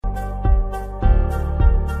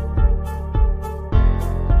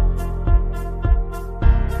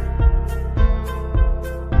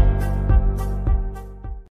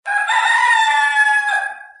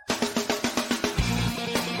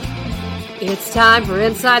It's time for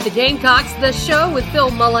Inside the Gamecocks, the show with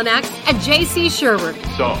Phil Mullinax and J.C. Sherwood.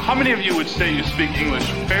 So, how many of you would say you speak English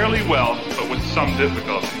fairly well, but with some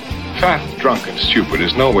difficulty? Fat, drunk, and stupid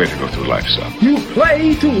is no way to go through life, son. You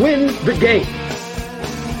play to win the game.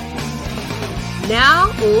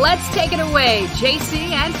 Now, let's take it away,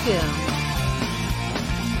 J.C. and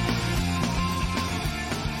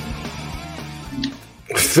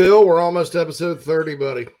Phil. Phil, we're almost episode 30,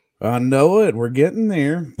 buddy. I know it. We're getting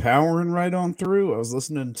there. Powering right on through. I was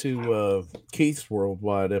listening to Keith's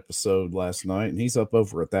Worldwide episode last night, and he's up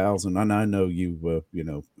over 1,000. And I know you,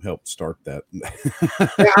 helped start that.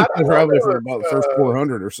 Yeah, probably for about the first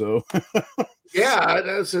 400 or so. Yeah,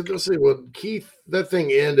 let's see. Well, Keith, that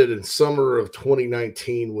thing ended in summer of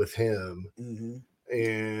 2019 with him. Mm-hmm.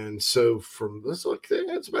 And so from this,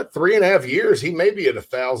 it's about 3.5 years. He may be at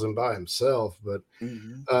 1,000 by himself, but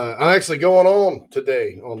I'm actually going on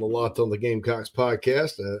today on the Locked on the Gamecocks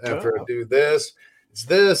podcast. After I do this, it's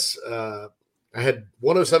this. I had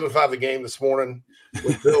 107.5 The Game this morning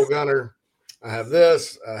with Bill Gunner. I have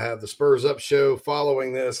this. I have the Spurs Up show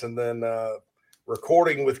following this, and then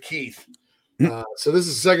recording with Keith. So this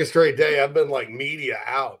is the second straight day I've been like media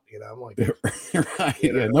out, I'm like, right.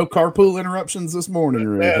 Yeah, no carpool interruptions this morning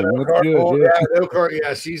or anything. No carpool, no car.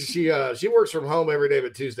 Yeah, she works from home every day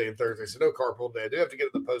but Tuesday and Thursday, so no carpool day. I do have to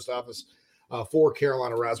get to the post office for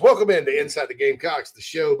Carolina Rise. Welcome into Inside the Gamecocks, the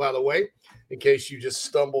show, by the way, in case you just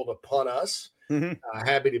stumbled upon us.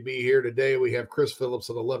 Happy to be here today. We have Chris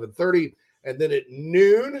Phillips at 11:30, and then at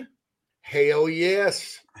noon, hell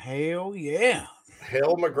yes. Hell yeah.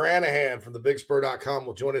 Hell McGranahan from thebigspur.com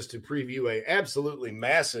will join us to preview a absolutely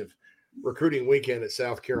massive recruiting weekend at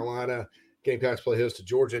South Carolina. Gamecocks play host to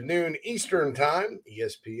Georgia at noon Eastern time,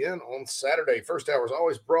 ESPN on Saturday. First hour is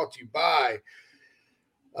always brought to you by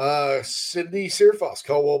Sydney Searfoss,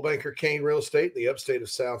 Caldwell Banker Kane Real Estate, the upstate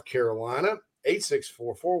of South Carolina.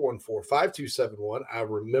 864-414-5271. I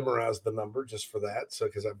memorized the number just for that,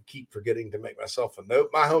 because I keep forgetting to make myself a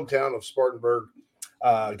note. My hometown of Spartanburg,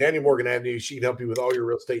 Daniel Morgan Avenue. She can help you with all your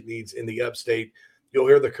real estate needs in the upstate. You'll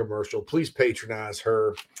hear the commercial. Please patronize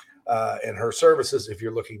her and her services if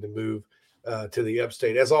you're looking to move to the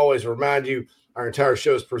upstate. As always, remind you, our entire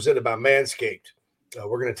show is presented by Manscaped.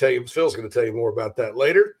 We're going to tell you, Phil's going to tell you more about that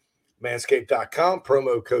later. Manscaped.com,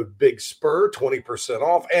 promo code BIGSPUR, 20%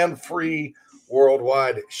 off and free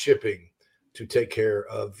worldwide shipping to take care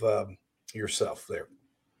of yourself there.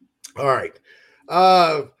 All right.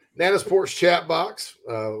 Nana Sports chat box.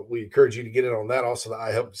 We encourage you to get in on that. Also, the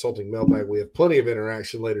iHelp Consulting mailbag. We have plenty of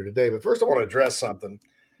interaction later today. But first, I want to address something.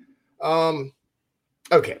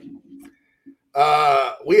 Okay.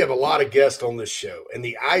 We have a lot of guests on this show. And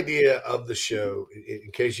the idea of the show, in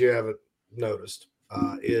case you haven't noticed,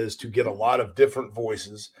 is to get a lot of different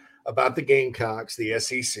voices about the Gamecocks, the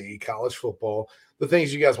SEC, college football, the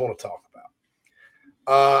things you guys want to talk about.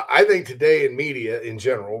 I think today in media in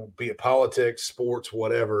general, be it politics, sports,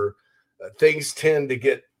 whatever, things tend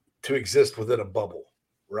to exist within a bubble,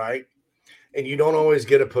 right? And you don't always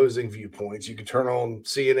get opposing viewpoints. You can turn on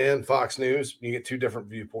CNN, Fox News, you get two different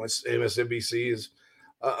viewpoints. MSNBC is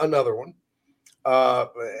another one.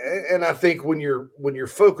 And I think when you're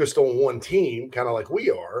focused on one team, kind of like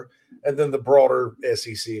we are, and then the broader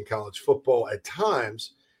SEC and college football, at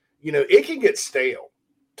times, it can get stale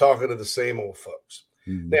talking to the same old folks.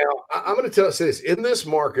 Now, I'm going to say this. In this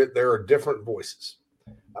market, there are different voices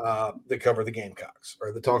that cover the Gamecocks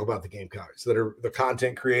or that talk about the Gamecocks, that are the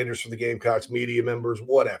content creators for the Gamecocks, media members,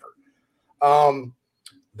 whatever.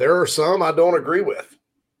 There are some I don't agree with,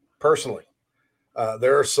 personally.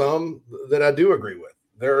 There are some that I do agree with.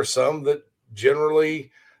 There are some that generally,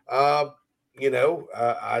 I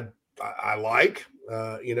like,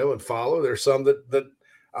 and follow. There's some that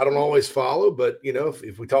I don't always follow, but,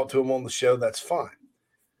 if we talk to them on the show, that's fine.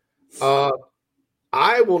 I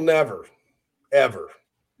will never, ever,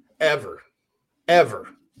 ever, ever,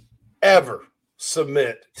 ever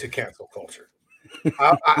submit to cancel culture.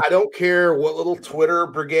 I don't care what little Twitter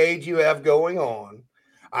brigade you have going on.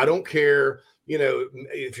 I don't care,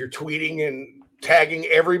 if you're tweeting and tagging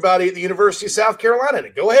everybody at the University of South Carolina in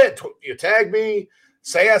it. Go ahead. You tag me,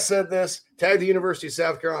 say I said this, tag the University of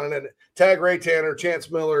South Carolina in it, tag Ray Tanner, Chance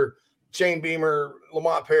Miller, Shane Beamer,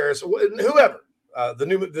 Lamont Paris, whoever. The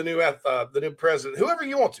new president, whoever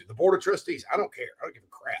you want to, the board of trustees. I don't care. I don't give a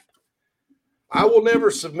crap. I will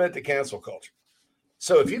never submit to cancel culture.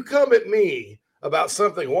 So if you come at me about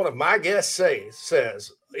something one of my guests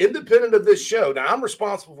says, independent of this show, now I'm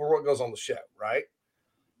responsible for what goes on the show, right?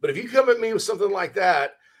 But if you come at me with something like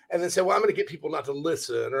that and then say, well, I'm going to get people not to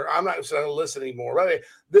listen, or I'm not going to listen anymore, right?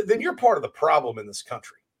 Then you're part of the problem in this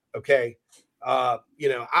country, okay?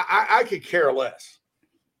 I could care less,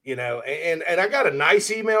 and I got a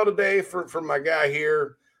nice email today from my guy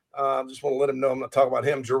here. Just want to let him know I'm not talking about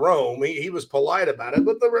him, Jerome. He was polite about it,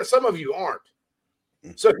 but some of you aren't.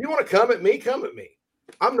 So if you want to come at me, come at me.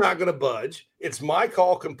 I'm not going to budge. It's my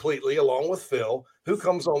call completely, along with Phil, who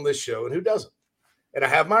comes on this show and who doesn't. And I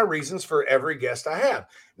have my reasons for every guest I have.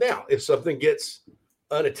 Now, if something gets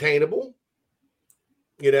unattainable,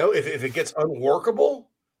 if it gets unworkable,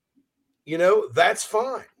 that's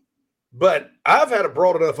fine. But I've had a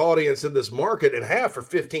broad enough audience in this market and have for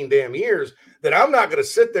 15 damn years that I'm not going to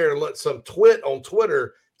sit there and let some twit on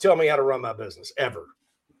Twitter tell me how to run my business ever.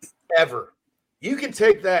 You can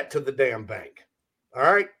take that to the damn bank. All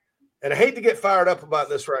right. And I hate to get fired up about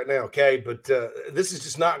this right now. Okay. But this is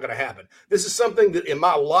just not going to happen. This is something that in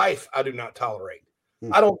my life, I do not tolerate.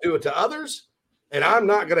 I don't do it to others, and I'm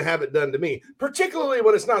not going to have it done to me, particularly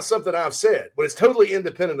when it's not something I've said, when it's totally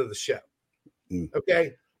independent of the show.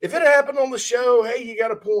 Okay. If it happened on the show, hey, you got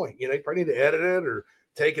a point. You probably need to edit it or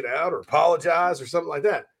take it out or apologize or something like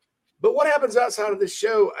that. But what happens outside of this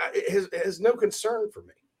show has no concern for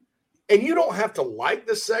me. And you don't have to like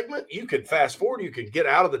this segment. You can fast forward. You can get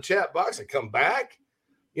out of the chat box and come back.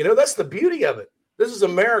 That's the beauty of it. This is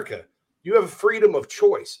America. You have freedom of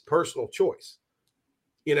choice, personal choice.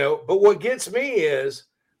 But what gets me is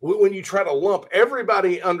when you try to lump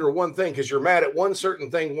everybody under one thing because you're mad at one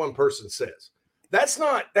certain thing one person says. That's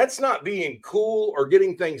not being cool or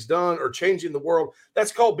getting things done or changing the world.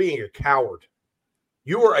 That's called being a coward.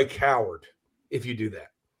 You are a coward if you do that.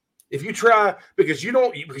 If you try because you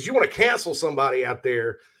want to cancel somebody out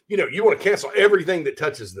there, you want to cancel everything that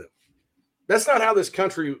touches them. That's not how this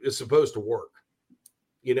country is supposed to work.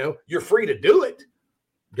 You're free to do it.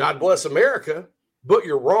 God bless America, but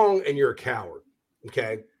you're wrong and you're a coward.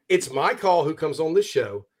 Okay. It's my call who comes on this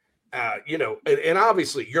show. And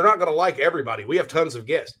obviously you're not going to like everybody. We have tons of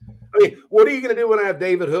guests. I mean, what are you going to do when I have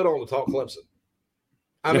David Hood on to talk Clemson?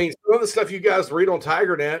 I mean, some of the stuff you guys read on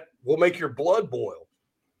TigerNet will make your blood boil.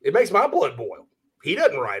 It makes my blood boil. He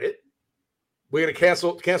doesn't write it. We're going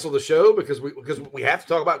to cancel the show because we have to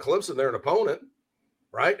talk about Clemson. They're an opponent,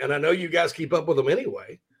 right? And I know you guys keep up with them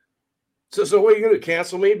anyway. So what are you going to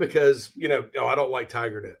cancel me because I don't like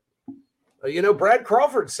TigerNet? Brad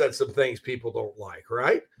Crawford said some things people don't like,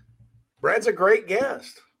 right? Brad's a great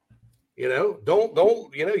guest.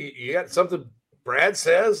 Don't you got something Brad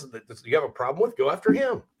says that you have a problem with, go after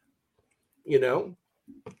him.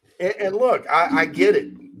 And look, I get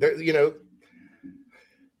it.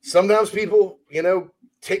 Sometimes people,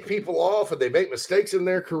 take people off and they make mistakes in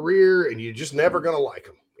their career and you're just never going to like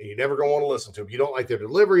them. And you're never going to want to listen to them. You don't like their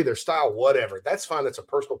delivery, their style, whatever. That's fine. That's a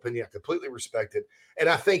personal opinion. I completely respect it. And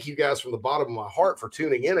I thank you guys from the bottom of my heart for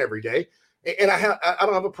tuning in every day. And I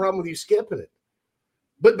don't have a problem with you skipping it.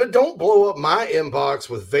 But don't blow up my inbox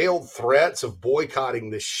with veiled threats of boycotting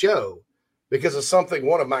this show because of something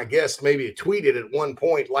one of my guests maybe tweeted at one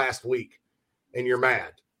point last week, and you're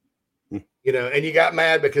mad. And you got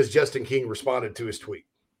mad because Justin King responded to his tweet.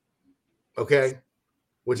 Okay?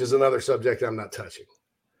 Which is another subject I'm not touching.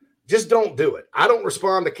 Just don't do it. I don't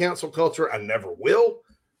respond to cancel culture. I never will.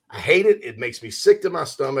 I hate it. It makes me sick to my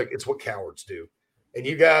stomach. It's what cowards do. And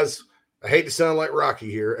you guys, I hate to sound like Rocky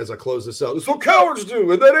here as I close this out. It's what cowards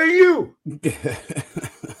do, and that ain't you.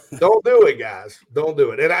 Don't do it, guys. Don't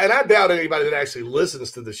do it. And I doubt anybody that actually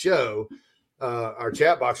listens to the show, our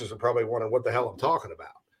chat boxes are probably wondering what the hell I'm talking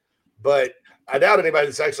about. But I doubt anybody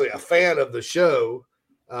that's actually a fan of the show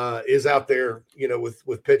is out there,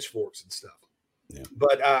 with pitchforks and stuff. Yeah.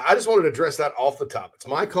 But I just wanted to address that off the top. It's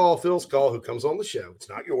my call, Phil's call, who comes on the show. It's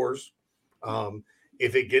not yours.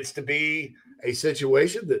 If it gets to be a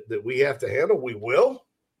situation that we have to handle, we will.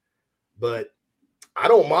 But I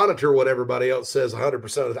don't monitor what everybody else says 100%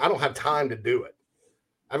 of the time. I don't have time to do it.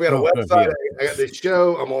 I've got a website. I got this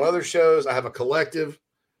show. I'm on other shows. I have a collective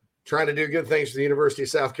trying to do good things for the University of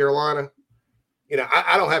South Carolina.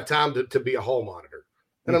 I don't have time to be a hall monitor,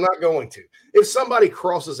 and I'm not going to. If somebody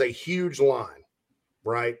crosses a huge line,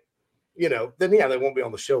 right, then yeah, they won't be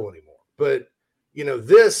on the show anymore. But,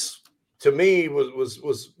 this to me was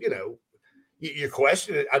you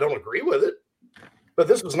question it. I don't agree with it, but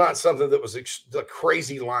this was not something that was a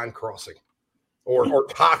crazy line crossing or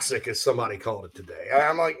toxic, as somebody called it today.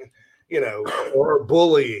 I'm like, or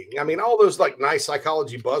bullying. I mean, all those like nice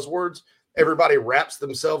psychology buzzwords, everybody wraps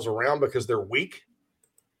themselves around because they're weak.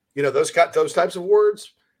 Those types of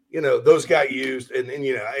words, those got used.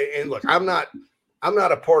 And look, I'm not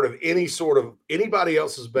a part of any sort of anybody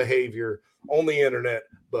else's behavior on the internet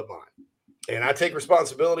but mine. And I take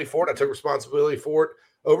responsibility for it. I took responsibility for it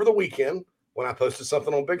over the weekend when I posted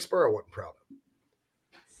something on Big Spur I wasn't proud of.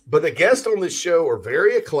 But the guests on this show are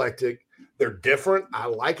very eclectic. They're different. I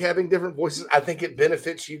like having different voices. I think it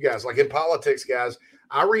benefits you guys. Like in politics, guys,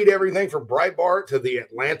 I read everything from Breitbart to The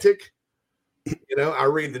Atlantic. I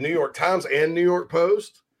read the New York Times and New York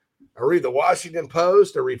Post. I read the Washington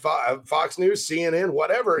Post. I read Fox News, CNN,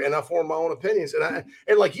 whatever, and I form my own opinions. And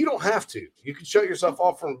you don't have to. You can shut yourself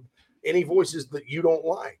off from any voices that you don't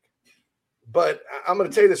like. But I'm going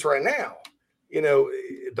to tell you this right now.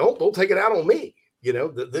 Don't take it out on me.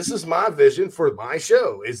 This is my vision for my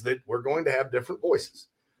show, is that we're going to have different voices.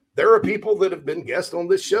 There are people that have been guests on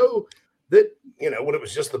this show that, when it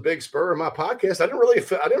was just the Big Spur of my podcast, I didn't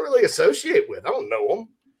really associate with. I don't know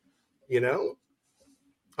them,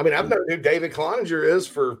 I mean, I've known who David Cloninger is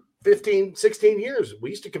for 15, 16 years.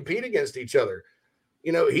 We used to compete against each other.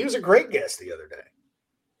 He was a great guest the other day.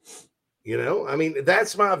 I mean,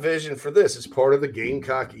 that's my vision for this. It's part of the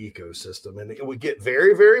Gamecock ecosystem. And it would get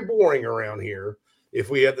very, very boring around here if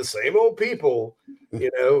we had the same old people, all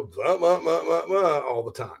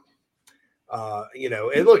the time.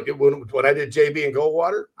 And look, when I did JB and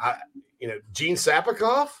Goldwater, Gene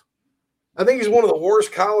Sapikoff, I think he's one of the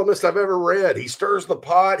worst columnists I've ever read. He stirs the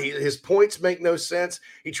pot. His points make no sense.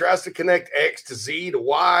 He tries to connect X to Z to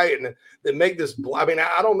Y and then make this. I mean,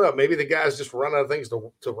 I don't know. Maybe the guy's just run out of things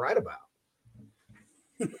to write about.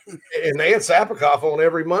 And they had Sapikoff on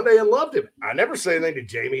every Monday and loved him. I never say anything to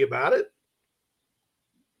Jamie about it.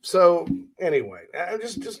 So anyway, I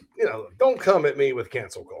just don't come at me with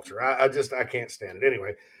cancel culture. I can't stand it.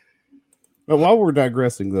 Anyway. Well, while we're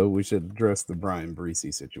digressing, though, we should address the Brian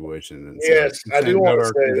Breesy situation. And yes, I do want to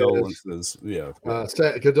say condolences.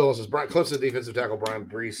 Condolences. Clemson defensive tackle Brian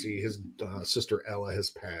Breesy, his sister Ella has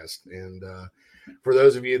passed, and for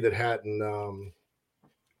those of you that hadn't,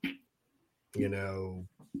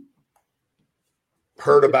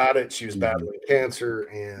 heard about it, she was battling cancer,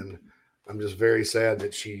 and I'm just very sad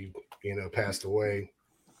that she, passed away.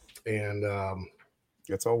 And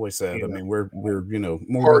it's always sad. I mean, we're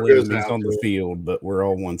more enemies on the field, but we're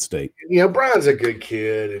all one state. Brian's a good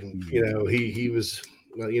kid, and he was,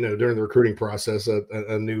 during the recruiting process,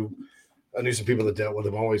 I knew some people that dealt with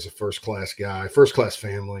him. Always a first class guy, first class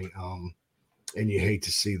family, and you hate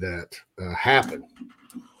to see that happen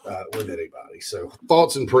with anybody. So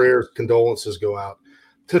thoughts and prayers, condolences go out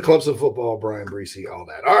to Clemson football, Brian Breesy, all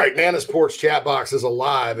that. All right, Nana's Porch chat box is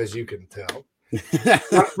alive, as you can tell.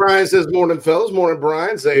 Brian says, morning, fellas. Morning,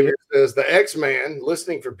 Brian. Xavier says, the X-Man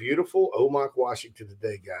listening for beautiful Omak, Washington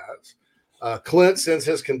today, guys. Clint sends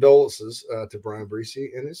his condolences to Brian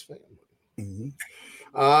Breesy and his family. Mm-hmm.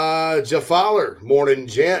 Jeff Fowler, morning,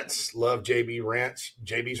 gents. Love JB's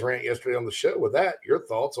rant yesterday on the show. With that, your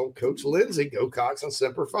thoughts on Coach Lindsey, Go Cox, and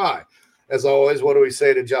Semper Fi. As always, what do we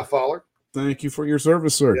say to Jeff Fowler? Thank you for your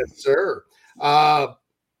service, sir. Yes, sir. I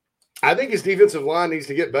think his defensive line needs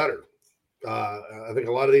to get better. I think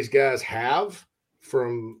a lot of these guys have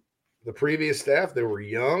from the previous staff. They were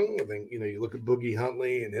young. I think, you look at Boogie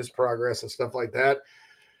Huntley and his progress and stuff like that.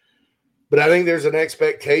 But I think there's an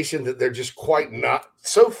expectation that they're just quite not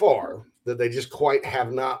so far that they just quite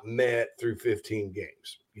have not met through 15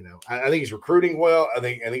 games. I think he's recruiting well. I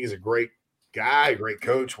think he's a great guy, great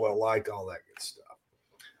coach, well liked, all that good stuff.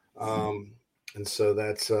 And so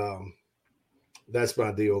that's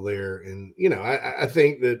my deal there. And, I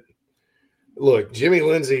think that, look, Jimmy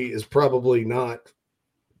Lindsey is probably not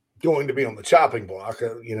going to be on the chopping block,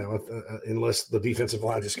 unless the defensive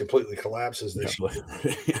line just completely collapses this year.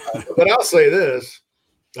 But I'll say this,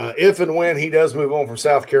 if and when he does move on from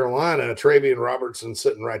South Carolina, Travian Robertson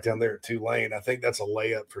sitting right down there at Tulane, I think that's a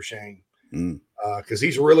layup for Shane because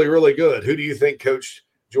he's really, really good. Who do you think coached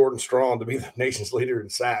Jordan Strong to be the nation's leader in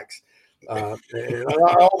sacks? And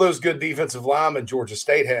all those good defensive linemen Georgia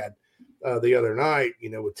State had the other night,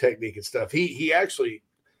 with technique and stuff. He actually,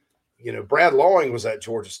 Brad Lawing was at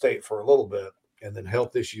Georgia State for a little bit, and then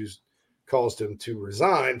health issues caused him to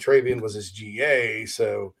resign. Travian was his GA,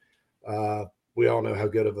 so we all know how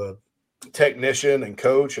good of a technician and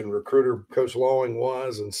coach and recruiter Coach Lawing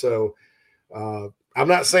was. And so I'm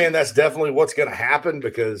not saying that's definitely what's going to happen,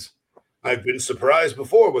 because I've been surprised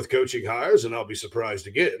before with coaching hires, and I'll be surprised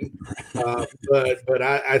again. But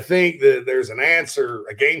I think that there's an answer,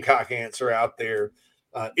 a Gamecock answer out there,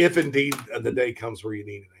 if indeed the day comes where you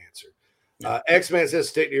need an answer. X-Man says,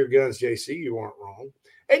 stick to your guns, JC. You aren't wrong.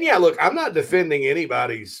 And yeah, look, I'm not defending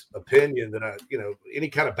anybody's opinion that any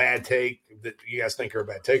kind of bad take that you guys think are a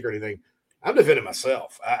bad take or anything. I'm defending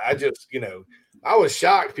myself. I just, I was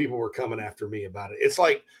shocked people were coming after me about it. It's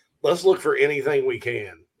like, let's look for anything we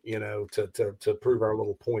can, to prove our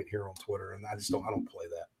little point here on Twitter. And I don't play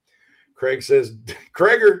that. Craig says,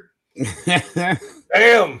 Krager, Damn.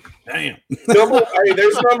 Damn. Hey,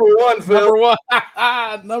 there's number one, Phil.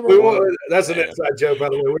 Number one. That's an inside joke, by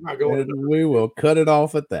the way. We're not going. We will cut it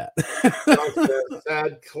off at that.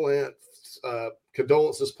 Sad Clint.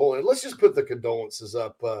 Condolences, Poland. Let's just put the condolences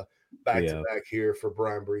up back to back here for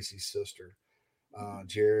Brian Breese's sister,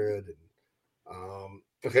 Jared. And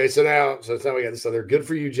okay, so now we got this other. Good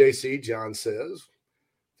for you, JC. John says,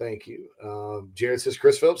 thank you. Jared says,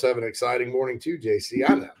 Chris Phillips, have an exciting morning too, JC.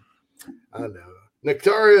 I know.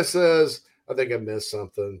 Nectaria says, I think I missed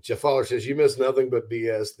something. Jeff Fowler says, you missed nothing but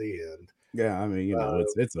BS. The end. Yeah, I mean,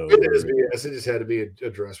 it's over. It is BS. It just had to be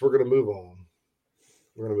addressed. We're going to move on.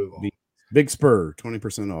 Big Spur,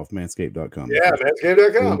 20% off, manscaped.com. Yeah,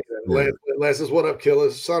 manscaped.com. Lance says, what up,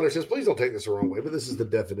 killers? Saunders says, please don't take this the wrong way, but this is the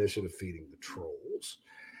definition of feeding the trolls.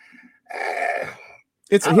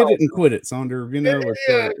 It's a hit it and quit it, Saunder. You know,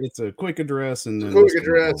 it's a quick address and then let's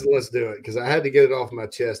do it because I had to get it off my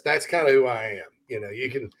chest. That's kind of who I am. You know,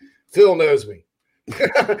 Phil knows me.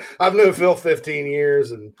 I've known Phil 15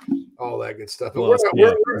 years and all that good stuff. But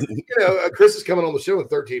Chris is coming on the show in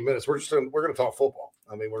 13 minutes. We're going to talk football.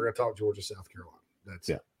 I mean, we're going to talk Georgia, South Carolina. That's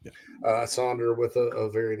Saunder with a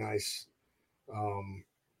very nice,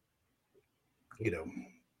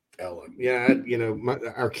 Ella. Yeah,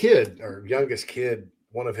 our youngest kid,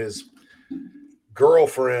 one of his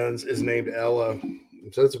girlfriends is named Ella.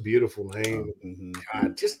 So it's a beautiful name.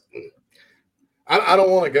 God, I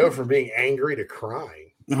don't want to go from being angry to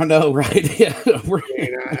crying. I know, right? Yeah, we're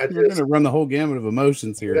going to run the whole gamut of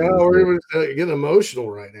emotions here. Yeah, we're getting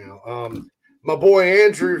emotional right now. My boy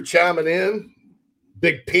Andrew chiming in.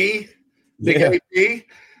 Big AP,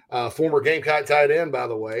 former Gamecock tight end, by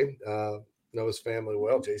the way. Know his family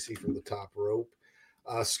well. JC from the top rope.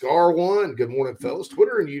 Scar One. Good morning, fellas.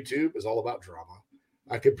 Twitter and YouTube is all about drama.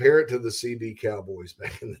 I compare it to the CB Cowboys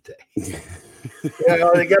back in the day.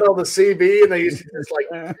 They got all the CB and they used to just like,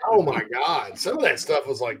 oh my God. Some of that stuff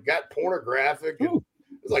was like got pornographic and it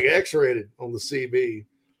was like X-rated on the CB.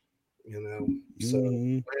 So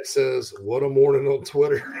it says, what a morning on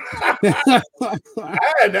Twitter. I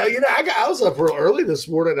was up real early this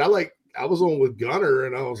morning. I was on with Gunner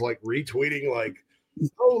and I was like retweeting like,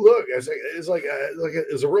 oh, look, it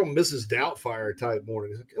was a real Mrs. Doubtfire type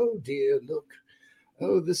morning. It's like, oh dear, look.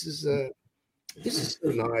 Oh, this is so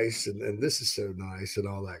nice, and this is so nice, and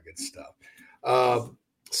all that good stuff.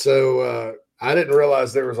 So I didn't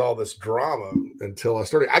realize there was all this drama until I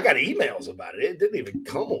started. I got emails about it. It didn't even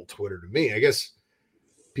come on Twitter to me. I guess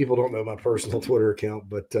people don't know my personal Twitter account,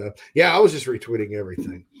 but I was just retweeting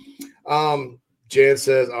everything. Jan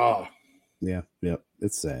says, "Oh, yeah,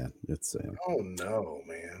 it's sad. It's sad. Oh no,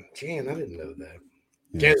 man, Jan, I didn't know that.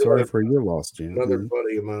 Yeah, sorry for your loss, Jan. Another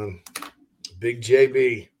buddy of mine." Big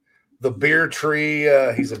JB, the beer tree.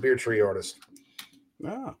 He's a beer tree artist.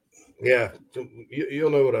 Ah, yeah.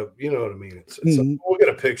 You'll know what I mean. We'll get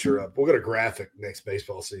a picture up. We'll get a graphic next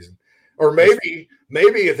baseball season, or maybe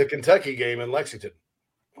at the Kentucky game in Lexington.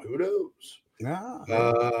 Who knows?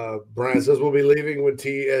 Brian says we'll be leaving when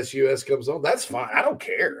TSUS comes on. That's fine. I don't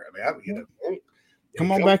care. I mean, come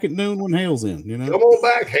on back at noon when Hale's in. Come on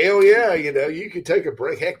back. Hell yeah. You could take a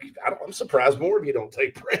break. Heck, I'm surprised more of you don't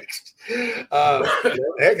take breaks. Heck,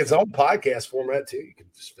 it's on podcast format too. You can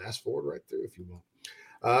just fast forward right through if you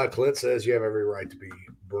want. Clint says you have every right to be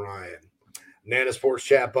Brian. Nana Sports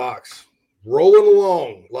chat box rolling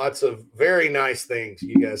along. Lots of very nice things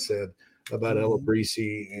you guys said about Ella Breese,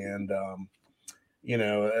 and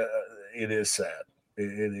it is sad.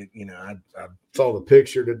 I saw the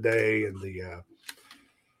picture today and the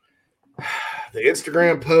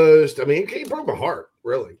Instagram post. I mean, it broke my heart.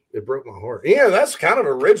 Really, it broke my heart. Yeah, that's kind of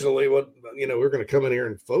originally what we're going to come in here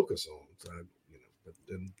and focus on. So, but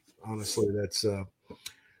then honestly, that's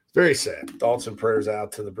very sad. Thoughts and prayers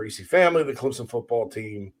out to the Breese family, the Clemson football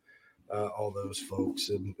team, all those folks.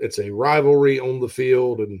 And it's a rivalry on the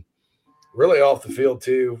field and really off the field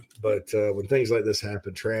too. But when things like this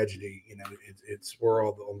happen, tragedy, we're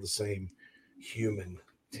all on the same human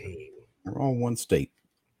team. We're all one state.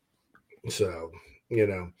 So,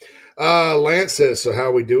 Lance says, so how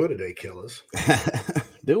are we doing today, killers?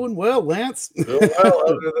 Doing well, Lance. Doing well,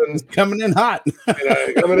 other than coming in hot.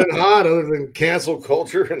 Coming in hot, other than cancel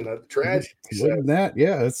culture and the tragedy. So. That,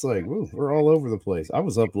 it's like, we're all over the place. I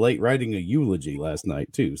was up late writing a eulogy last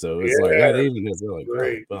night, too. So it's like, that evening is like,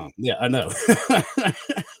 great. Oh, yeah, I know. All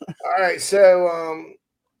right. So,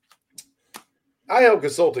 I Help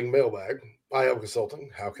Consulting mailbag. I Help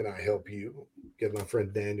Consulting. How can I help you? Give my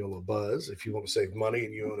friend Daniel a buzz. If you want to save money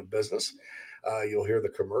and you own a business, you'll hear the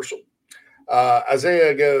commercial.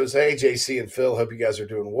 Isaiah goes, hey, JC and Phil, hope you guys are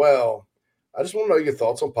doing well. I just want to know your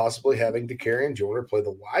thoughts on possibly having Dakereon Joyner play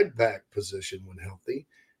the wide back position when healthy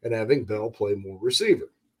and having Bell play more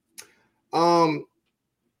receiver. I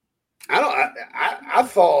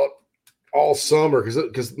thought all summer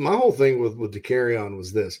because my whole thing with Dakereon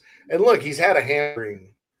was this. And look, he's had a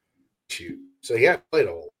hamstring issue, so he hasn't played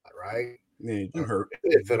a whole lot, right? Yeah, he hurt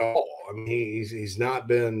if at all. I mean, he's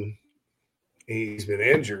been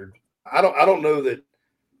injured. I don't know that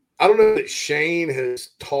Shane has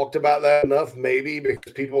talked about that enough, maybe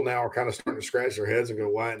because people now are kind of starting to scratch their heads and go,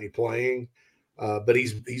 why isn't he playing? But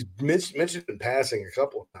he's mentioned in passing a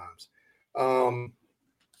couple of times.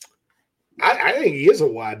 I think he is a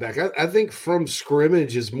wide back. I think from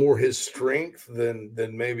scrimmage is more his strength than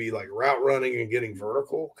maybe like route running and getting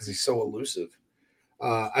vertical because he's so elusive.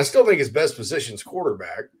 I still think his best position is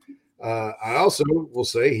quarterback. I also will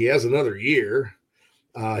say he has another year.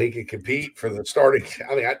 He can compete for the starting.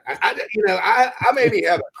 I mean, I maybe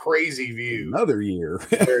have a crazy view. Another year.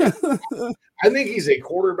 I think he's a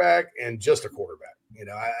quarterback and just a quarterback.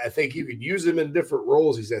 I think you could use him in different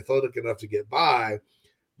roles. He's athletic enough to get by,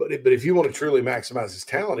 but if you want to truly maximize his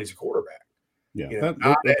talent, he's a quarterback. Yeah,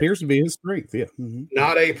 that appears to be his strength. Yeah,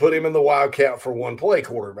 not put him in the wildcat for one play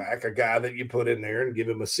quarterback, a guy that you put in there and give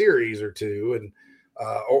him a series or two, and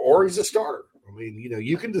or he's a starter. I mean,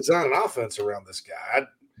 you can design an offense around this guy.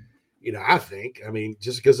 I think. I mean,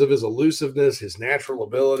 just because of his elusiveness, his natural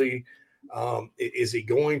ability, is he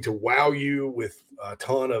going to wow you with a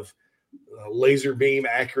ton of laser beam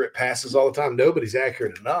accurate passes all the time? No, but he's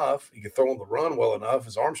accurate enough. He can throw on the run well enough.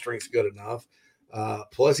 His arm strength's good enough.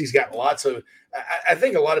 Plus, he's got lots of. I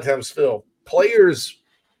think a lot of times, Phil, players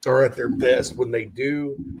are at their best when they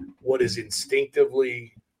do what they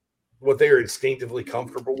are instinctively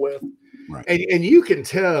comfortable with, right. And you can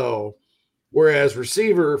tell. Whereas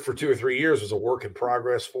receiver for 2 or 3 years was a work in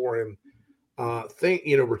progress for him.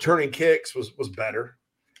 Returning kicks was better.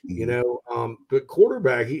 But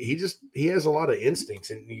quarterback, he has a lot of instincts,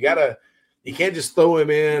 and you can't just throw him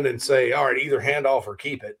in and say, all right, either hand off or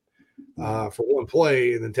keep it for one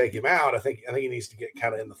play and then take him out. I think he needs to get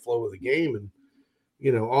kind of in the flow of the game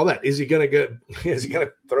and all that. Is he going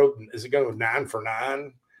to throw 9 for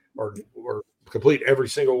 9 or complete every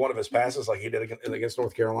single one of his passes like he did against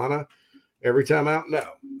North Carolina every time out? No,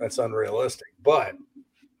 that's unrealistic. But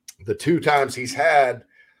the 2 times he's had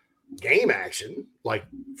game action, like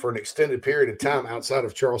for an extended period of time outside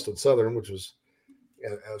of Charleston Southern, which was,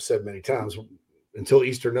 I've said many times, until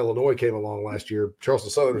Eastern Illinois came along last year, Charleston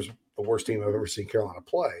Southern was the worst team I've ever seen Carolina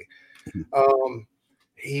play.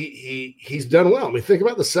 He's done well. I mean, think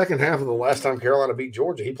about the second half of the last time Carolina beat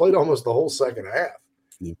Georgia. He played almost the whole second half.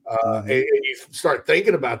 And you start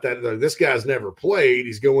thinking about that. Like, this guy's never played.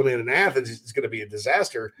 He's going in Athens. It's going to be a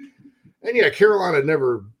disaster. And Carolina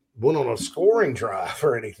never went on a scoring drive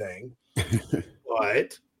or anything,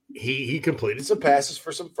 but he completed some passes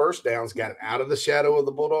for some first downs, got it out of the shadow of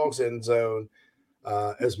the Bulldogs end zone.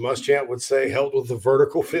 As Muschamp would say, held with the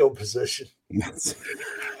vertical field position. And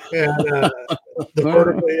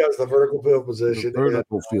the vertical field position.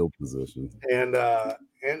 Field position. And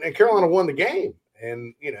Carolina won the game.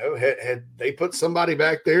 And, had they put somebody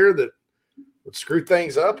back there that would screw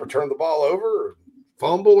things up or turn the ball over or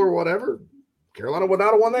fumble or whatever, Carolina would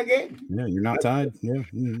not have won that game. Yeah, you're not tied. Yeah.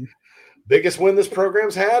 Mm-hmm. Biggest win this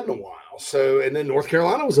program's had in a while. So, and then North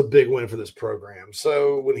Carolina was a big win for this program.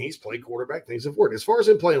 So when he's played quarterback, things have worked. As far as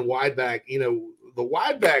him playing wide back, the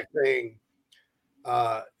wide back thing,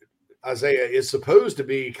 Isaiah, is supposed to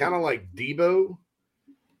be kind of like Debo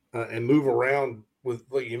and move around. With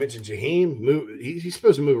like you mentioned, Jaheim, he's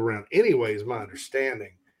supposed to move around anyway, is my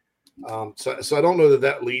understanding. So I don't know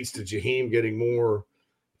that leads to Jaheim getting more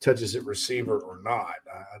touches at receiver or not.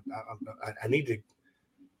 I need to.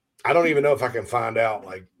 I don't even know if I can find out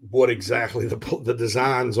like what exactly the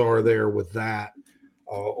designs are there with that,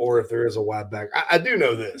 or if there is a wide back. I do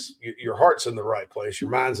know this: your heart's in the right place,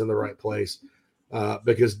 your mind's in the right place,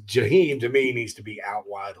 because Jaheim to me needs to be out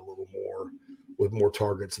wide a little more, with more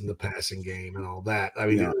targets in the passing game and all that. I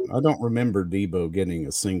mean, I don't remember Debo getting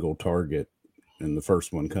a single target and the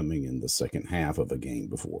first one coming in the second half of a game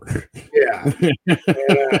before. Yeah.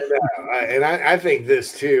 And I think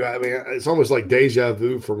this too. I mean, it's almost like deja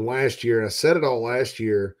vu from last year. I said it all last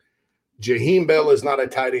year. Jaheim Bell is not a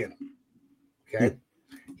tight end. Okay.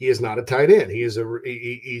 He is not a tight end.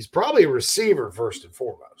 He's probably a receiver first and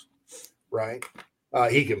foremost, right?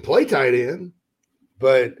 He can play tight end,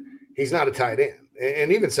 but he's not a tight end.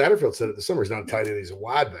 And even Satterfield said it this summer, he's not a tight end. He's a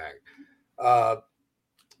wide back.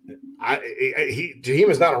 Jaheim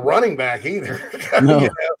is not a running back either. No.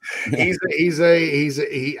 I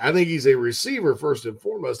think he's a receiver first and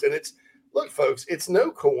foremost. And it's look, folks, it's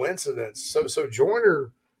no coincidence. So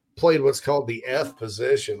Joyner played what's called the F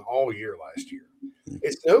position all year last year.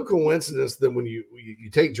 It's no coincidence that when you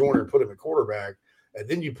take Joyner and put him at quarterback, and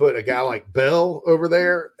then you put a guy like Bell over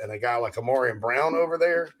there and a guy like Amarian Brown over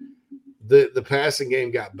there, the passing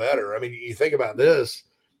game got better. I mean, you think about this,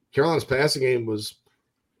 Carolina's passing game was,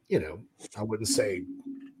 I wouldn't say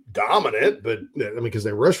dominant, but I mean, because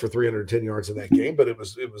they rushed for 310 yards in that game, but it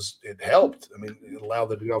helped. I mean, it allowed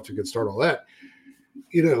them to get off to a good start, all that.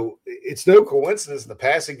 It's no coincidence the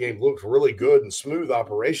passing game looked really good and smooth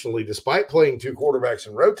operationally, despite playing two quarterbacks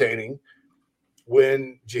and rotating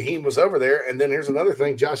when Jaheim was over there. And then here's another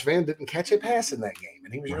thing. Josh Vann didn't catch a pass in that game,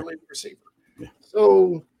 and he was your leading receiver. Yeah.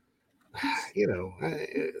 So,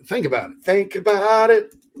 think about it. Think about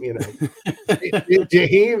it.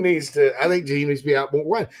 Jaheim needs to be out more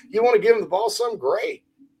wide. You want to give him the ball, something great.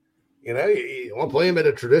 You want to play him at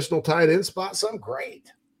a traditional tight end spot, something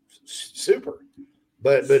great. Super.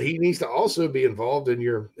 But he needs to also be involved in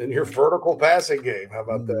your vertical passing game. How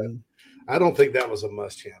about that? I don't think that was a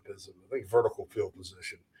Muschampism. I think vertical field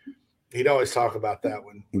position. He'd always talk about that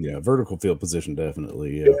one. Yeah, vertical field position,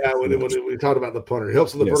 definitely. Yeah, when we talked about the punter. It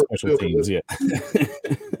helps with the vertical special field teams, position.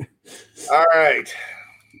 All right.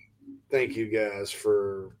 Thank you guys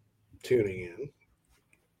for tuning in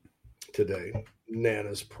today.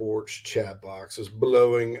 Nana's Porch chat box is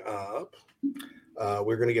blowing up.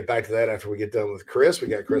 We're going to get back to that after we get done with Chris. We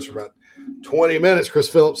got Chris for about 20 minutes. Chris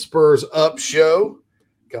Phillips Spurs Up Show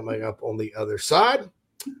coming up on the other side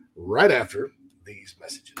right after these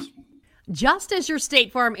messages. Just as your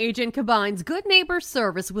State Farm agent combines good neighbor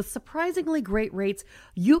service with surprisingly great rates,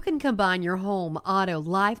 you can combine your home, auto,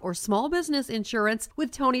 life, or small business insurance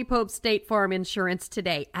with Tony Pope State Farm Insurance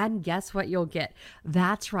today. And guess what you'll get?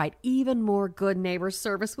 That's right, even more good neighbor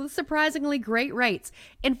service with surprisingly great rates.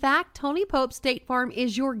 In fact, Tony Pope State Farm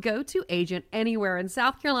is your go-to agent anywhere in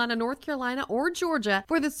South Carolina, North Carolina, or Georgia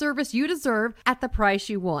for the service you deserve at the price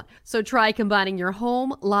you want. So try combining your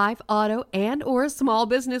home, life, auto, and or small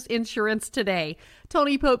business insurance today.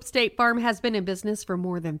 Tony Pope State Farm has been in business for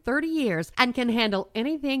more than 30 years and can handle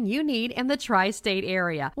anything you need in the tri-state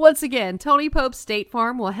area. Once again, Tony Pope State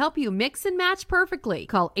Farm will help you mix and match perfectly.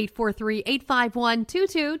 Call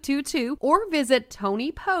 843-851-2222 or visit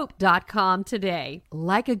TonyPope.com today.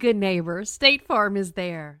 Like a good neighbor, State Farm is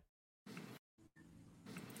there.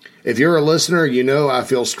 If you're a listener, I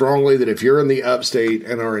feel strongly that if you're in the upstate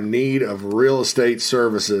and are in need of real estate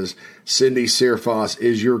services, Cindy Searfoss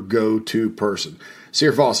is your go-to person.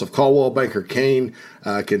 Searfoss of Caldwell Banker Kane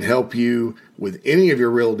can help you with any of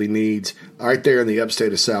your realty needs right there in the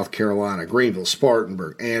upstate of South Carolina, Greenville,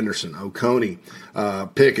 Spartanburg, Anderson, Oconee,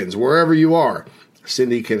 Pickens, wherever you are.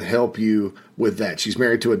 Cindy can help you with that. She's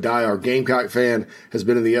married to a diehard Gamecock fan, has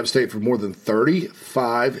been in the upstate for more than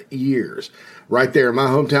 35 years. Right there in my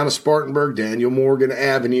hometown of Spartanburg, Daniel Morgan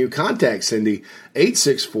Avenue. Contact Cindy,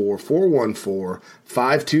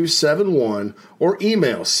 864-414-5271, or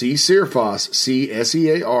email csearfoss,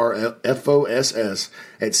 CSEARFOSS,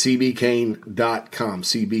 at cbcaine.com,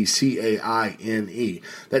 CBCAINE.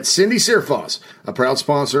 That's Cindy Searfoss, a proud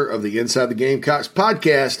sponsor of the Inside the Gamecocks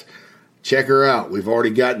podcast. Check her out. We've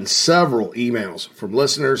already gotten several emails from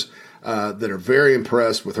listeners that are very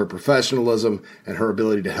impressed with her professionalism and her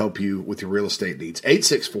ability to help you with your real estate needs.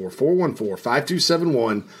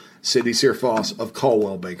 864-414-5271, Cindy Searfoss of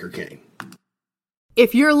Caldwell Banker Kane.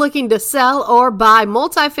 If you're looking to sell or buy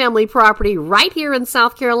multifamily property right here in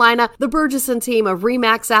South Carolina, the Burgesson team of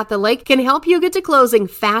RE/MAX at the Lake can help you get to closing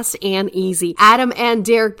fast and easy. Adam and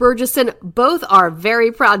Derek Burgesson both are very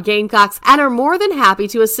proud Gamecocks and are more than happy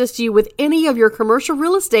to assist you with any of your commercial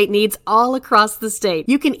real estate needs all across the state.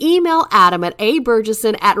 You can email Adam at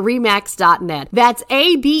aburgesson@remax.net. That's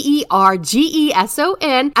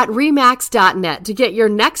ABERGESON at remax.net to get your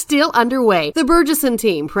next deal underway. The Burgesson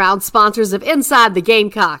team, proud sponsors of Inside the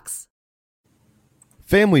Gamecocks.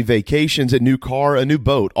 Family vacations, a new car, a new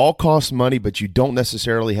boat, all cost money, but you don't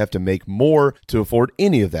necessarily have to make more to afford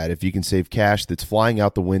any of that if you can save cash that's flying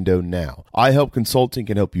out the window now. iHelp Consulting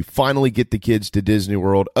can help you finally get the kids to Disney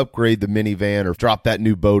World, upgrade the minivan, or drop that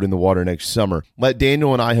new boat in the water next summer. Let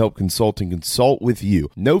Daniel and iHelp Consulting consult with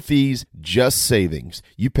you. No fees, just savings.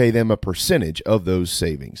 You pay them a percentage of those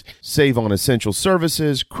savings. Save on essential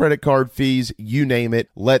services, credit card fees, you name it.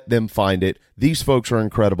 Let them find it. These folks are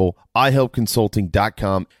incredible.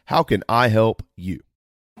 iHelpConsulting.com. How can I help you?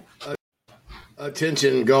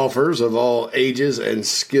 Attention golfers of all ages and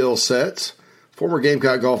skill sets. Former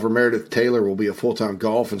Gamecock golfer Meredith Taylor will be a full-time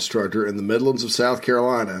golf instructor in the Midlands of South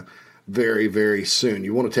Carolina very, very soon.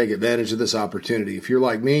 You want to take advantage of this opportunity. If you're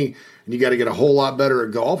like me and you got to get a whole lot better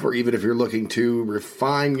at golf, or even if you're looking to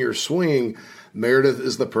refine your swing, Meredith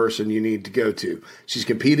is the person you need to go to. She's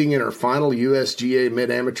competing in her final USGA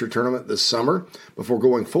Mid-Amateur Tournament this summer before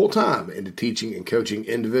going full-time into teaching and coaching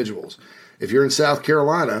individuals. If you're in South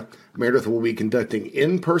Carolina, Meredith will be conducting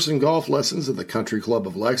in-person golf lessons at the Country Club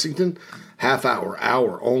of Lexington, half-hour,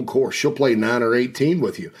 on course. She'll play 9 or 18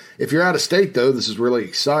 with you. If you're out of state, though, this is really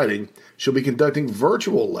exciting. She'll be conducting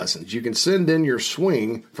virtual lessons. You can send in your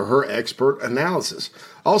swing for her expert analysis.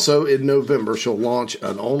 Also, in November, she'll launch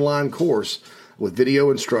an online course with video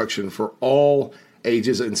instruction for all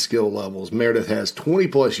ages and skill levels. Meredith has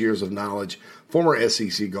 20-plus years of knowledge, former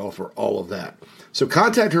SEC golfer, all of that. So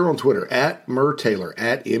contact her on Twitter at MerTaylor,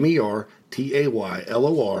 at MERTAYLOR,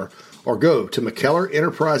 or go to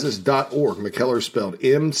McKellarEnterprises.org. McKellar spelled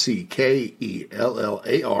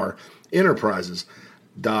MCKELLAR,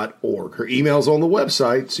 Enterprises.org. Her email's on the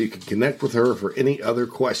website, so you can connect with her for any other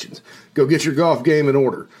questions. Go get your golf game in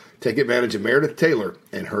order. Take advantage of Meredith Taylor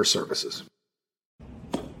and her services.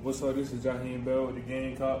 What's up? This is Jaheim Bell with the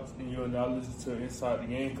Gamecocks, and you're now listening to Inside the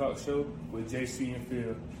Gamecock Show with JC and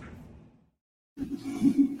Phil.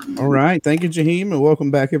 All right. Thank you, Jaheim, and welcome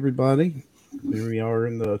back, everybody. Here we are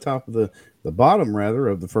in the top of the bottom, rather,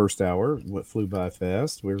 of the first hour. What flew by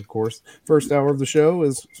fast. We're, of course, first hour of the show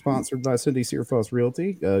is sponsored by Cindy Searfoss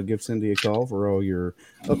Realty. Give Cindy a call for all your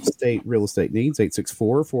upstate real estate needs,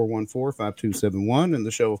 864-414-5271. And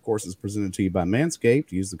the show, of course, is presented to you by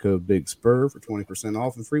Manscaped. Use the code BIGSPUR for 20%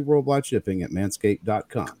 off and free worldwide shipping at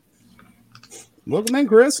manscaped.com. Welcome in,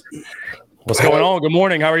 Chris. What's going on? Good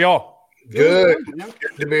morning. How are y'all? Good. Good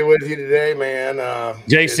to be with you today, man.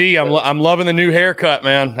 JC, I'm loving the new haircut,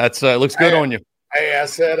 man. That's it looks good on you. Hey, I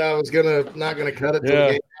said I was not gonna cut it till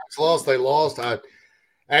the Gamecocks lost. They lost. I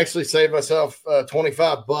actually saved myself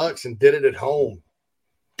 $25 and did it at home.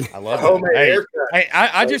 I love it. Hey,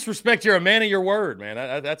 I just respect you're a man of your word, man.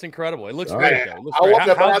 That's incredible. It looks great. Though. It looks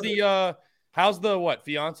great. How's the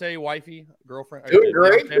fiance, wifey, girlfriend? Doing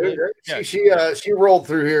great. Yeah. She rolled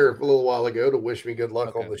through here a little while ago to wish me good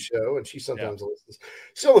luck on the show, and she sometimes listens.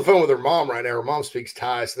 She's on the phone with her mom right now. Her mom speaks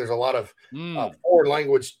Thai, so there's a lot of foreign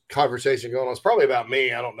language conversation going on. It's probably about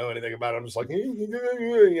me. I don't know anything about it. I'm just like, you know,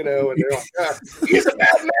 and they're like, he's a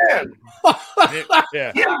bad man.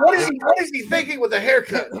 Yeah. What is he thinking with a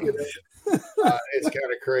haircut? You know? It's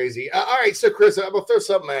kind of crazy. All right, so Chris, I'm gonna throw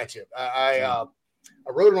something at you.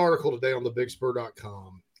 I wrote an article today on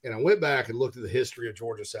thebigspur.com, and I went back and looked at the history of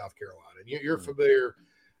Georgia, South Carolina. And you're familiar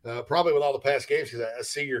probably with all the past games because I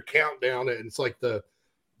see your countdown, and it's like the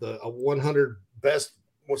 100 best,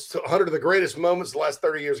 100 of the greatest moments the last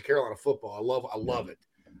 30 years of Carolina football. I love it.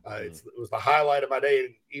 It was the highlight of my day.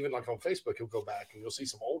 And even like on Facebook, you'll go back and you'll see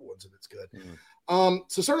some old ones, and it's good.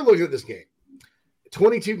 So started looking at this game.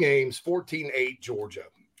 22 games, 14-8 Georgia.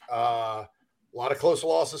 A lot of close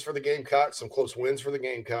losses for the Gamecocks, some close wins for the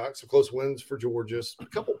Gamecocks, some close wins for Georgia, a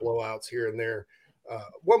couple blowouts here and there.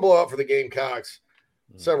 One blowout for the Gamecocks,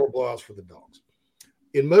 several blowouts for the Dogs.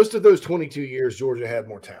 In most of those 22 years, Georgia had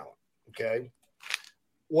more talent, okay?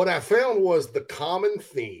 What I found was the common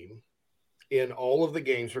theme in all of the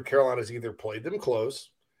games where Carolina's either played them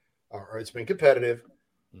close or it's been competitive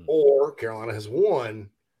or Carolina has won.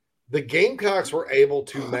 The Gamecocks were able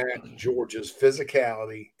to match Georgia's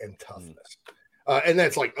physicality and toughness. And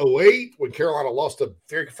that's like 2008 when Carolina lost to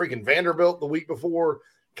freaking Vanderbilt the week before,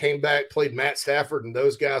 came back, played Matt Stafford and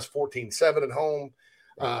those guys 14-7 at home.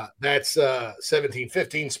 That's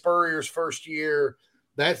 17-15 Spurrier's first year.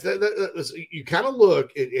 That's you kind of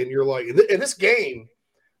look and you're like, and this game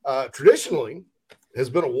traditionally has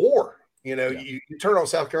been a war. You know, you turn on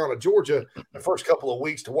South Carolina, Georgia the first couple of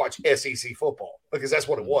weeks to watch SEC football because that's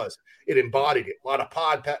what it was. It embodied it. A lot of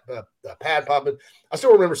pad popping. I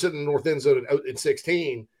still remember sitting in the north end zone in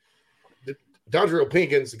 16. Dondrell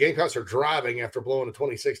Pinkins, the Gamecocks are driving after blowing a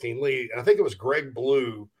 2016 lead. And I think it was Greg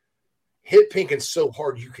Blue hit Pinkins so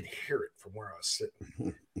hard you could hear it from where I was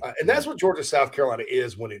sitting. And that's what Georgia, South Carolina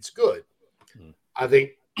is when it's good. I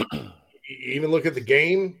think even look at the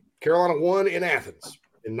game Carolina won in Athens.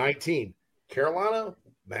 In 19, Carolina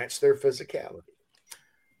matched their physicality.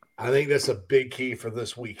 I think that's a big key for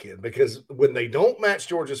this weekend because when they don't match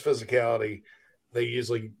Georgia's physicality, they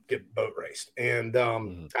usually get boat raced. And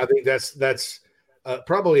I think that's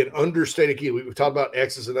probably an understated key. We've talked about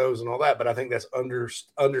X's and O's and all that, but I think that's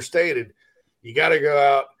understated. You got to go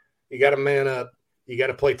out. You got to man up. You got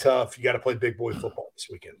to play tough. You got to play big boy football this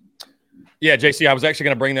weekend. Yeah, JC, I was actually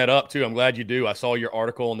going to bring that up, too. I'm glad you do. I saw your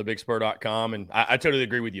article on thebigspur.com, and I totally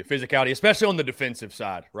agree with you. Physicality, especially on the defensive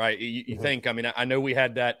side, right? You think, I mean, I know we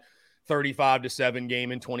had that 35-7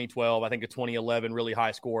 game in 2012. I think a 2011 really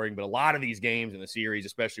high scoring, but a lot of these games in the series,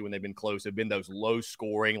 especially when they've been close, have been those low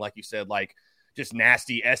scoring, like you said, like just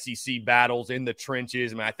nasty SEC battles in the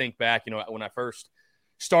trenches. I mean, I think back, when I first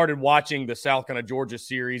started watching the South Carolina Georgia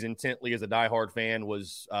series intently as a diehard fan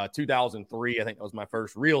was 2003. I think that was my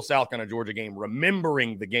first real South Carolina Georgia game,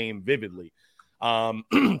 remembering the game vividly.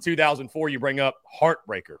 2004, you bring up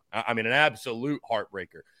heartbreaker. I mean, an absolute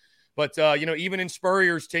heartbreaker. But, even in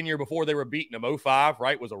Spurrier's tenure before they were beating them, 05,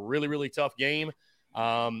 right, was a really, really tough game.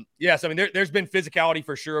 Yes, I mean, there's been physicality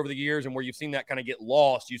for sure over the years, and where you've seen that kind of get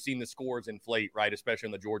lost, you've seen the scores inflate, right, especially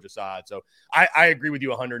on the Georgia side. So I agree with you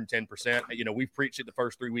 110%. We've preached it the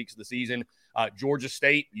first 3 weeks of the season. Georgia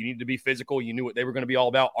State, you need to be physical. You knew what they were going to be all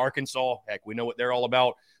about. Arkansas, heck, we know what they're all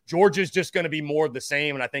about. Georgia's just going to be more of the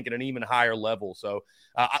same, and I think at an even higher level. So,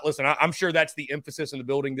 listen, I'm sure that's the emphasis in the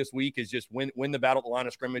building this week is just win the battle at the line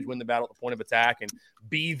of scrimmage, win the battle at the point of attack, and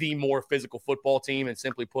be the more physical football team and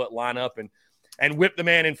simply put line up and whip the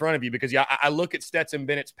man in front of you. Because, I look at Stetson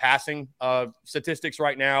Bennett's passing statistics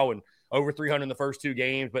right now and over 300 in the first 2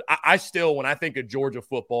 games. But I still, when I think of Georgia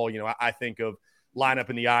football, I think of line up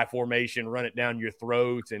in the I formation, run it down your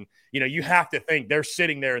throats. And, you have to think they're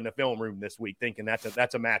sitting there in the film room this week thinking that's a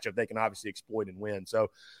matchup they can obviously exploit and win. So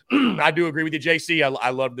I do agree with you, JC. I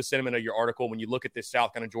love the sentiment of your article. When you look at this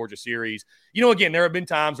South Carolina Georgia series, again, there have been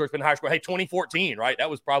times where it's been high score. Hey, 2014, right? That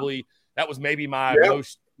was maybe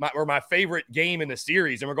my favorite game in the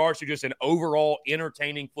series in regards to just an overall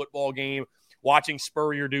entertaining football game, watching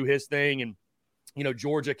Spurrier do his thing and,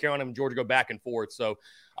 Carolina and Georgia go back and forth. So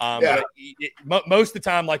but most of the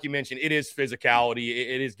time, like you mentioned, it is physicality.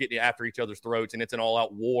 It is getting after each other's throats, and it's an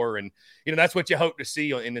all-out war. And, that's what you hope to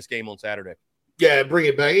see in this game on Saturday. Yeah, bring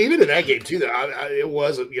it back. Even in that game, too, it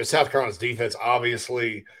wasn't South Carolina's defense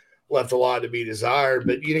obviously left a lot to be desired.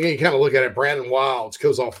 But, you kind of look at it, Brandon Wilds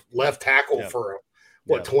goes off left tackle for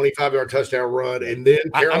a 25-yard touchdown run, and then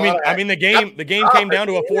the game came down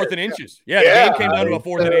to a 4th and inches. The game came down to a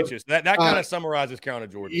 4th and inches. That kind of summarizes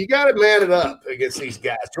Carolina Georgia. You got to man it up against these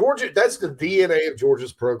guys. Georgia, that's the DNA of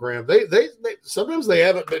Georgia's program. They sometimes they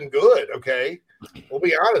haven't been good. Okay, we'll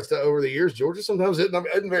be honest. Over the years, Georgia sometimes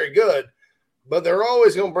isn't very good, but they're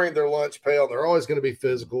always going to bring their lunch pail. They're always going to be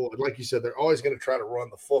physical, and like you said, they're always going to try to run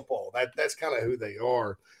the football. That's kind of who they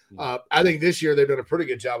are. I think this year they've done a pretty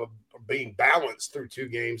good job of being balanced through 2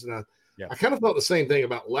 games. And I kind of felt the same thing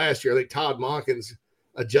about last year. I think Todd Monken's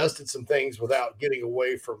adjusted some things without getting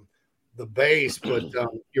away from the base. But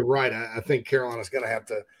you're right. I think Carolina's going to have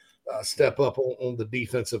to step up on the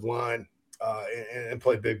defensive line and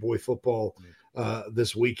play big boy football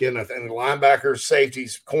this weekend. I think the linebackers,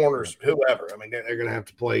 safeties, corners, whoever. I mean, they're going to have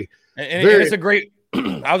to play. And it's a great –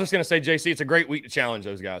 I was just going to say, JC, it's a great week to challenge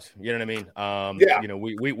those guys. You know what I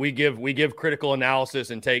mean? We give critical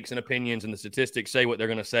analysis and takes and opinions, and the statistics say what they're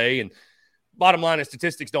going to say. And bottom line is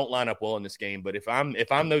statistics don't line up well in this game. But if I'm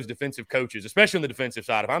those defensive coaches, especially on the defensive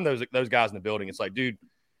side, if I'm those guys in the building, it's like, dude,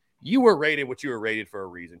 you were rated what you were rated for a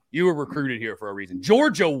reason. You were recruited here for a reason.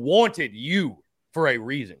 Georgia wanted you for a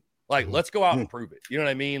reason. Like, let's go out and prove it. You know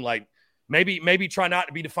what I mean? Like, Maybe try not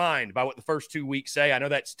to be defined by what the first 2 weeks say. I know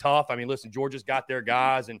that's tough. I mean, listen, Georgia's got their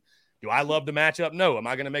guys, and do I love the matchup? No. Am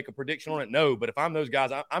I going to make a prediction on it? No. But if I'm those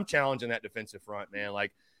guys, I'm challenging that defensive front, man.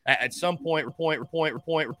 Like at some point, mute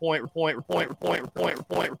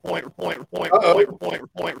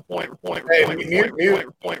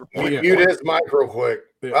his mic real quick.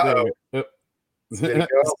 Uh-oh. There you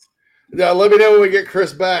go. Now, let me know when we get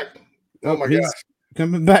Chris back. Oh my gosh.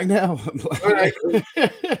 Coming back now. All right.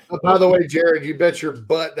 By the way, Jared, you bet your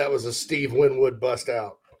butt that was a Steve Winwood bust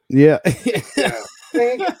out. Yeah.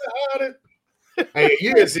 Think about it. Hey,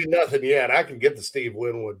 you didn't see nothing yet. I can get the Steve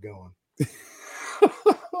Winwood going. It's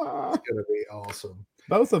going to be awesome.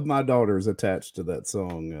 Both of my daughters attached to that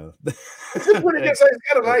song. It's got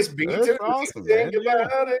a nice beat to it. Awesome, think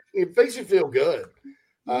about it. It makes you feel good.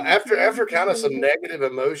 After kind of some negative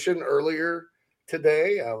emotion earlier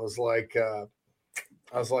today, I was like,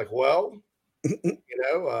 well,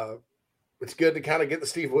 it's good to kind of get the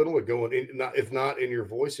Steve Winwood going, if not in your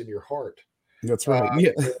voice, in your heart. That's right.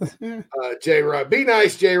 Yeah. J-Rock. Be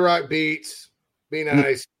nice, J-Rock Beats. Be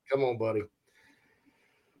nice. Come on, buddy.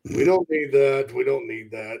 We don't need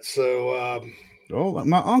that. So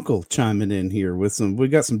my uncle chiming in here with we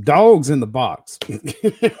got some dogs in the box. Oh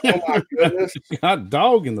my goodness. Got a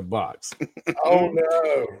dog in the box. Oh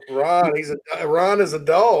no. Ron is a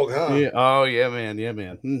dog, huh? Yeah. Oh yeah, man. Yeah,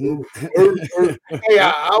 man. Mm-hmm. Hey,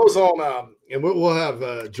 I was on and we'll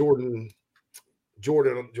have Jordan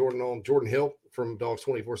Hill from Dogs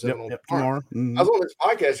 24/7 tomorrow. Mm-hmm. I was on this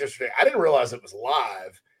podcast yesterday. I didn't realize it was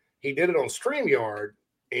live. He did it on StreamYard,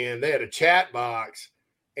 and they had a chat box,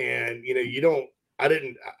 and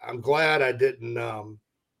I'm glad I didn't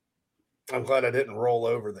roll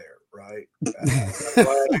over there. Right.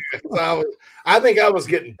 I think I was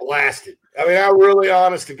getting blasted. I mean, I really,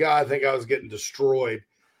 honest to God, I think I was getting destroyed.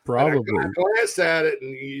 Probably. I glanced at it,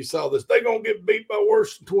 and you saw this. They're going to get beat by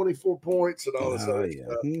worse than 24 points and all this other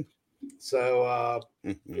stuff. So,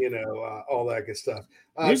 all that good stuff.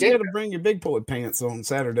 You just got to bring your big boy pants on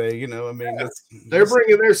Saturday. I mean, they're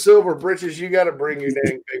bringing their silver britches. You got to bring your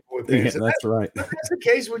dang big boy pants. Yeah, that's right. That's the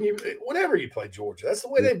case whenever you play Georgia. That's the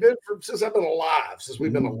way they've been since I've been alive. Since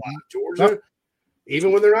we've been alive, Georgia.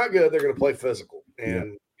 Even when they're not good, they're going to play physical,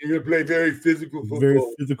 and you're going to play very physical football. Very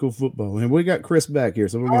physical football. And we got Chris back here,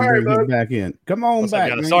 so we're going to bring him back in. Come on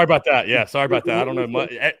back. Sorry about that. Yeah, sorry about that. I don't know.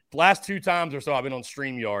 Last 2 times or so I've been on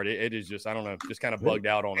StreamYard. It is just, I don't know, just kind of bugged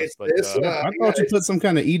out on us. But I thought you put some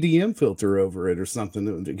kind of EDM filter over it or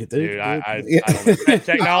something. Dude, I don't know.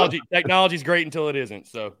 Technology's great until it isn't.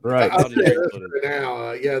 So right.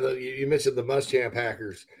 Now, you mentioned the Muschamp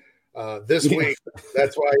hackers. This week,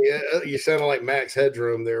 that's why you sounded like Max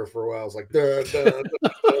Headroom there for a while. I was like, duh, duh, duh,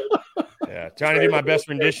 duh. Yeah, trying to do my best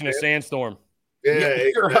rendition of Sandstorm. Yeah,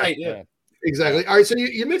 exactly. You're right. Yeah, exactly. All right, so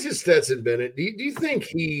you mentioned Stetson Bennett. Do you think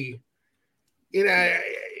he, you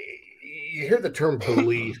hear the term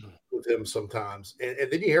belief with him sometimes, and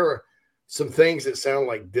then you hear some things that sound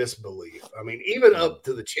like disbelief. I mean, even up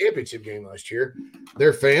to the championship game last year,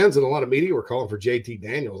 their fans and a lot of media were calling for JT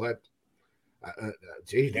Daniels.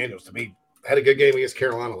 JT Daniels, to me, had a good game against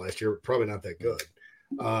Carolina last year. Probably not that good,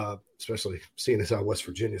 especially seeing as how West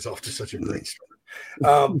Virginia's off to such a great start.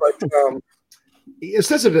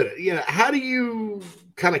 It's a bit. How do you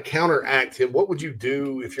kind of counteract him? What would you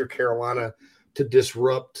do if you're Carolina to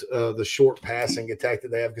disrupt the short passing attack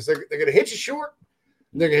that they have? Because they're going to hit you short,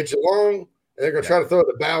 they're going to hit you long, and they're going to try to throw it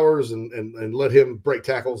to Bowers and let him break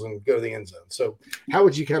tackles and go to the end zone. So, how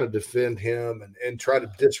would you kind of defend him and try to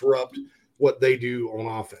disrupt what they do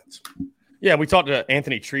on offense? Yeah, we talked to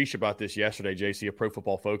Anthony Treesh about this yesterday, JC, of Pro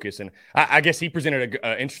Football Focus, and I guess he presented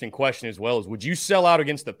an interesting question as well. Is would you sell out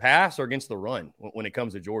against the pass or against the run when it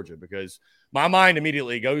comes to Georgia? Because my mind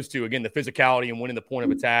immediately goes to, again, the physicality and winning the point of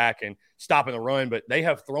attack and stopping the run, but they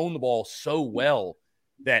have thrown the ball so well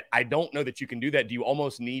that I don't know that you can do that. Do you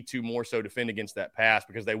almost need to more so defend against that pass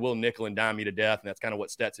because they will nickel and dime you to death, and that's kind of what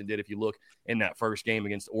Stetson did if you look in that first game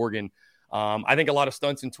against Oregon. I think a lot of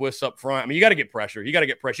stunts and twists up front. I mean, you got to get pressure. You got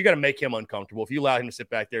to make him uncomfortable. If you allow him to sit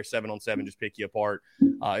back there 7-on-7, just pick you apart,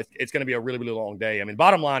 it's going to be a really, really long day. I mean,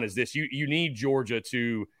 bottom line is this. You need Georgia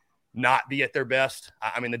to not be at their best.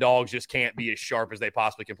 I mean, the Dogs just can't be as sharp as they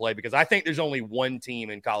possibly can play because I think there's only one team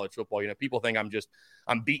in college football. People think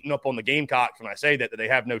I'm beating up on the Gamecocks when I say that they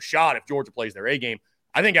have no shot if Georgia plays their A game.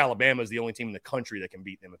 I think Alabama is the only team in the country that can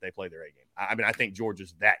beat them if they play their A game. I mean, I think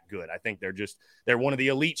Georgia's that good. I think they're one of the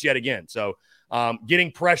elites yet again. So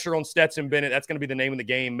getting pressure on Stetson Bennett, that's going to be the name of the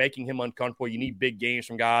game, making him uncomfortable. You need big games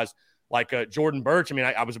from guys like Jordan Burch. I mean,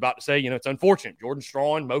 I was about to say, it's unfortunate. Jordan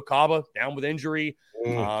Strachan, Mo Kaba down with injury.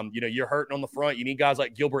 You're hurting on the front. You need guys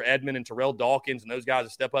like Gilbert Edmond and Terrell Dawkins and those guys to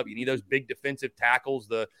step up. You need those big defensive tackles,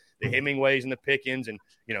 the Hemingways and the Pickens. And,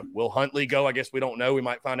 will Huntley go? I guess we don't know. We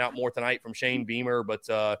might find out more tonight from Shane Beamer.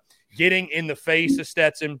 But getting in the face of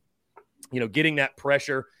Stetson, getting that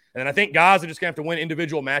pressure. And then I think guys are just going to have to win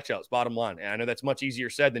individual matchups, bottom line. And I know that's much easier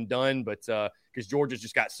said than done, but because Georgia's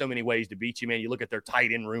just got so many ways to beat you, man. You look at their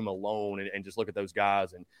tight end room alone and just look at those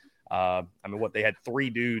guys. And, they had 3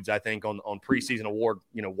 dudes, I think, on preseason award,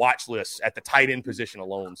 watch lists at the tight end position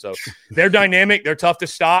alone. So they're dynamic. They're tough to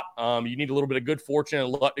stop. You need a little bit of good fortune and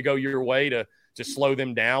luck to go your way to slow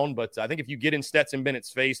them down. But I think if you get in Stetson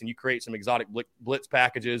Bennett's face and you create some exotic blitz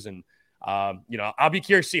packages and, I'll be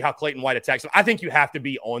curious to see how Clayton White attacks them. I think you have to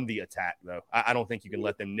be on the attack, though. I don't think you can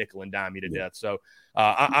let them nickel and dime you to death. So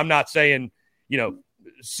I'm not saying,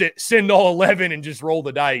 send all 11 and just roll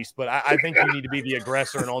the dice, but I think you need to be the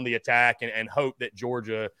aggressor and on the attack and hope that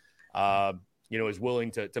Georgia, is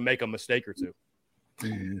willing to make a mistake or two.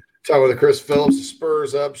 Mm-hmm. Talking with Chris Phillips, the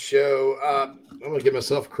Spurs Up Show. I'm going to give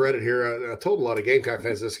myself credit here. I told a lot of Gamecock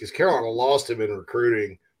fans this because Carolina lost him in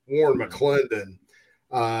recruiting, Warren McClendon.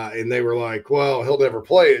 And they were like, well, he'll never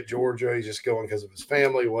play at Georgia. He's just going because of his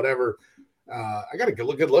family, whatever. I got a good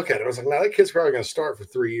look at it. I was like, now that kid's probably going to start for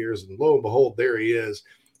 3 years. And lo and behold, there he is.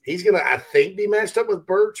 He's going to, I think, be matched up with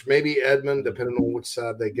Burch, maybe Edmond, depending on which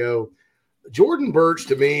side they go. Jordan Burch,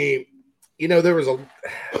 to me, there was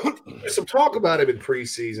some talk about him in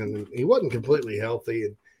preseason. And he wasn't completely healthy.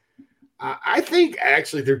 And I think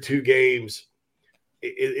actually through 2 games,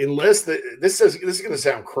 unless this is going to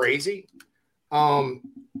sound crazy, I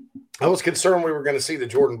was concerned we were going to see the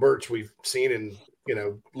Jordan Burch we've seen in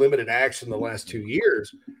limited action the last 2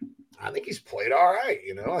 years, I think he's played all right.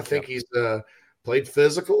 I think he's played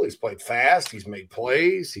physical. He's played fast. He's made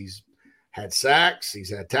plays. He's had sacks. He's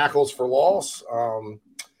had tackles for loss.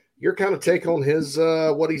 Your kind of take on his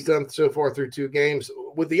what he's done so far through 2 games,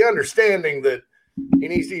 with the understanding that he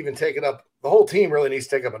needs to even take it up. The whole team really needs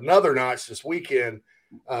to take up another notch this weekend.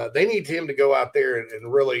 They need him to go out there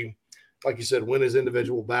and really, like you said, win his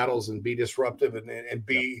individual battles and be disruptive and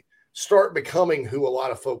start becoming who a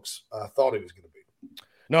lot of folks thought he was going to be.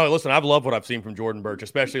 No, listen, I've loved what I've seen from Jordan Burch,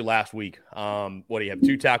 especially last week. What do you have?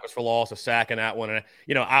 2 tackles for loss, a sack in that one. And,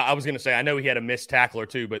 I was going to say, I know he had a missed tackle or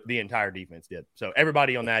 2, but the entire defense did. So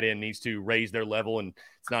everybody on that end needs to raise their level. And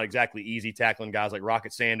it's not exactly easy tackling guys like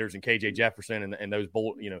Rocket Sanders and KJ Jefferson and those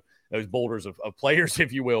boulders of players,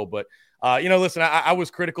 if you will. But, listen, I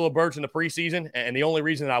was critical of Burch in the preseason. And the only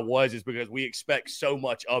reason I was is because we expect so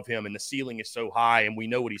much of him and the ceiling is so high and we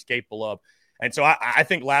know what he's capable of. And so I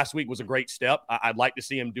think last week was a great step. I'd like to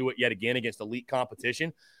see him do it yet again against elite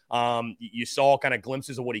competition. You saw kind of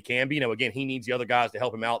glimpses of what he can be. Again, he needs the other guys to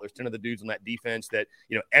help him out. There's 10 of the dudes on that defense that,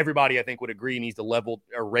 everybody I think would agree needs to level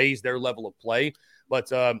or raise their level of play.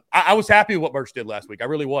 But I was happy with what Burch did last week. I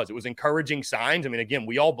really was. It was encouraging signs. I mean, again,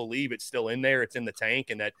 we all believe it's still in there. It's in the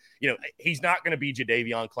tank and that, he's not going to be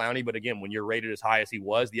Jadeveon Clowney. But again, when you're rated as high as he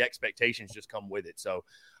was, the expectations just come with it. So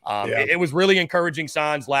it was really encouraging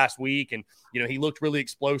signs last week. And, he looked really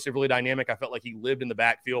explosive, really dynamic. I felt like he lived in the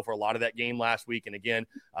backfield for a lot of that game last week. And again,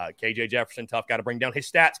 KJ Jefferson, tough guy to bring down.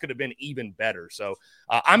 His stats could have been even better. So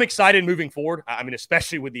I'm excited moving forward. I mean,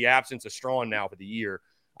 especially with the absence of Strawn now for the year.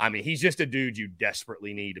 I mean, he's just a dude you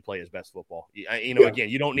desperately need to play his best football. Again,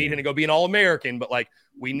 you don't need him to go be an All-American, but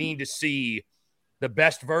we need to see the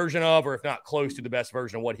best version of, or if not close to the best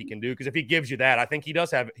version of what he can do. Because if he gives you that, I think he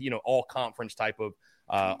does have, all conference type of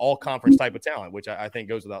talent, which I think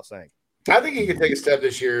goes without saying. I think he could take a step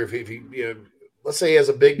this year if he let's say he has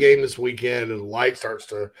a big game this weekend and the light starts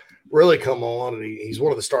to really come on and he's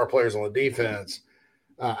one of the star players on the defense.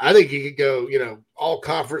 I think he could go, all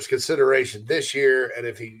conference consideration this year. And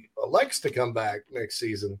if he elects to come back next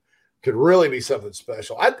season, could really be something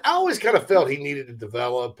special. I always kind of felt he needed to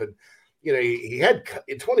develop. And, he had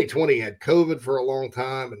in 2020, he had COVID for a long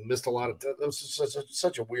time and missed a lot of time. It was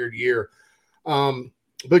such a weird year.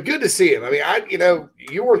 But good to see him. I mean,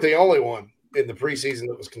 you weren't the only one in the preseason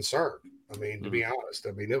that was concerned. I mean, to be honest,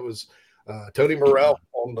 it was Tony Morrell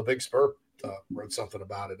on the Big Spur wrote something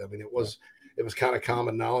about it. I mean, it was kind of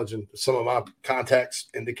common knowledge, and some of my contacts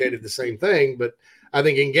indicated the same thing. But I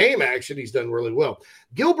think in game action, he's done really well.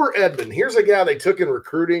 Gilbert Edmond, here's a guy they took in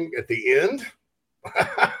recruiting at the end.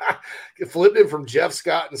 Flipped him from Jeff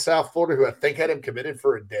Scott in South Florida, who I think had him committed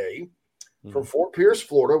for a day, from Fort Pierce,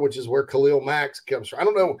 Florida, which is where Khalil Mack comes from. I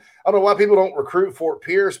don't know why people don't recruit Fort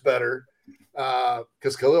Pierce better,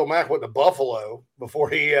 because Khalil Mack went to Buffalo before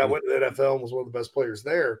he went to the NFL and was one of the best players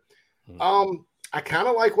there. I kind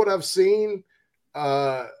of like what I've seen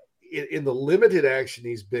in the limited action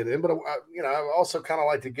he's been in, but I also kind of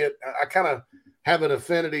like to I kind of have an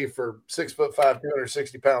affinity for 6'5",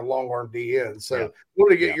 260-pound long arm DN. So I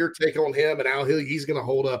wanted to get your take on him and how he's going to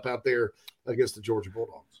hold up out there against the Georgia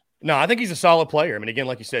Bulldogs. No, I think he's a solid player. I mean, again,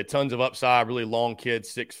 like you said, tons of upside, really long kid,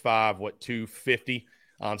 6'5", 250.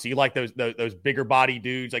 So you like those bigger body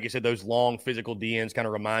dudes. Like you said, those long physical DNs kind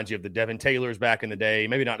of reminds you of the Devin Taylors back in the day.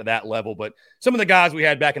 Maybe not to that level, but some of the guys we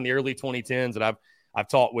had back in the early 2010s that I've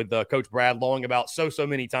talked with Coach Brad Lowing about so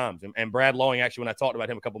many times. And Brad Lowing, actually, when I talked about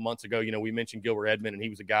him a couple months ago, we mentioned Gilbert Edmond, and he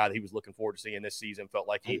was a guy that he was looking forward to seeing this season. Felt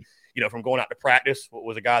like he, from going out to practice,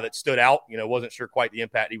 was a guy that stood out. Wasn't sure quite the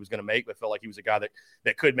impact he was going to make, but felt like he was a guy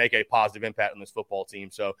that could make a positive impact on this football team.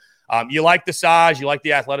 So you like the size, you like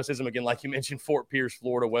the athleticism. Again, like you mentioned, Fort Pierce,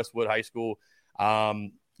 Florida, Westwood High School.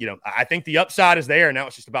 I think the upside is there. Now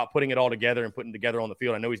it's just about putting it all together and putting it together on the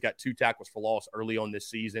field. I know he's got 2 tackles for loss early on this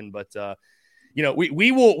season, but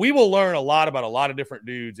we will learn a lot about a lot of different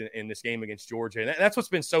dudes in this game against Georgia. And that's what's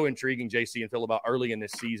been so intriguing, JC and Phil, about early in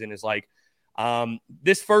this season is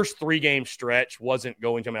this first 3-game stretch wasn't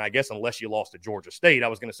going to, I guess unless you lost to Georgia State, I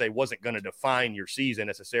was going to say wasn't going to define your season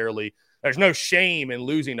necessarily. There's no shame in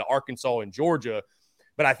losing to Arkansas and Georgia,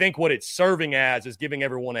 but I think what it's serving as is giving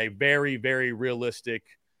everyone a very, very realistic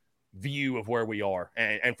view of where we are.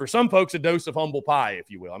 And for some folks, a dose of humble pie, if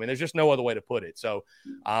you will. There's just no other way to put it. So,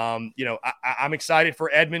 I'm excited for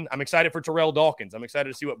Edmond. I'm excited for Terrell Dawkins. I'm excited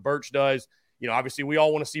to see what Burch does. obviously we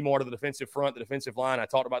all want to see more out of the defensive front, the defensive line. I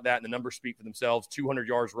talked about that, and the numbers speak for themselves. 200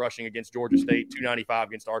 yards rushing against Georgia State, 295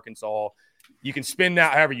 against Arkansas. You can spin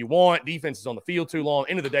that however you want. Defense is on the field too long.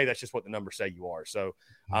 End of the day, that's just what the numbers say you are. So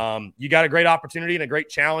you got a great opportunity and a great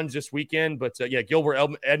challenge this weekend. But,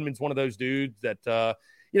 Gilbert Edmonds, one of those dudes that,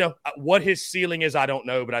 what his ceiling is, I don't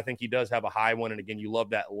know. But I think he does have a high one. And, again, you love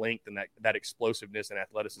that length and that explosiveness and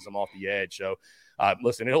athleticism off the edge. So,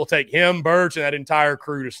 listen, it'll take him, Birch, and that entire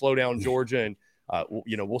crew to slow down Georgia. And,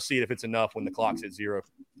 we'll see if it's enough when the clock's at 0.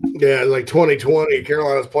 Yeah, like 2020,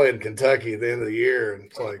 Carolina's playing Kentucky at the end of the year. And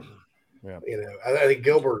it's like, I think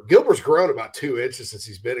Gilbert's grown about 2 inches since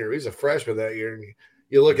he's been here. He's a freshman that year. And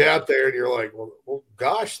you look out there and you're like, well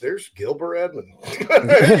gosh, there's Gilbert Edmonds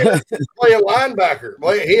playing linebacker.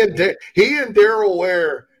 He and Darrell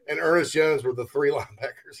Ware and Ernest Jones were the 3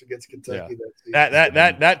 linebackers against Kentucky.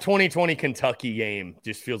 That 2020 Kentucky game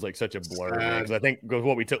just feels like such a blur. Because I think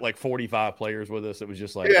what we took like 45 players with us. It was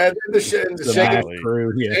just like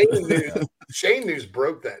Shane News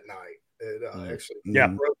broke that night. I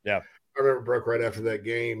remember broke right after that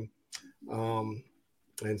game. And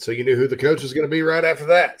so you knew who the coach was going to be right after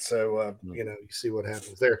that. So, you see what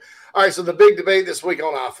happens there. All right, so the big debate this week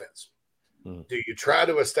on offense. Do you try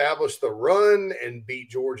to establish the run and beat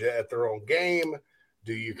Georgia at their own game?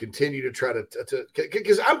 Do you continue to try to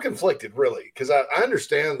because I'm conflicted, really, because I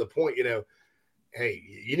understand the point, hey,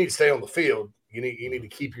 you need to stay on the field. You need to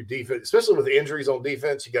keep your defense, especially with the injuries on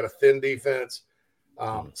defense. You got a thin defense.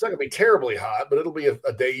 It's not going to be terribly hot, but it'll be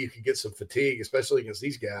a day you can get some fatigue, especially against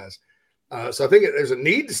these guys. So I think there's a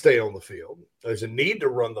need to stay on the field. There's a need to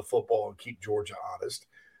run the football and keep Georgia honest.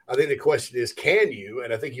 I think the question is, can you?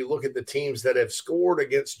 And I think you look at the teams that have scored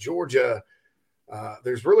against Georgia,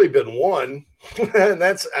 there's really been one, and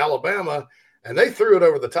that's Alabama, and they threw it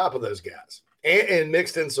over the top of those guys and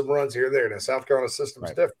mixed in some runs here and there. Now, South Carolina's system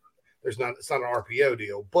is different. It's not an RPO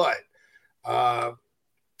deal, but I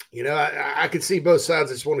can see both sides.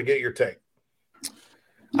 I just want to get your take.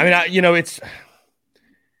 I mean,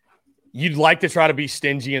 you'd like to try to be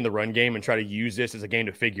stingy in the run game and try to use this as a game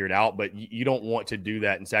to figure it out, but you don't want to do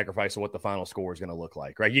that and sacrifice what the final score is going to look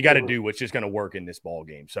like, right? You got to do what's just going to work in this ball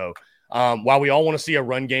game. So while we all want to see a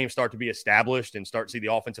run game start to be established and start to see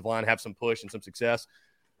the offensive line have some push and some success,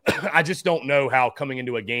 I just don't know how coming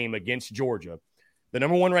into a game against Georgia, the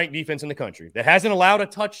number 1 ranked defense in the country that hasn't allowed a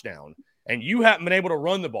touchdown, and you haven't been able to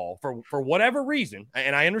run the ball for whatever reason.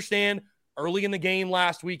 And I understand early in the game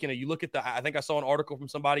last week, you look at I think I saw an article from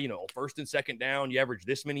somebody, first and second down, you average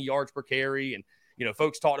this many yards per carry. And,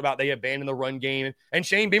 folks talked about they abandoned the run game. And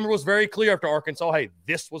Shane Beamer was very clear after Arkansas, hey,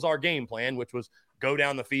 this was our game plan, which was go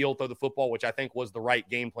down the field, throw the football, which I think was the right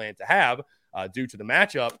game plan to have due to the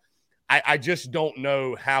matchup. I just don't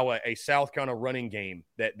know how a South Carolina running game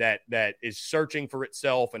that is searching for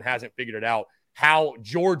itself and hasn't figured it out, how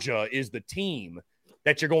Georgia is the team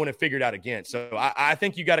that you're going to figure it out against. So I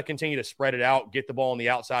think you got to continue to spread it out, get the ball on the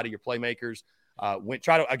outside of your playmakers,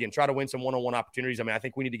 try to win some one-on-one opportunities. I mean, I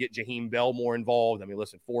think we need to get Jaheim Bell more involved. I mean,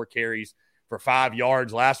 listen, 4 carries for 5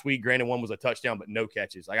 yards last week. Granted, 1 was a touchdown, but no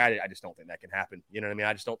catches. Like I just don't think that can happen. You know what I mean?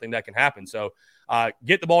 I just don't think that can happen. So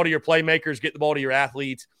get the ball to your playmakers, get the ball to your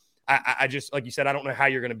athletes. I just, like you said, I don't know how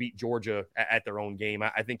you're going to beat Georgia at their own game.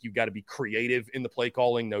 I think you've got to be creative in the play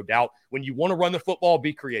calling, no doubt. When you want to run the football,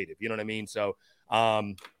 be creative. You know what I mean? So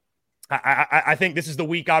I think this is the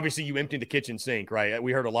week, obviously, you empty the kitchen sink, right?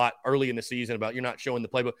 We heard a lot early in the season about you're not showing the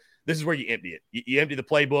playbook. This is where you empty it. You empty the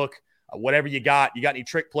playbook, whatever you got. You got any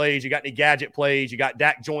trick plays? You got any gadget plays? You got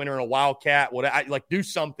Dak Joyner and a Wildcat? Do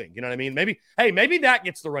something. You know what I mean? Maybe Dak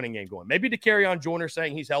gets the running game going. Maybe to carry on Joyner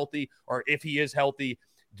saying he's healthy, or if he is healthy,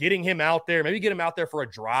 getting him out there, maybe get him out there for a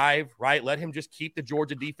drive, right? Let him just keep the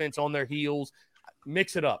Georgia defense on their heels.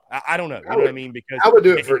 Mix it up. I don't know. You know what I mean? Because I would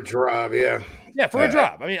do it for a drive. Yeah. Yeah. For a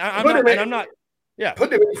drive. I mean, I'm not. Yeah.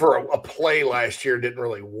 Putting him in for a play last year didn't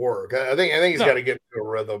really work. I think he's got to get into a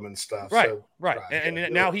rhythm and stuff. Right. So, right.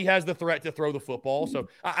 And now he has the threat to throw the football. So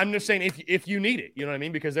I'm just saying if you need it, you know what I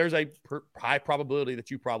mean? Because there's a high probability that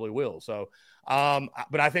you probably will. So,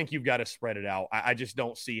 but I think you've got to spread it out. I just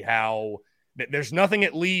don't see how. There's nothing,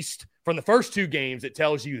 at least from the first 2 games, that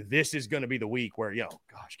tells you this is going to be the week where,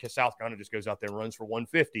 South Carolina just goes out there and runs for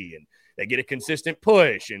 150 and they get a consistent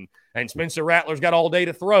push and Spencer Rattler's got all day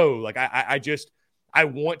to throw. Like, I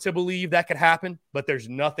want to believe that could happen, but there's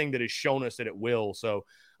nothing that has shown us that it will. So,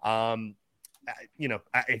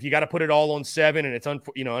 if you got to put it all on 7, and it's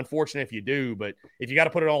unfortunate if you do, but if you got to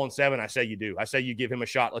put it all on 7, I say you do. I say you give him a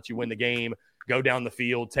shot, let you win the game, go down the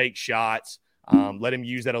field, take shots. Let him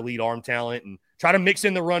use that elite arm talent and try to mix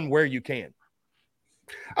in the run where you can.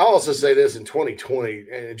 I'll also say this: in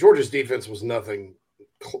 2020, Georgia's defense was nothing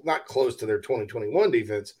not close to their 2021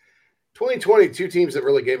 defense. 2020, two teams that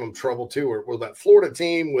really gave them trouble too were that Florida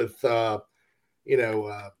team with Kyle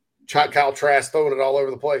Trask throwing it all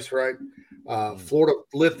over the place, right? Florida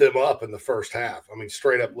lit them up in the first half. I mean,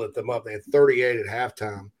 straight up lit them up. They had 38 at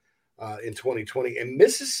halftime in 2020. And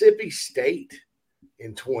Mississippi State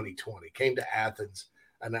in 2020 came to Athens.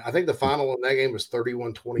 And I think the final in that game was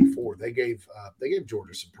 31-24. They gave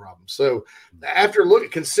Georgia some problems. So after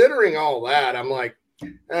considering all that, I'm like,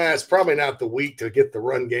 it's probably not the week to get the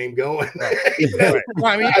run game going. Right.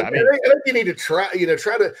 I think you need to try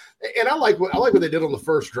to. And I like what they did on the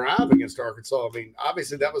first drive against Arkansas. I mean,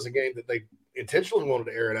 obviously that was a game that they intentionally wanted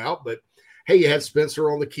to air it out, but hey, you had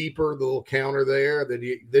Spencer on the keeper, the little counter there. Then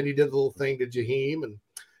you did the little thing to Jaheim and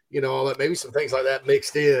all that. Maybe some things like that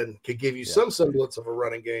mixed in could give you some semblance of a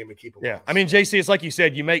running game and keep them. Yeah, I mean, JC, it's like you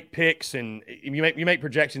said, you make picks and you make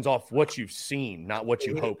projections off what you've seen, not what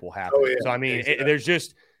you hope will happen. Oh, yeah. So I mean, there's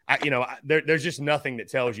just there's just nothing that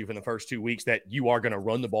tells you from the first 2 weeks that you are going to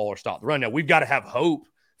run the ball or stop the run. Now we've got to have hope.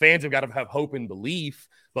 Fans have got to have hope and belief.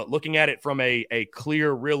 But looking at it from a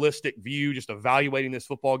clear, realistic view, just evaluating this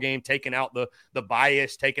football game, taking out the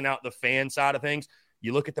bias, taking out the fan side of things.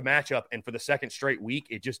 You look at the matchup, and for the second straight week,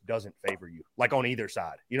 it just doesn't favor you, like on either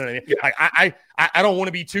side. You know what I mean? Yeah. I don't want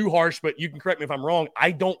to be too harsh, but you can correct me if I'm wrong. I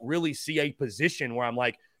don't really see a position where I'm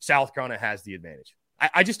like, South Carolina has the advantage.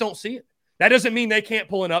 I just don't see it. That doesn't mean they can't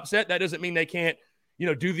pull an upset. That doesn't mean they can't,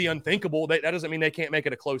 do the unthinkable. That doesn't mean they can't make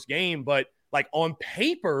it a close game. But, like, on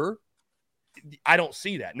paper, I don't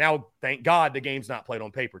see that. Now, thank God the game's not played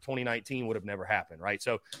on paper. 2019 would have never happened, right?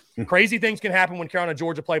 So crazy things can happen when Carolina,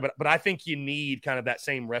 Georgia play, but I think you need kind of that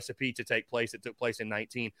same recipe to take place that took place in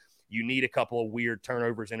 19. You need a couple of weird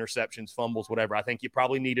turnovers, interceptions, fumbles, whatever. I think you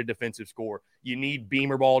probably need a defensive score. You need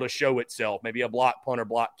Beamer ball to show itself, maybe a block punt or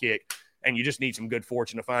block kick, and you just need some good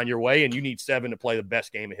fortune to find your way, and you need 7 to play the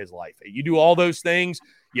best game of his life. You do all those things,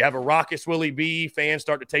 you have a raucous Willie B, fans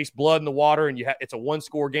start to taste blood in the water, and it's a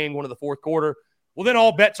one-score game going to the fourth quarter. Well, then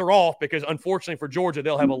all bets are off because, unfortunately for Georgia,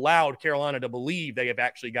 they'll have allowed Carolina to believe they have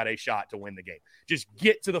actually got a shot to win the game. Just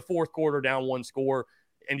get to the fourth quarter down 1 score,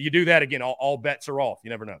 and you do that again, all bets are off.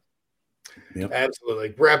 You never know. Yep.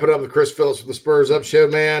 Absolutely. Wrap it up with Chris Phillips with the Spurs Up Show,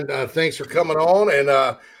 man. Thanks for coming on,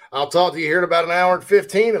 and I'll talk to you here in about an hour and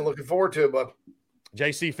 15, and looking forward to it, bud.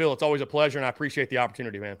 JC, Phil, it's always a pleasure, and I appreciate the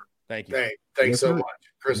opportunity, man. Thank you. Thanks so much.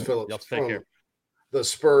 Chris Phillips. Y'all take care. The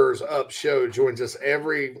Spurs Up Show joins us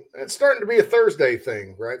it's starting to be a Thursday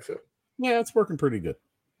thing, right, Phil? Yeah, it's working pretty good.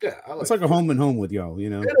 Yeah, it's like a home and home with y'all,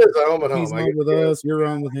 It is a home and home. He's on with us, you're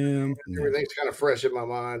on with him. Everything's kind of fresh in my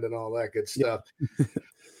mind and all that good stuff.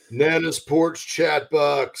 Nana's Porch Chat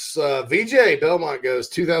Bucks. VJ Belmont goes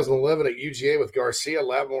 2011 at UGA with Garcia,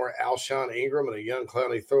 Lattimore, Alshon Ingram, and a young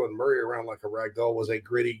Clowney throwing Murray around like a rag doll was a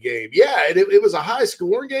gritty game. Yeah, it was a high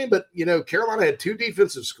scoring game, but Carolina had 2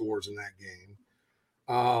 defensive scores in that game.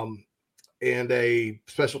 And a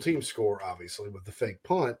special team score, obviously, with the fake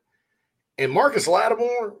punt. And Marcus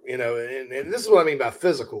Lattimore, and this is what I mean by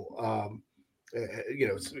physical.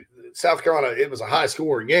 South Carolina, it was a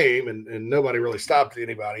high-scoring game, and nobody really stopped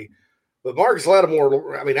anybody. But Marcus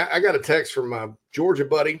Lattimore, I mean, I got a text from my Georgia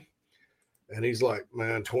buddy, and he's like,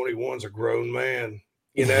 man, 21's a grown man.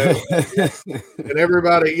 And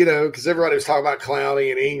everybody, because everybody was talking about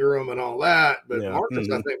Clowney and Ingram and all that. But yeah. Marcus,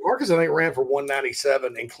 I think, ran for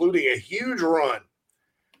 197, including a huge run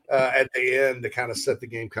at the end to kind of set the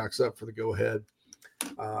Gamecocks up for the go-ahead.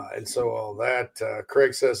 And so all that,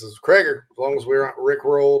 Craig says, Craiger, as long as we're not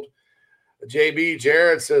Rick-rolled. JB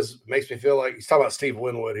Jared says, makes me feel like, he's talking about Steve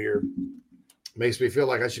Winwood here, makes me feel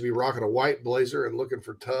like I should be rocking a white blazer and looking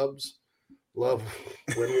for tubs. Love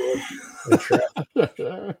Winwood and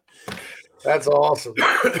Trap. That's awesome.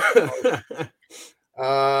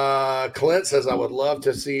 Clint says, I would love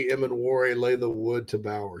to see Emanwari lay the wood to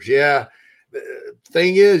Bowers. Yeah. The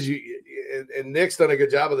thing is, and Nick's done a good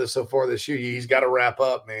job of this so far this year. He's got to wrap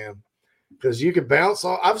up, man, because you can bounce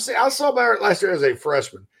off. I saw Barrett last year as a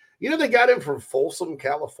freshman. They got him from Folsom,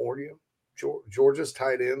 California, Georgia's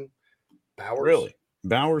tight end, Bowers. Really?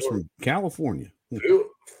 Bowers from California.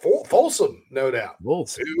 Folsom, no doubt.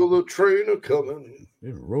 Folsom. Feel the train a coming.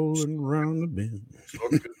 They're rolling around the bend.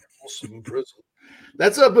 Folsom prison.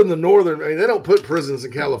 That's up in the northern. I mean, they don't put prisons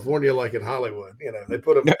in California like in Hollywood. They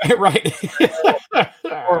put them right.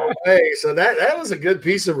 far away. So that was a good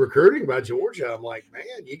piece of recruiting by Georgia. I'm like, man,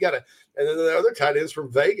 you got to. And then the other tight ends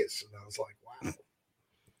from Vegas, and I was like,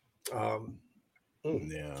 wow.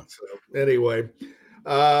 Yeah. So anyway.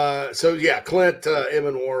 Clint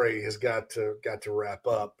Emanwari has got to wrap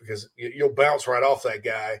up because you'll bounce right off that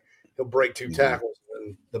guy. He'll break 2 tackles,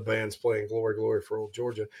 and the band's playing "Glory, Glory" for old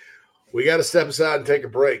Georgia. we got to step aside and take a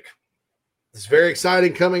break. It's very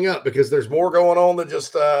exciting coming up because there's more going on than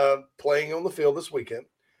just playing on the field this weekend.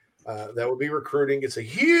 That would be recruiting. It's a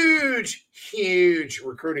huge, huge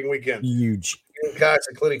recruiting weekend. Huge. Gamecocks,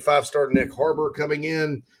 including five-star Nick Harbor coming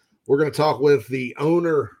in. We're going to talk with the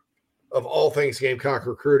owner of all things Gamecock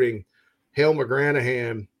recruiting, Hale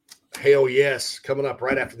McGranahan. Hale, yes, coming up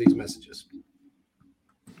right after these messages.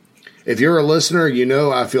 If you're a listener, you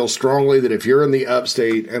know I feel strongly that if you're in the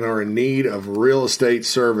upstate and are in need of real estate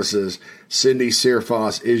services, Cindy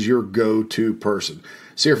Searfoss is your go-to person.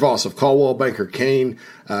 Searfoss of Caldwell Banker Kane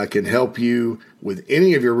can help you with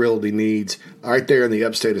any of your realty needs right there in the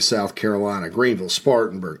upstate of South Carolina, Greenville,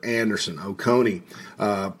 Spartanburg, Anderson, Oconee,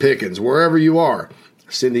 Pickens, wherever you are.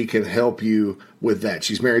 Cindy can help you with that.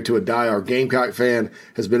 She's married to a diehard Gamecock fan,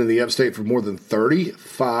 has been in the upstate for more than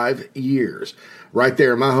 35 years. Right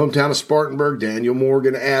there in my hometown of Spartanburg, Daniel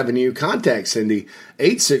Morgan Avenue. Contact Cindy,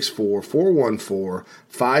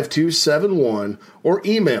 864-414-5271, or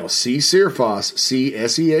email csearfoss,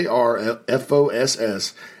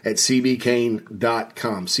 CSEARFOSS, at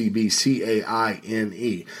cbcaine.com,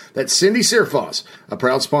 CBCAINE. That's Cindy Searfoss, a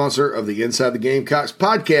proud sponsor of the Inside the Gamecocks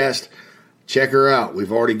podcast. Check her out.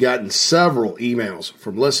 We've already gotten several emails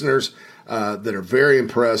from listeners that are very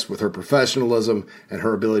impressed with her professionalism and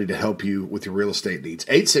her ability to help you with your real estate needs.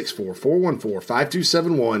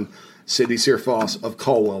 864-414-5271, Cindy Searfoss of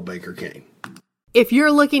Caldwell Banker Kane. If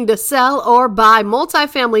you're looking to sell or buy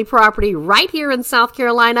multifamily property right here in South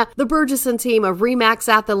Carolina, the Burgesson team of RE/MAX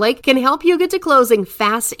at the Lake can help you get to closing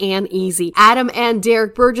fast and easy. Adam and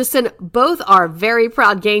Derek Burgesson both are very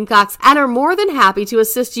proud Gamecocks and are more than happy to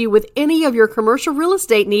assist you with any of your commercial real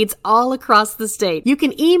estate needs all across the state. You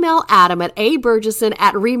can email Adam at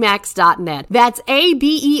aburgesson@remax.net. That's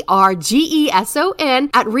ABERGESON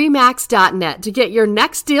at remax.net to get your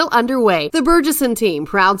next deal underway. The Burgesson team,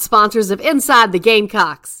 proud sponsors of Inside the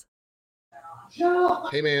Gamecocks.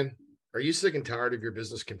 Hey, man, are you sick and tired of your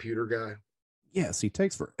business computer guy? Yes, he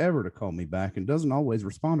takes forever to call me back and doesn't always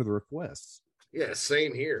respond to the requests. Yeah,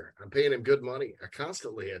 same here. I'm paying him good money. I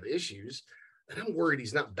constantly have issues, and I'm worried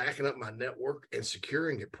he's not backing up my network and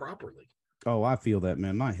securing it properly. Oh, I feel that,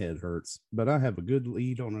 man. My head hurts, but I have a good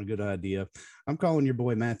lead on a good idea. I'm calling your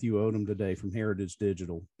boy Matthew Odom today from Heritage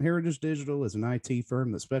Digital. Heritage Digital is an IT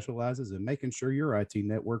firm that specializes in making sure your IT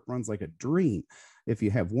network runs like a dream. If you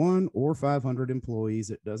have 1 or 500 employees,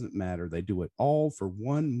 it doesn't matter. They do it all for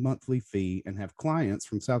one monthly fee and have clients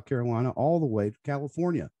from South Carolina all the way to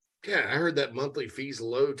California. Yeah, I heard that monthly fee's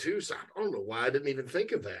low too, so I don't know why I didn't even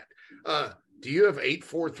think of that. Do you have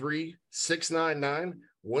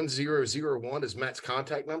 843-699-1001 as Matt's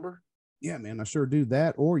contact number? Yeah, man, I sure do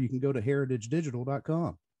that. Or you can go to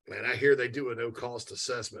heritagedigital.com. Man, I hear they do a no-cost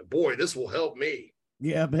assessment. Boy, this will help me.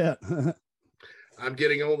 Yeah, I bet. I'm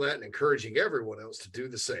getting on that and encouraging everyone else to do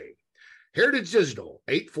the same. Heritage Digital,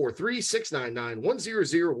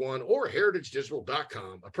 843-699-1001 or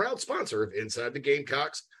heritagedigital.com, a proud sponsor of Inside the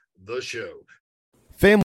Gamecocks, the show.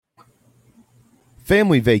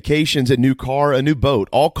 Family vacations, a new car, a new boat,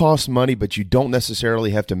 all cost money, but you don't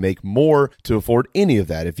necessarily have to make more to afford any of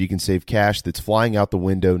that if you can save cash that's flying out the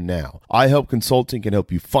window now. iHelp Consulting can help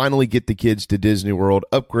you finally get the kids to Disney World,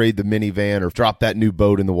 upgrade the minivan, or drop that new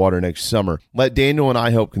boat in the water next summer. Let Daniel and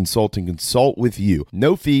iHelp Consulting consult with you.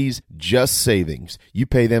 No fees, just savings. You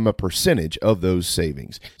pay them a percentage of those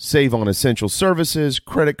savings. Save on essential services,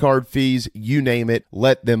 credit card fees, you name it.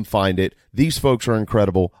 Let them find it. These folks are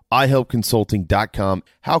incredible. iHelpConsulting.com.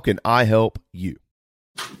 How can I help you?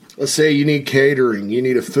 Let's say you need catering, you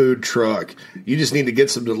need a food truck, you just need to get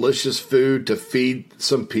some delicious food to feed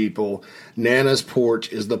some people. Nana's Porch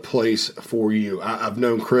is the place for you. I've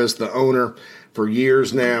known Chris, the owner, for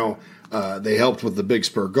years now. They helped with the Big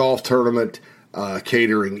Spur Golf Tournament,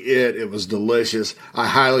 catering it. It was delicious. I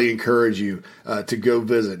highly encourage you to go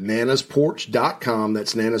visit nanasporch.com.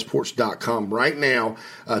 That's nanasporch.com right now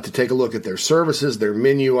to take a look at their services, their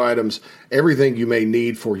menu items, everything you may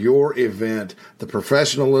need for your event, the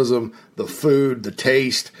professionalism, the food, the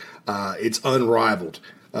taste. It's unrivaled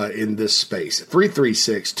in this space.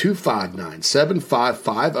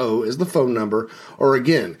 336-259-7550 is the phone number. Or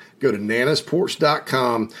again, go to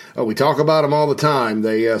nanasporch.com. We talk about them all the time.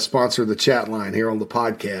 They sponsor the chat line here on the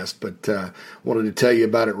podcast, but wanted to tell you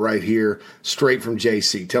about it right here, straight from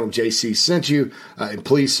JC. Tell them JC sent you, and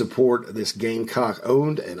please support this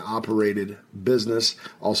Gamecock-owned and operated business.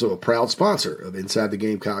 Also a proud sponsor of Inside the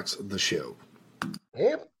Gamecocks, the show.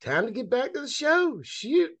 Yep, time to get back to the show.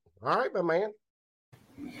 Shoot. All right, my man.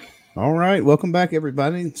 All right, welcome back,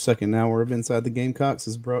 everybody. Second hour of Inside the Gamecocks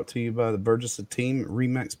is brought to you by the Burgess team at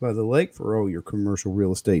Remax by the Lake for all your commercial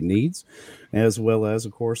real estate needs, as well as,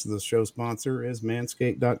 of course, the show sponsor is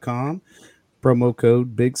Manscaped.com. Promo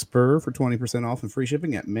code Big Spur for 20% off and free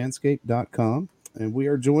shipping at Manscaped.com. And we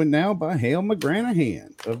are joined now by Hale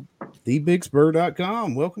McGranahan of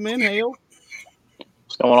TheBigSpur.com. Welcome in, Hale.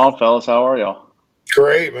 What's going on, fellas? How are y'all?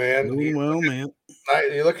 Great, man. Doing well, man.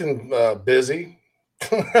 You're looking busy.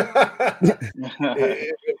 You're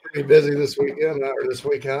pretty busy this weekend or this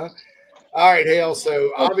week, huh? All right, Hale.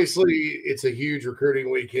 So obviously it's a huge recruiting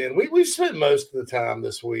weekend. We spent most of the time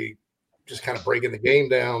this week just kind of breaking the game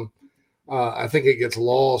down. I think it gets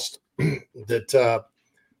lost that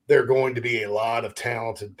there are going to be a lot of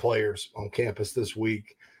talented players on campus this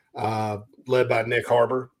week, led by Nick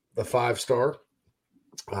Harbor, the 5-star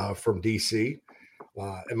from DC.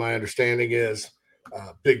 And my understanding is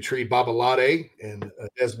Big Tree Babalade and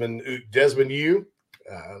Desmond Yu,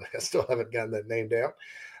 I still haven't gotten that name down,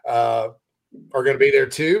 are going to be there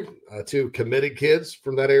too. Two committed kids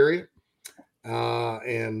from that area,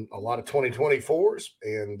 and a lot of 2024s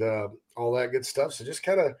and all that good stuff. So just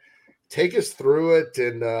kind of take us through it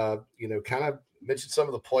and, kind of mention some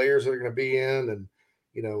of the players that are going to be in and,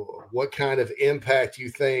 what kind of impact you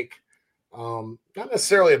think, not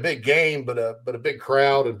necessarily a big game, but a big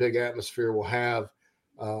crowd and big atmosphere will have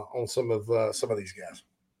on some of these guys.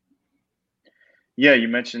 Yeah, you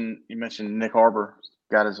mentioned Nick Harbor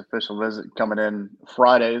got his official visit coming in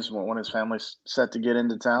Fridays when his family's set to get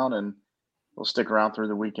into town, and he'll stick around through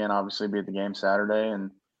the weekend. Obviously, be at the game Saturday,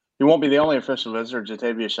 and he won't be the only official visitor.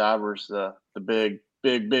 Jatavius Shivers, the big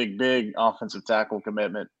offensive tackle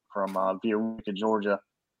commitment from Eureka, Georgia.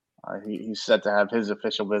 He's set to have his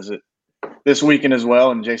official visit this weekend as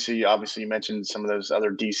well. And JC, obviously, you mentioned some of those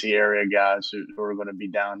other DC area guys who are going to be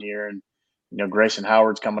down here. And, Grayson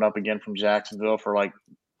Howard's coming up again from Jacksonville for like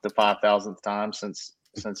the 5,000th time since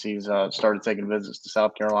he's started taking visits to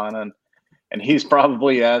South Carolina. And he's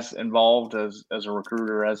probably as involved as a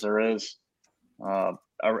recruiter as there is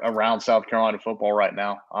around South Carolina football right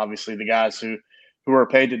now. Obviously, the guys who are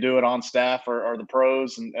paid to do it on staff are the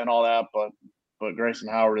pros and all that. But Grayson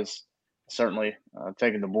Howard is certainly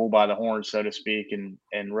taken the bull by the horn, so to speak,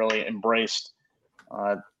 and really embraced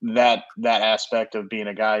that aspect of being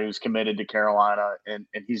a guy who's committed to Carolina, and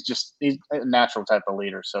he's a natural type of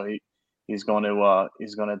leader. So he's going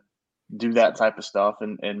to do that type of stuff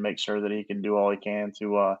and make sure that he can do all he can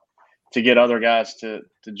to get other guys to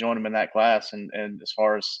join him in that class. And as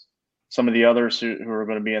far as some of the others who are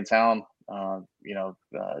going to be in town, Cameron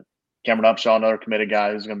Upshaw, another committed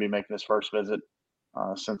guy who's going to be making his first visit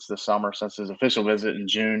since this summer, since his official visit in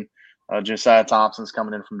June. Josiah Thompson's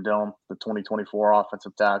coming in from Dillon, the 2024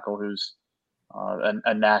 offensive tackle, who's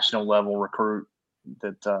a national level recruit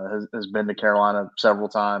that has been to Carolina several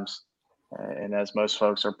times. And as most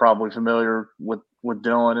folks are probably familiar with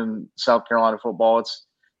Dillon and South Carolina football, it's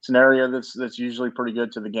an area that's usually pretty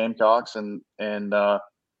good to the Gamecocks, and I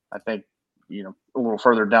think a little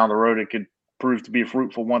further down the road it could prove to be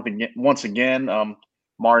fruitful once again.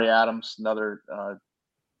 Mari Adams, another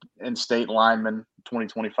in-state lineman,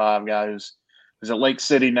 2025 guy who's at Lake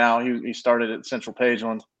City now. He started at Central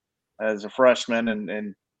Pageland as a freshman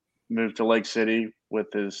and moved to Lake City with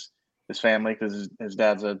his family because his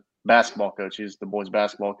dad's a basketball coach. He's the boys'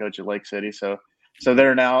 basketball coach at Lake City. So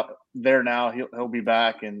they're now he'll be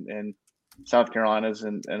back, and South Carolina's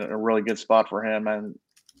in a really good spot for him, and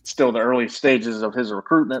still the early stages of his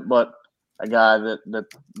recruitment, but a guy that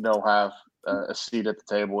they'll have a seat at the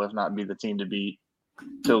table, if not be the team to beat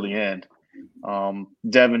till the end.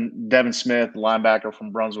 Devin Smith, linebacker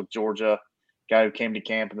from Brunswick, Georgia, guy who came to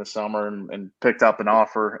camp in the summer and picked up an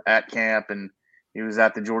offer at camp, and he was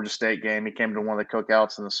at the Georgia State game. He came to one of the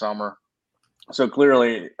cookouts in the summer. So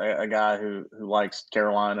clearly a guy who likes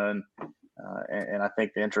Carolina, and I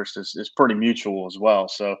think the interest is pretty mutual as well.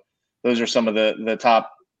 So those are some of the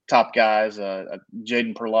top guys.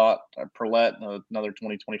 Jaden Perlette, another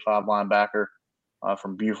 2025 linebacker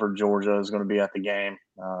from Buford, Georgia, is going to be at the game.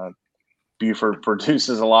 Buford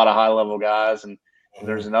produces a lot of high-level guys, and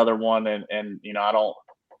there's another one. And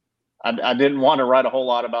I didn't want to write a whole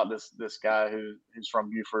lot about this guy who's from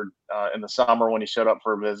Buford in the summer when he showed up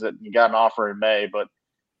for a visit. He got an offer in May, but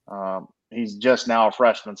he's just now a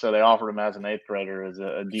freshman, so they offered him as an 8th grader as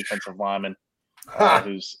a defensive lineman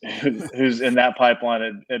who's in that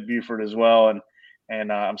pipeline at Buford as well.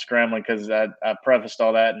 And I'm scrambling because I prefaced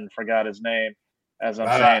all that and forgot his name as I'm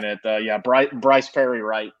saying it. Bryce Perry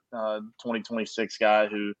Wright, 2026 guy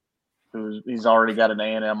who he's already got an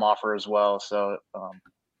A&M offer as well. So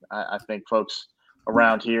I think folks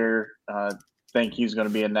around here think he's going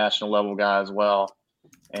to be a national level guy as well.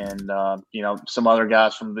 And, some other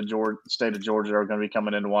guys from the state of Georgia are going to be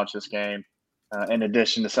coming in to watch this game, in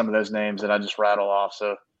addition to some of those names that I just rattled off.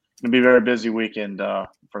 So it's going to be a very busy weekend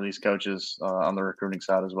for these coaches on the recruiting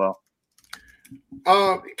side as well.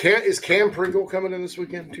 Is Cam Pringle coming in this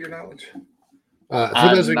weekend, to your knowledge?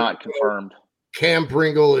 I'm not confirmed. Cam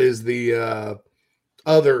Pringle is the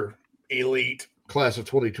other elite class of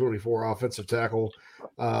 2024 offensive tackle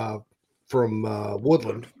from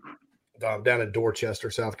Woodland down in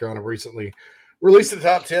Dorchester, South Carolina, recently released to the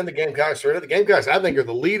top 10. The Gamecocks are in it. The Gamecocks, I think, are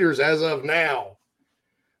the leaders as of now.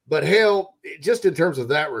 But hell, just in terms of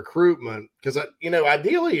that recruitment, because,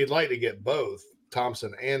 ideally you'd like to get both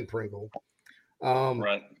Thompson and Pringle.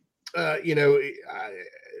 Right. The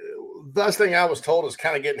last thing I was told is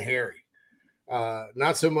kind of getting hairy.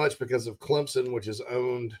 Not so much because of Clemson, which has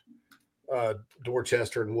owned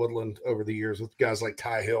Dorchester and Woodland over the years with guys like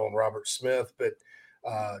Ty Hill and Robert Smith, but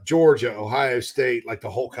Georgia, Ohio State, like the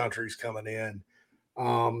whole country's coming in.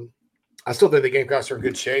 I still think the Gamecocks are in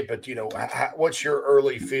good shape, but what's your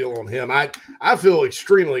early feel on him? I feel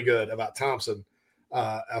extremely good about Thompson.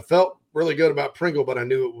 I felt really good about Pringle, but I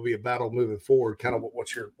knew it would be a battle moving forward. Kind of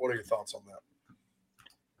what are your thoughts on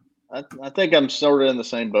that? I think I'm sort of in the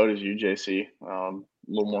same boat as you, JC. A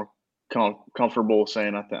little more comfortable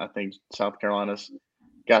saying I think South Carolina's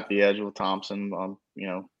got the edge with Thompson.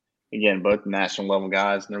 Again, both national level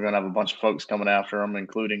guys, and they're going to have a bunch of folks coming after them,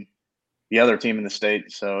 including the other team in the state.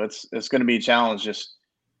 So it's going to be a challenge just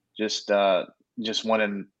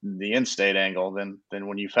winning the in-state angle. Then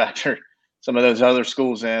when you factor some of those other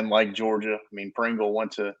schools in, like Georgia. I mean, Pringle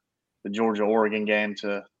went to the Georgia-Oregon game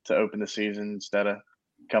to open the season instead of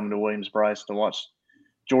coming to Williams-Brice to watch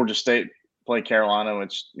Georgia State play Carolina,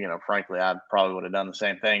 which, frankly, I probably would have done the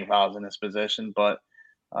same thing if I was in this position. But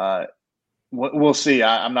we'll see.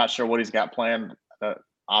 I'm not sure what he's got planned.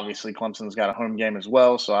 Obviously, Clemson's got a home game as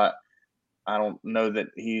well, so I don't know that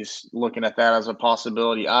he's looking at that as a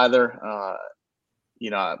possibility either.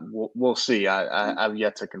 We'll see. I've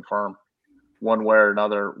yet to confirm one way or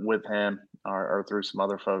another with him or through some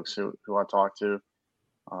other folks who I talked to,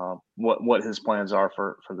 what his plans are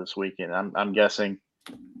for this weekend. I'm guessing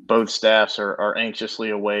both staffs are anxiously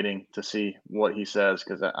awaiting to see what he says,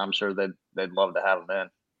 because I'm sure they'd love to have him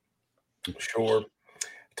in. Sure.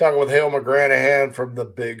 Talking with Hale McGranahan from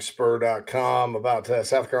thebigspur.com about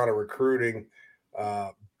South Carolina recruiting.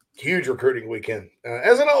 Huge recruiting weekend,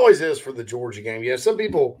 as it always is for the Georgia game. Yeah, some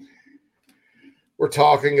people were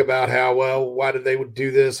talking about how, why did they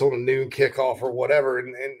do this on a noon kickoff or whatever.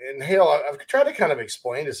 And Hale, I've tried to kind of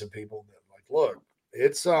explain to some people that, like, look,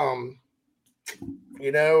 it's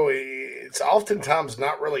it's oftentimes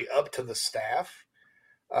not really up to the staff.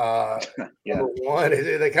 Number one,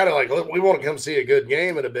 they kind of like, look, we want to come see a good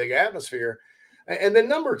game in a big atmosphere. And then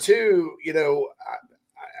number two,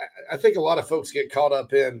 I think a lot of folks get caught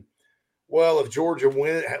up in, if Georgia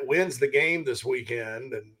wins the game this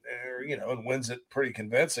weekend and wins it pretty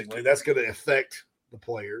convincingly, that's going to affect the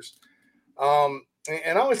players. And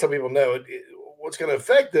I always tell people, no, what's going to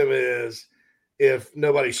affect them is if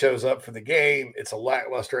nobody shows up for the game, it's a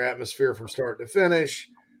lackluster atmosphere from start to finish,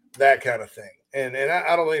 that kind of thing. And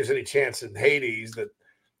I don't think there's any chance in Hades that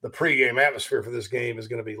the pregame atmosphere for this game is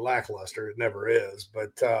going to be lackluster. It never is.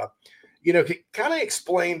 But, kind of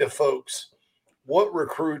explain to folks what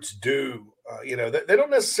recruits do. They don't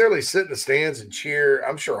necessarily sit in the stands and cheer.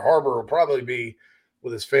 I'm sure Harbor will probably be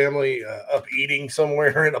with his family up eating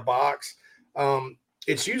somewhere in a box.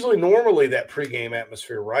 It's usually normally that pregame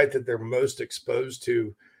atmosphere, right, that they're most exposed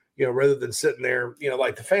to, rather than sitting there,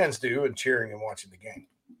 like the fans do and cheering and watching the game.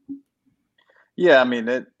 Yeah, I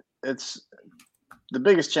mean, it's the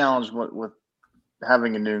biggest challenge with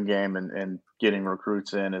having a noon game and getting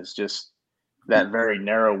recruits in is just that very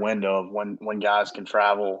narrow window of when guys can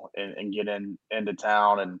travel and get into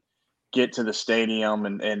town and get to the stadium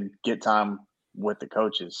and get time with the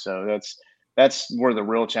coaches. So that's where the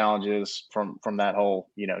real challenge is from that whole,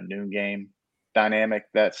 noon game dynamic.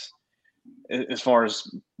 That's as far as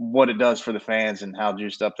what it does for the fans and how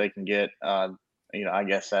juiced up they can get. I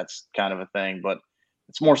guess that's kind of a thing, but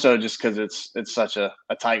it's more so just because it's such a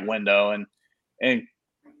tight window and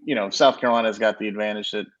South Carolina's got the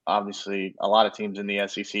advantage that obviously a lot of teams in the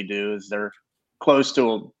SEC do, is they're close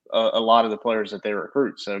to a lot of the players that they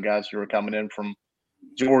recruit. So guys who are coming in from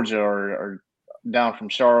Georgia or down from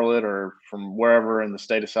Charlotte or from wherever in the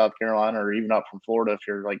state of South Carolina, or even up from Florida, if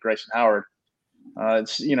you're like Grayson Howard,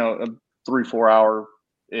 it's, a 3-4 hour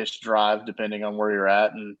ish drive, depending on where you're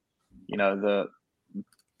at. And,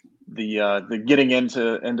 the getting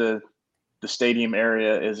into the stadium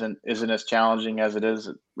area isn't as challenging as it is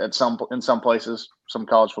in some places. Some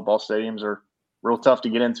college football stadiums are real tough to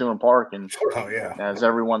get into and park. And as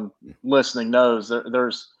everyone listening knows,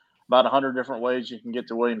 there's about 100 different ways you can get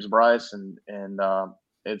to Williams-Brice, and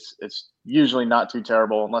it's usually not too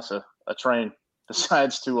terrible unless a train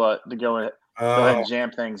decides to go ahead and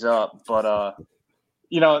jam things up. But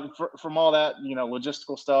from all that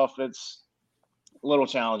logistical stuff, it's a little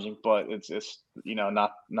challenging, but it's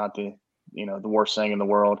not the the worst thing in the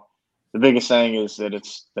world. The biggest thing is that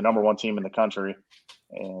it's the number one team in the country,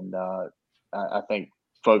 and I think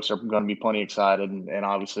folks are going to be plenty excited and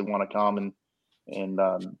obviously want to come and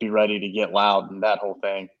be ready to get loud and that whole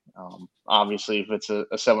thing. Obviously, if it's a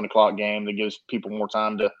 7:00 game, that gives people more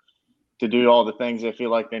time to do all the things they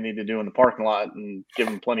feel like they need to do in the parking lot and give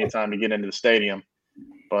them plenty of time to get into the stadium.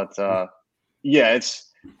 But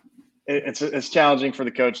it's challenging for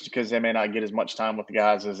the coach because they may not get as much time with the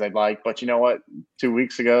guys as they'd like. But you know what? 2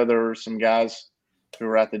 weeks ago, there were some guys who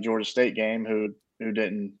were at the Georgia State game who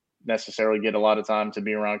didn't necessarily get a lot of time to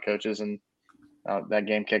be around coaches, and that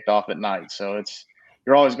game kicked off at night. So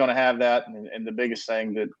you're always going to have that. And the biggest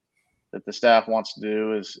thing that the staff wants to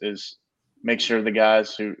do is make sure the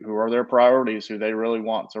guys who are their priorities, who they really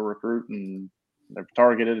want to recruit and they're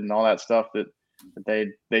targeted and all that stuff, that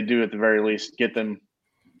they do at the very least get them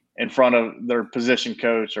in front of their position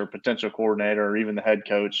coach or potential coordinator or even the head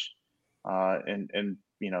coach, and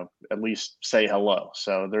at least say hello.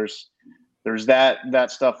 So there's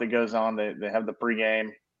that stuff that goes on. They have the pregame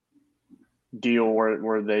deal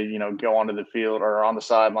where they go onto the field or on the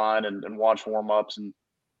sideline and watch warm-ups, and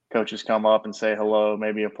coaches come up and say hello.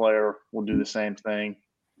 Maybe a player will do the same thing.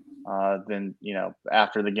 Then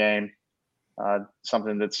after the game,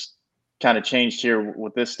 something that's kind of changed here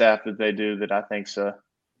with this staff that they do that I think's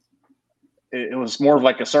it was more of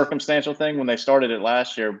like a circumstantial thing when they started it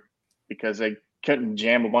last year, because they couldn't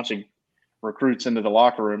jam a bunch of recruits into the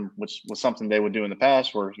locker room, which was something they would do in the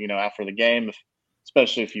past, where after the game,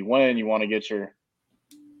 especially if you win, you want to get your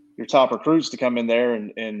top recruits to come in there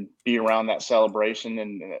and be around that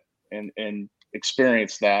celebration and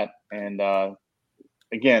experience that. And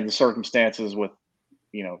again, the circumstances with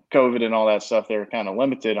COVID and all that stuff, they were kind of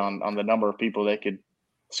limited on the number of people they could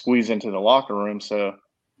squeeze into the locker room. So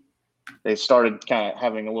they started kind of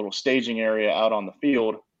having a little staging area out on the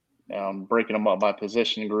field, breaking them up by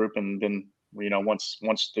position group. And then,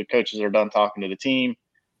 once the coaches are done talking to the team,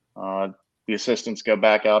 the assistants go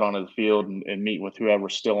back out onto the field and meet with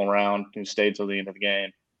whoever's still around who stayed till the end of the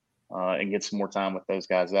game, and get some more time with those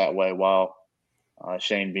guys that way while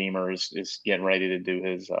Shane Beamer is getting ready to do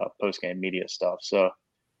his post-game media stuff. So,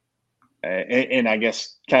 and I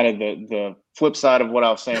guess kind of the flip side of what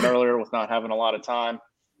I was saying earlier with not having a lot of time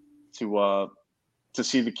to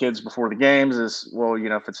see the kids before the games is, well,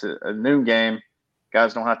 if it's a noon game,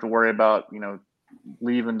 guys don't have to worry about,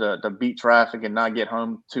 leaving to beat traffic and not get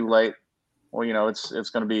home too late. Well, it's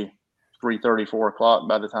going to be 3:30, 4 o'clock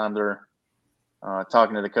by the time they're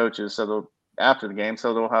talking to the coaches. So after the game,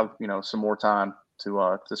 so they'll have, some more time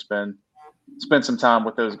to spend some time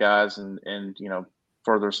with those guys and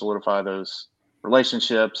further solidify those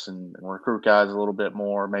relationships and recruit guys a little bit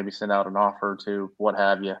more, maybe send out an offer to what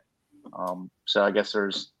have you. So I guess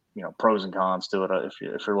there's, pros and cons to it if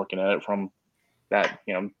you're looking at it from that,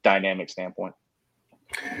 dynamic standpoint.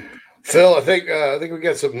 Phil, I think we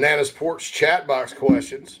got some Nana's Porch chat box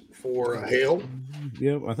questions for Hale.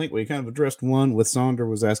 Yeah, I think we kind of addressed one with Sonder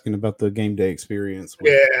was asking about the game day experience.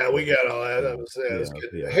 Yeah, we got all that. That was good.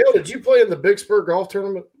 Yeah. Hale, did you play in the Big Spur golf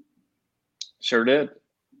tournament? Sure did.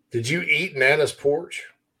 Did you eat Nana's Porch?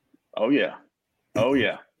 Oh yeah.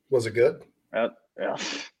 Was it good? Yeah. Yeah.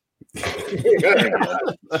 Right?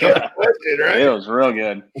 It was real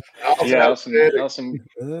good. Yeah, that was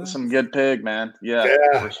some good pig, man. Yeah,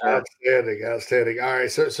 for sure. Outstanding. All right,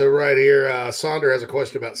 so right here, Sonder has a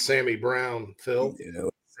question about Sammy Brown, Phil. Yeah,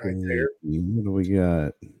 right there. What do we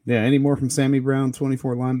got? Yeah, any more from Sammy Brown,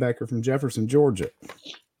 24 linebacker from Jefferson, Georgia?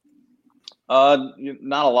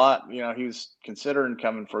 Not a lot. He was considering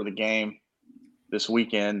coming for the game this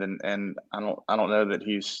weekend, and I don't know that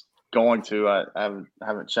he's going to. I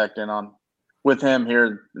haven't checked in on with him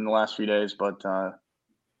here in the last few days, but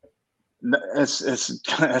it's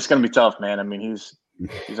going to be tough, man. I mean, he's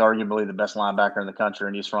arguably the best linebacker in the country,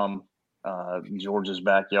 and he's from Georgia's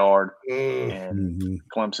backyard, and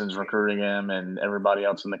Clemson's recruiting him, and everybody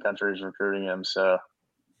else in the country is recruiting him. So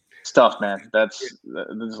it's tough, man. There's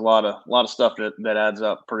a lot of stuff that adds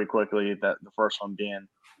up pretty quickly. That the first one being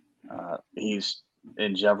he's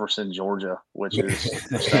in Jefferson, Georgia, which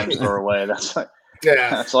is a stone's throw away. That's like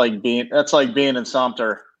being in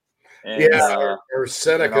Sumter, and, or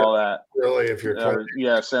Seneca, and all that. really, if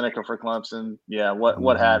you're Seneca for Clemson,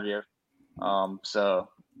 what have you. So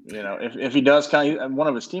if he does, one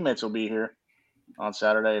of his teammates will be here on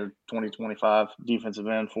Saturday, 2025 defensive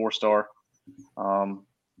end, 4-star.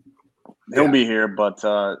 He'll be here, but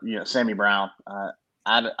Sammy Brown,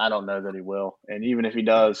 I don't know that he will. And even if he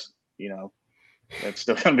does, it's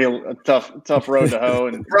still going to be a tough road to hoe.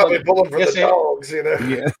 And probably pulling for the dogs,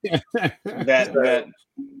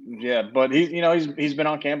 Yeah. But he's been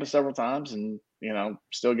on campus several times, and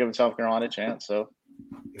still giving South Carolina a chance. So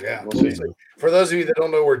we'll see. For those of you that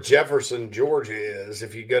don't know where Jefferson, Georgia is,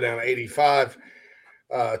 if you go down 85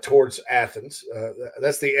 towards Athens,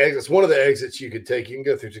 that's the exit. It's one of the exits you could take. You can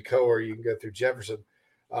go through Toccoa, or you can go through Jefferson.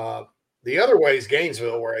 The other way is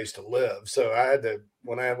Gainesville, where I used to live. So I had to,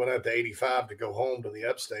 when I went out to 85 to go home to the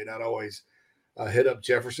upstate, I'd always hit up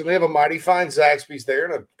Jefferson. They have a mighty fine Zaxby's there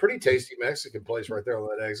and a pretty tasty Mexican place right there on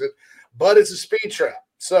that exit. But it's a speed trap.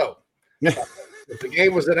 So if the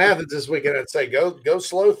game was in Athens this weekend, I'd say go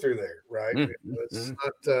slow through there, right? It's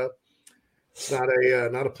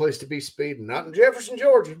not a place to be speeding. Not in Jefferson,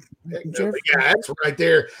 Georgia. It's right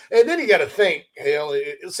there. And then you got to think, hell,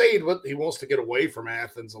 say he wants to get away from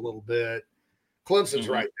Athens a little bit. Clemson's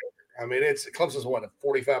right there. I mean, Clemson's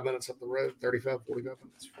 45 minutes up the road, 45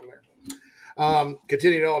 minutes from there.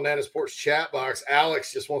 Continuing on Nana Sports chat box,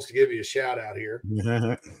 Alex just wants to give you a shout out here.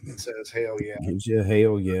 It says, hell yeah. Gives you a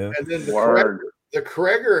hell yeah. And then the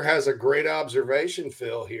Kreger has a great observation,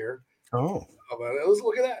 Phil, here. Oh. Let's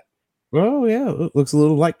look at that. Oh, yeah. It looks a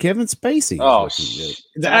little like Kevin Spacey. Oh,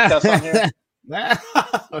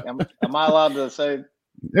 am I allowed to say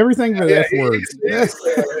everything but F words?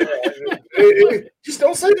 Just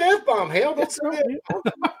don't say the F-bomb, hell. Don't say that.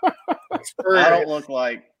 I don't look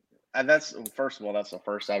like that's first of all, that's the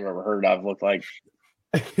first I've ever heard I've looked like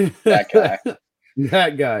that guy.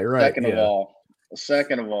 That guy, right.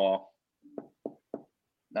 Second of all,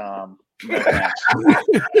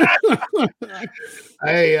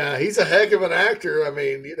 hey, he's a heck of an actor. I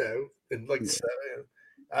mean, and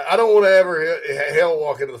I don't want to ever hell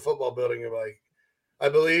walk into the football building and be like, I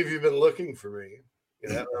believe you've been looking for me.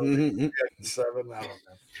 7, I don't know.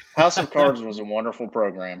 House of Cards was a wonderful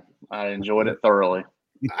program. I enjoyed it thoroughly.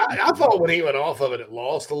 I thought when he went off of it, it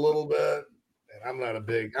lost a little bit. And I'm not a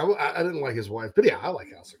big. I didn't like his wife, but yeah, I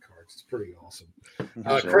like House of Cards. It's pretty awesome.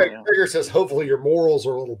 Craig Krieger says, hopefully your morals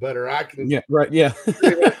are a little better. I can. Yeah, right. Yeah.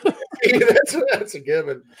 that's a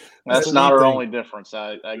given. That's not our only difference.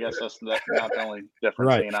 I guess that's not the only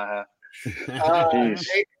difference he and I have.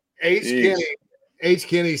 H.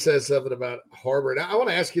 Kenny says something about Harbor. Now, I want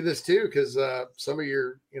to ask you this too, because some of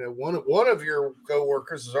your, one of your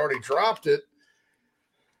coworkers has already dropped it.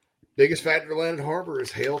 Biggest factor land at Harbor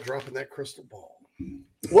is Hale dropping that crystal ball.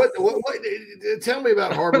 What tell me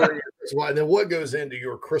about Harbor and then what goes into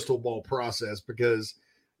your crystal ball process? Because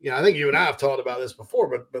I think you and I have talked about this before,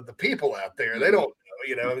 but the people out there, they don't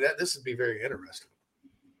know, this would be very interesting.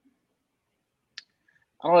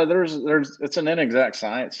 I don't know, it's an inexact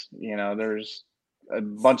science. There's a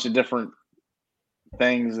bunch of different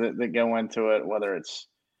things that go into it, whether it's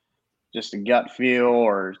just a gut feel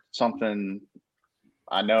or something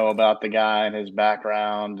I know about the guy and his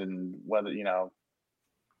background, and whether,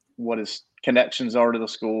 what his connections are to the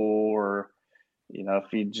school, or, if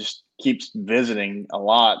he just keeps visiting a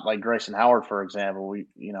lot, like Grayson Howard, for example.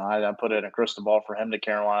 I put in a crystal ball for him to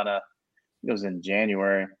Carolina. It was in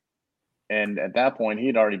January. And at that point,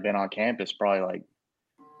 he'd already been on campus probably like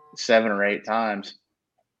 7 or 8 times.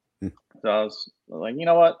 So I was like, you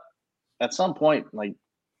know what? At some point, like,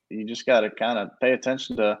 you just got to kind of pay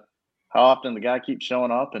attention to how often the guy keeps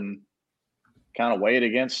showing up and kind of weigh it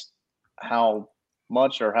against how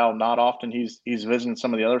much or how not often he's visiting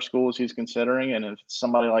some of the other schools he's considering. And if it's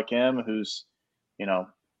somebody like him who's, in a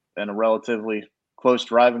relatively close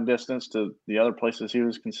driving distance to the other places he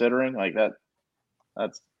was considering, like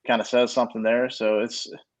that's kind of says something there. So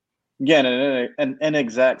it's, again, an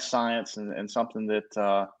inexact science and something that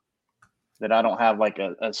I don't have like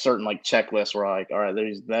a certain like checklist where like, all right,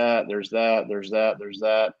 there's that.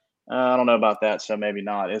 I don't know about that, so maybe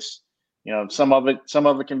not. It's, some of it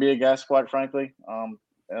can be a guess, quite frankly.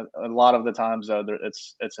 A lot of the times, though,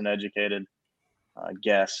 it's an educated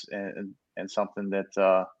guess and something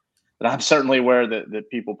that I'm certainly aware that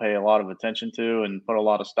people pay a lot of attention to and put a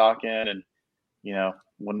lot of stock in. And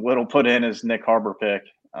when Whittle put in his Nick Harbor pick,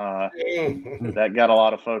 that got a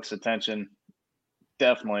lot of folks' attention,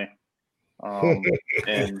 definitely.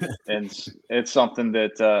 And it's something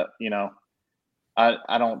that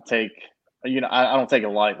I don't take I don't take it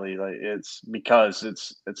lightly. Like, it's because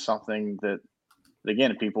it's something that,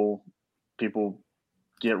 again, people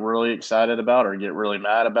get really excited about or get really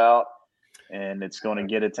mad about. and it's going to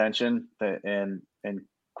get attention. And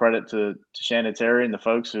credit to Shannon Terry and the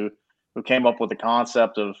folks who came up with the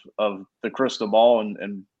concept of the crystal ball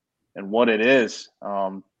and what it is.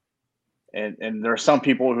 And there are some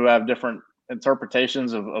people who have different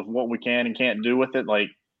interpretations of what we can and can't do with it. Like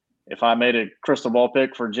if I made a crystal ball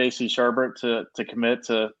pick for J.C. Sherbert to commit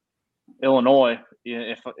to Illinois,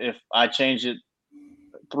 if I change it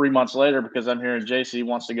 3 months later because I'm hearing J.C.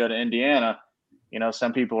 wants to go to Indiana,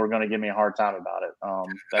 some people are going to give me a hard time about it.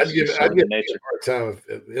 That's just sort of the nature. A hard time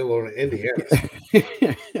of Illinois, Indiana.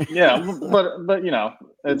 Yeah, but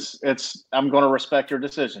it's. I'm going to respect your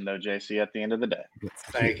decision, though, JC. At the end of the day.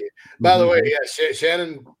 Thank you. By the way, yeah,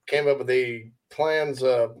 Shannon came up with the plans.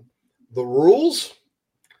 The rules.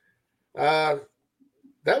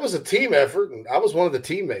 That was a team effort, and I was one of the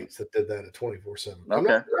teammates that did that at 24/7. I'm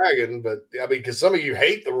not bragging, but I mean, because some of you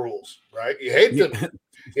hate the rules, right? You hate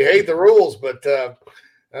the rules, but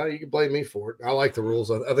you can blame me for it. I like the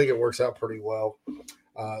rules. I think it works out pretty well.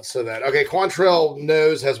 Quantrell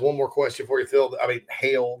Knows has one more question for you, Phil.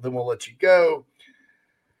 Hale, then we'll let you go.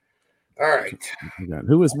 All right.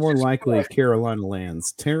 Who is more likely Carolina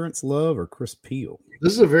lands, Terrence Love or Chris Peel?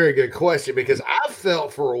 This is a very good question because I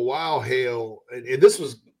felt for a while, Hale, and this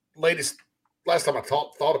was last time I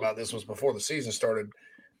thought about this was before the season started.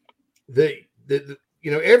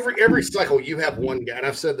 Every cycle you have one guy, and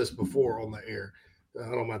I've said this before on the air. I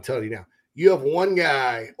don't mind telling you now. You have one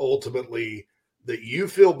guy ultimately that you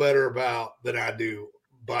feel better about than I do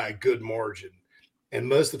by a good margin, and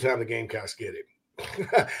most of the time the Gamecocks get him.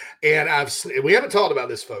 And we haven't talked about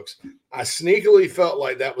this, folks. I sneakily felt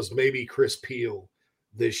like that was maybe Chris Peel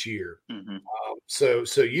this year. Mm-hmm. So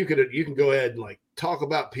you can go ahead and talk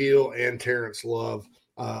about Peel and Terrence Love.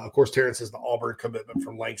 Of course, Terrence has the Auburn commitment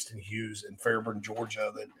from Langston Hughes in Fairburn,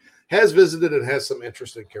 Georgia, that has visited and has some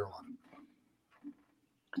interest in Carolina.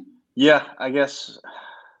 Yeah, I guess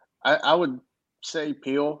I would say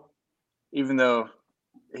Peel, even though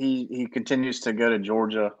he continues to go to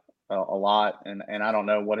Georgia a lot, and I don't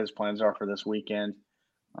know what his plans are for this weekend.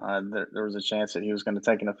 There was a chance that he was going to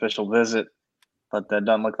take an official visit, but that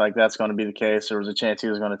doesn't look like that's going to be the case. There was a chance he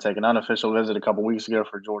was going to take an unofficial visit a couple weeks ago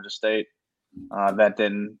for Georgia State. That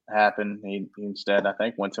didn't happen. He instead, I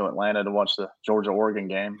think, went to Atlanta to watch the Georgia-Oregon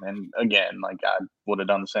game. And again, I would have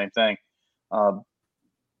done the same thing.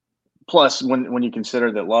 Plus, when you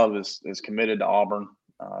consider that Love is committed to Auburn,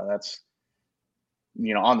 that's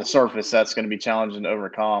on the surface, that's going to be challenging to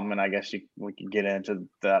overcome. And I guess we could get into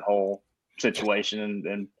that whole situation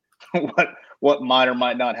and what might or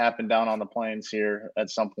might not happen down on the plains here at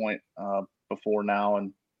some point before now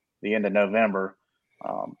and the end of November.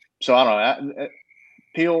 So I don't know.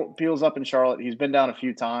 Peel's up in Charlotte. He's been down a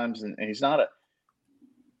few times, and he's not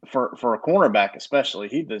for a cornerback especially.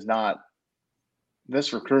 He does not.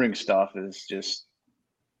 This recruiting stuff is just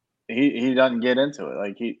he doesn't get into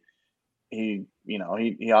it. He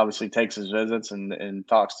obviously takes his visits and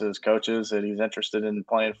talks to his coaches that he's interested in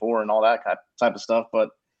playing for and all that type of stuff. But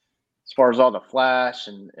as far as all the flash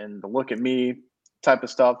and the look at me type of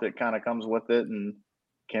stuff that kind of comes with it and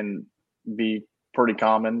can be pretty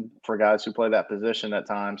common for guys who play that position at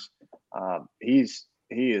times, he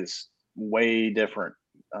is way different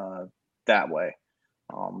that way.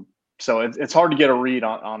 So it's hard to get a read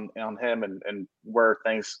on him and where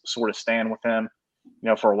things sort of stand with him.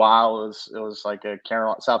 For a while it was like a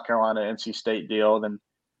South Carolina, NC State deal. Then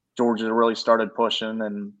Georgia really started pushing,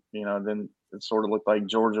 and then it sort of looked like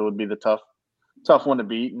Georgia would be the tough one to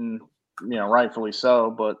beat, and rightfully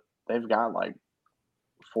so. But they've got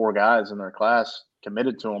 4 guys in their class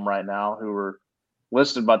committed to them right now who are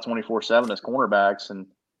listed by 24/7 as cornerbacks, and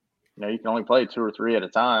you can only play 2 or 3 at a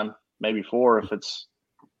time, maybe 4 if it's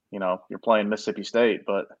you're playing Mississippi State.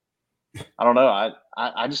 But I don't know.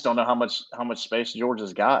 I just don't know how much space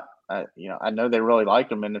Georgia's got. I know they really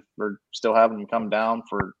like him, and if we're still having him come down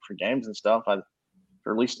for games and stuff, or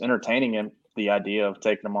at least entertaining him, the idea of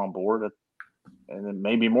taking him on board, and then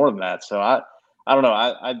maybe more than that. So I don't know.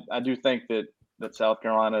 I do think that South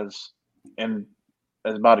Carolina is in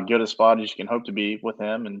as about as good a spot as you can hope to be with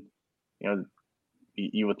him, and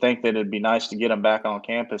you would think that it'd be nice to get him back on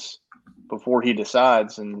campus before he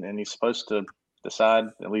decides, and he's supposed to decide,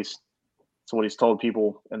 at least that's what he's told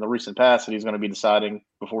people in the recent past, that he's going to be deciding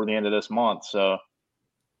before the end of this month. So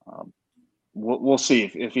we'll see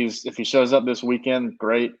if he shows up this weekend.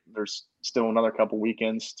 Great. There's still another couple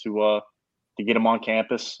weekends to get him on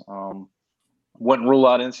campus. Wouldn't rule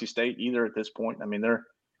out NC State either at this point. I mean,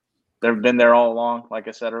 they've been there all along. Like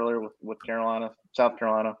I said earlier, with Carolina, South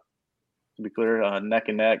Carolina, to be clear, neck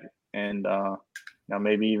and neck, and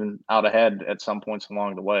maybe even out ahead at some points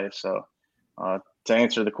along the way. So to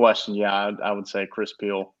answer the question, yeah, I would say Chris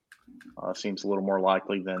Peele seems a little more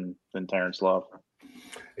likely than Terrence Love.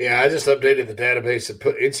 Yeah, I just updated the database and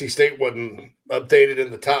put NC State wasn't updated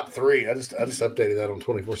in the top 3. I just updated that on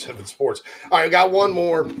 24/7 Sports. All right, I got one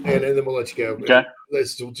more, and then we'll let you go. Okay.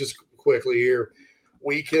 Let's just quickly here.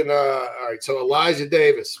 We can all right, so Elijah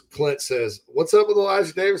Davis, Clint says, what's up with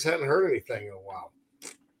Elijah Davis? Hadn't heard anything in a while.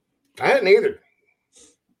 I hadn't either.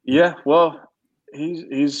 Yeah, well,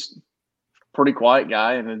 he's a pretty quiet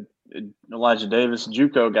guy, and Elijah Davis,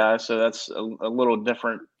 JUCO guy, so that's a little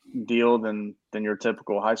different deal than your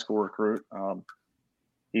typical high school recruit.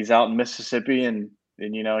 He's out in Mississippi, and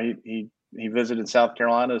he visited South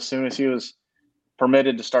Carolina as soon as he was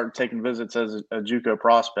permitted to start taking visits as a JUCO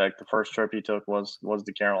prospect. The first trip he took was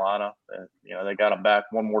to Carolina. They got him back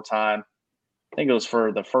one more time. I think it was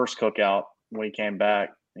for the first cookout when he came back.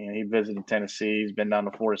 He visited Tennessee. He's been down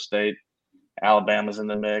to Florida State. Alabama's in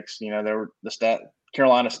the mix.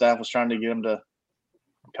 Carolina staff was trying to get him to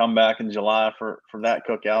come back in July for that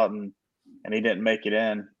cookout, and he didn't make it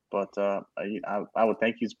in. But I would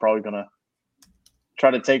think he's probably going to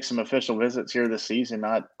try to take some official visits here this season.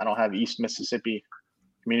 I don't have East Mississippi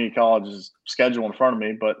Community College's schedule in front of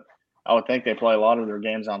me, but I would think they play a lot of their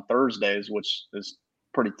games on Thursdays, which is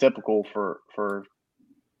pretty typical for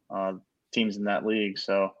teams in that league.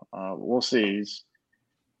 So we'll see.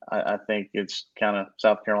 I think it's kind of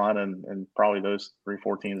South Carolina and probably those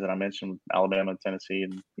 3-4 teams that I mentioned, Alabama, Tennessee,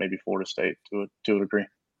 and maybe Florida State to a degree.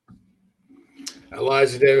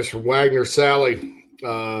 Elijah Davis from Wagner Sally,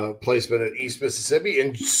 placement at East Mississippi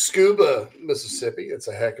in Scuba, Mississippi. It's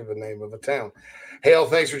a heck of a name of a town. Hale,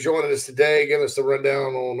 thanks for joining us today. Giving us the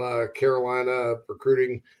rundown on Carolina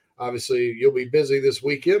recruiting. Obviously, you'll be busy this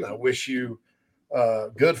weekend. I wish you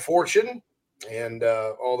good fortune and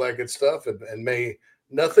all that good stuff, and may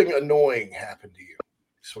nothing annoying happen to you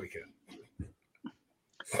this weekend.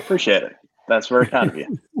 Appreciate it. That's very kind of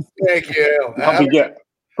you. Thank you, Hale. I'll be good.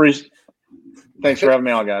 Thanks for having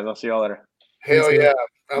me on, guys. I'll see y'all later. Hell yeah.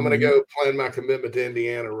 I'm going to go plan my commitment to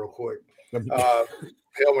Indiana real quick.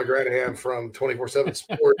 Hale McGranahan from 24/7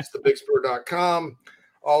 Sports, thebigspur.com,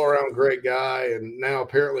 all-around great guy, and now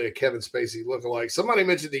apparently a Kevin Spacey lookalike. Somebody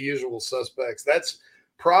mentioned The Usual Suspects. That's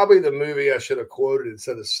probably the movie I should have quoted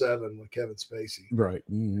instead of Seven with Kevin Spacey. Right.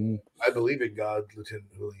 Mm-hmm. I believe in God,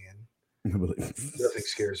 Lieutenant Julian. Nothing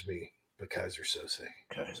scares me but Kaiser Sose.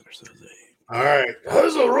 All right.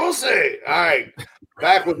 Jose Rose. All right.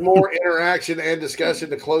 Back with more interaction and discussion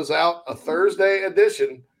to close out a Thursday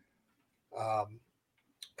edition.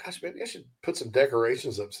 Gosh, maybe I should put some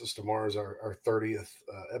decorations up since tomorrow's our 30th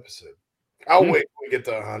episode. I'll wait till we get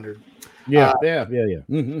to 100. Yeah.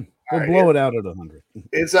 Mm-hmm. We'll blow it out at 100.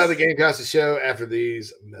 Inside the Gamecocks show after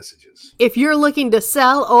these messages. If you're looking to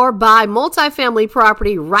sell or buy multifamily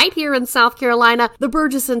property right here in South Carolina, the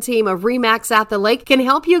Burgesson team of RE/MAX at the Lake can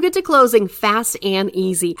help you get to closing fast and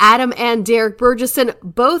easy. Adam and Derek Burgesson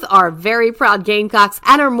both are very proud Gamecocks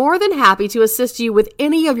and are more than happy to assist you with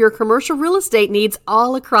any of your commercial real estate needs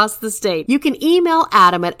all across the state. You can email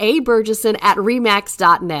Adam at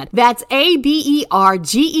aburgesson@remax.net. That's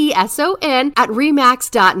ABERGESON at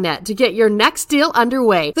remax.net to get your next deal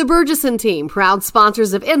underway. The Burgesson team, proud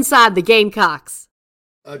sponsors of Inside the Gamecocks.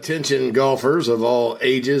 Attention golfers of all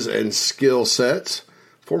ages and skill sets.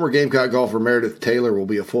 Former Gamecock golfer Meredith Taylor will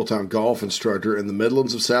be a full-time golf instructor in the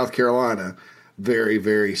Midlands of South Carolina very,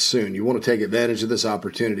 very soon. You want to take advantage of this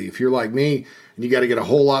opportunity. If you're like me and you got to get a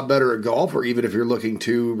whole lot better at golf, or even if you're looking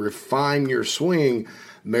to refine your swing,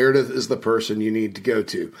 Meredith is the person you need to go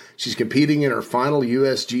to. She's competing in her final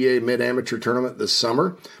USGA Mid-Amateur Tournament this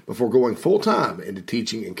summer before going full-time into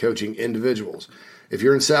teaching and coaching individuals. If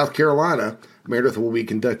you're in South Carolina, Meredith will be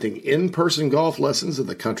conducting in-person golf lessons at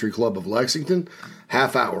the Country Club of Lexington,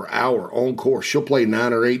 half-hour, on course. She'll play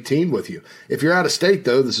 9 or 18 with you. If you're out of state,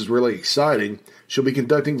 though, this is really exciting. She'll be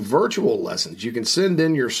conducting virtual lessons. You can send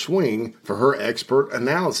in your swing for her expert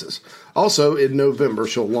analysis. Also, in November,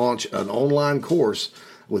 she'll launch an online course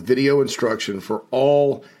with video instruction for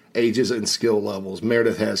all ages and skill levels.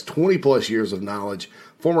 Meredith has 20-plus years of knowledge,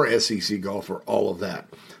 former SEC golfer, all of that.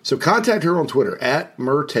 So contact her on Twitter at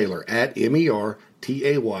MerTaylor, at MERTAYLOR,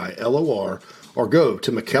 or go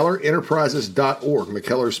to McKellarEnterprises.org.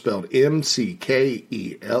 McKellar spelled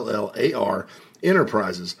MCKELLAR,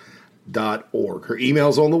 Enterprises.org. Her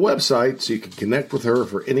email's on the website, so you can connect with her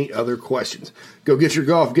for any other questions. Go get your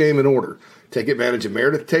golf game in order. Take advantage of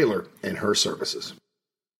Meredith Taylor and her services.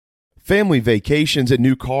 Family vacations, a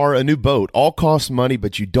new car, a new boat, all cost money,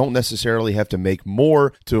 but you don't necessarily have to make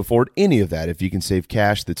more to afford any of that if you can save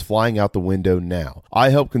cash that's flying out the window now.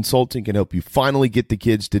 iHelp Consulting can help you finally get the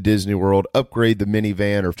kids to Disney World, upgrade the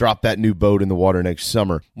minivan, or drop that new boat in the water next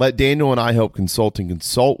summer. Let Daniel and iHelp Consulting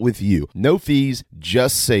consult with you. No fees,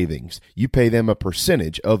 just savings. You pay them a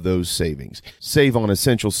percentage of those savings. Save on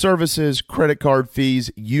essential services, credit card fees,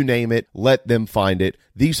 you name it. Let them find it.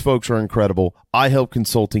 These folks are incredible.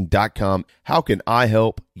 iHelpConsulting.com. How can I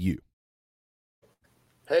help you?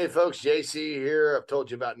 Hey, folks, JC here. I've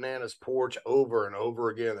told you about Nana's Porch over and over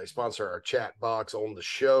again. They sponsor our chat box on the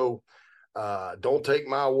show. Don't take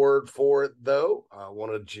my word for it, though. I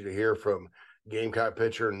wanted you to hear from Gamecock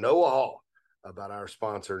pitcher Noah Hall about our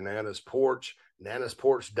sponsor, Nana's Porch.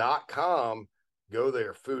 Nana'sPorch.com. Go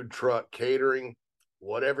there. Food truck, catering,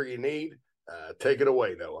 whatever you need. Take it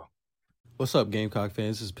away, Noah. What's up, Gamecock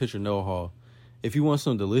fans? This is pitcher Noah Hall. If you want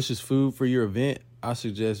some delicious food for your event, I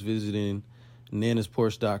suggest visiting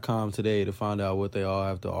Nana'sPorch.com today to find out what they all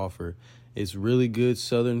have to offer. It's really good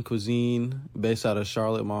Southern cuisine based out of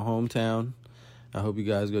Charlotte, my hometown. I hope you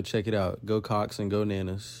guys go check it out. Go Cox and go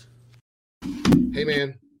Nanas. Hey,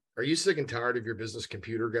 man, are you sick and tired of your business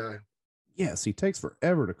computer guy? Yes, he takes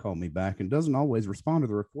forever to call me back and doesn't always respond to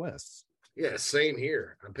the requests. Yeah, same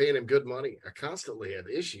here. I'm paying him good money. I constantly have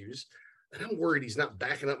issues, and I'm worried he's not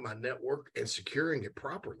backing up my network and securing it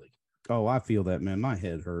properly. Oh, I feel that, man. My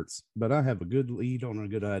head hurts, but I have a good lead on a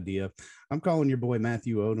good idea. I'm calling your boy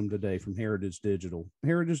Matthew Odom today from Heritage Digital.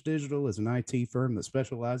 Heritage Digital is an IT firm that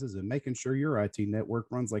specializes in making sure your IT network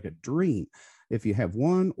runs like a dream. If you have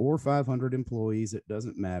 1 or 500 employees, it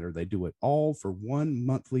doesn't matter. They do it all for one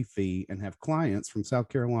monthly fee and have clients from South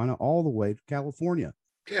Carolina all the way to California.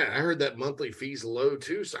 Yeah, I heard that monthly fee's low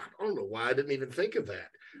too, so I don't know why I didn't even think of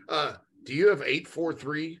that. Do you have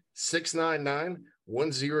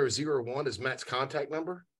 843-699-1001 as Matt's contact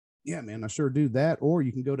number? Yeah, man, I sure do that. Or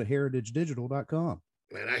you can go to heritagedigital.com.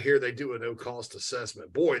 Man, I hear they do a no-cost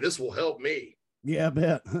assessment. Boy, this will help me. Yeah, I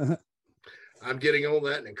bet. I'm getting on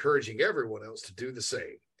that and encouraging everyone else to do the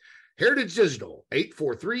same. Heritage Digital,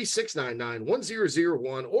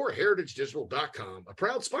 843-699-1001 or heritagedigital.com, a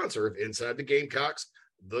proud sponsor of Inside the Gamecocks,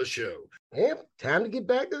 the show. Yep, time to get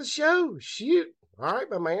back to the show. Shoot. All right,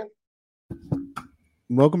 my man.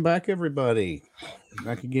 Welcome back, everybody.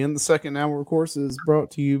 Back again. The second hour, of course, is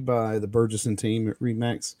brought to you by the Burgesson team at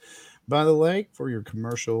RE/MAX by the Lake for your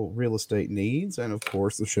commercial real estate needs. And, of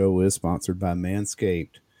course, the show is sponsored by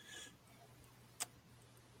Manscaped.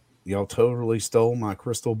 Y'all totally stole my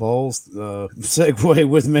crystal balls segue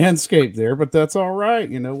with Manscaped there, but that's all right.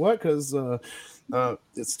 You know what? Because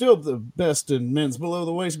it's still the best in men's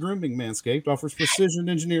below-the-waist grooming. Manscaped offers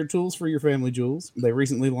precision-engineered tools for your family jewels. They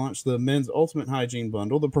recently launched the Men's Ultimate Hygiene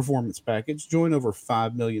Bundle, the Performance Package. Join over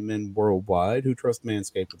 5 million men worldwide who trust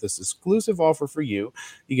Manscaped with this exclusive offer for you.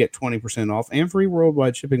 You get 20% off and free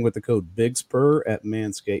worldwide shipping with the code BIGSPUR at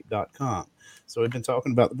manscaped.com. So we've been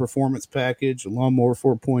talking about the Performance Package, Lawnmower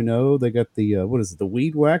 4.0. They got the, the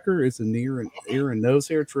Weed Whacker. It's an ear and nose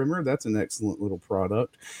hair trimmer. That's an excellent little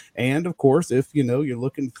product. And, of course, if, you're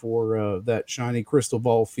looking for that shiny crystal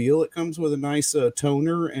ball feel, it comes with a nice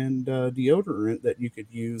toner and deodorant that you could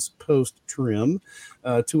use post-trim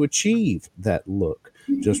to achieve that look.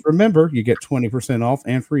 Just remember, you get 20% off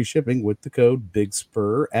and free shipping with the code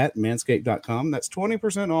BIGSPUR at manscaped.com. That's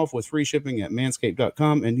 20% off with free shipping at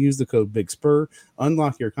manscaped.com and use the code BIGSPUR.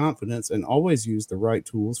 Unlock your confidence and always use the right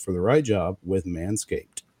tools for the right job with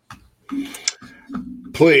Manscaped.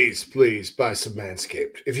 Please buy some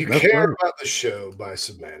Manscaped. If you care about the show, buy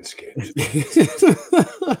some Manscaped.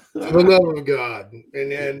 For the love of God.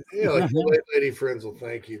 And like the lady friends will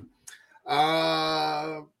thank you.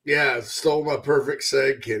 Stole my perfect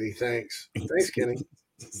seg, Kenny. Thanks, Kenny.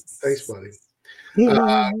 Thanks, buddy.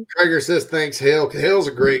 Traeger says thanks, Hale. Hale's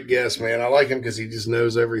a great guest, man. I like him because he just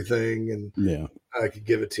knows everything, and I could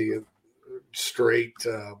give it to you straight.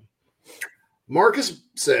 Marcus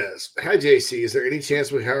says, "Hi, JC. Is there any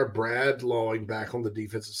chance we hire Brad Lawing back on the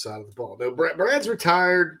defensive side of the ball?" No, Brad's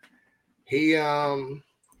retired. He health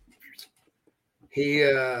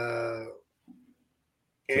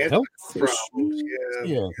problems.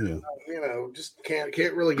 Just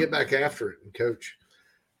can't really get back after it and coach.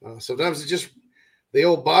 Sometimes it's just the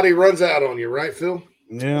old body runs out on you, right, Phil?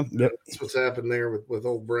 Yeah, that's what's happened there with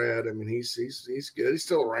old Brad. I mean, he's good. He's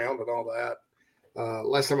still around and all that.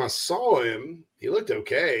 Last time I saw him, he looked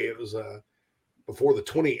okay. It was before the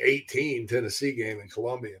 2018 Tennessee game in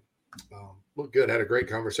Columbia. Looked good. Had a great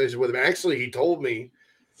conversation with him. Actually, he told me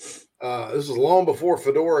this was long before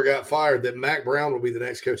Fedora got fired that Mac Brown will be the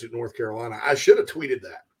next coach at North Carolina. I should have tweeted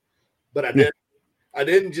that, but I didn't. I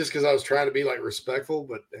didn't just because I was trying to be like respectful,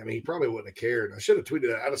 but I mean, he probably wouldn't have cared. I should have tweeted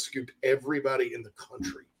that. I'd have scooped everybody in the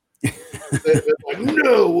country. Like,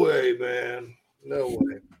 no way, man. No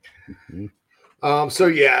way. So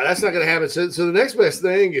yeah, that's not going to happen. So the next best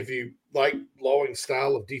thing, if you like Lawing's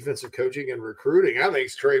style of defensive coaching and recruiting, I think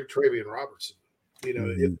it's Travian Robertson. You know,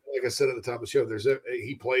 like I said at the top of the show,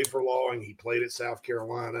 he played for Lawing. He played at South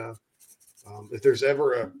Carolina. If there's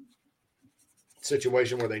ever a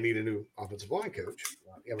situation where they need a new offensive line coach,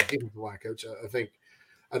 a defensive line coach, I think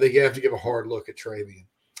you have to give a hard look at Travian.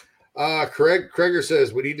 Kreger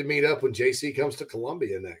says we need to meet up when JC comes to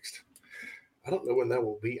Columbia next. I don't know when that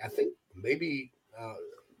will be. I think maybe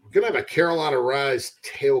we're going to have a Carolina Rise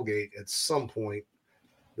tailgate at some point.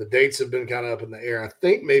 The dates have been kind of up in the air. I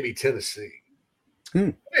think maybe Tennessee.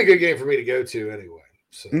 Be a good game for me to go to anyway.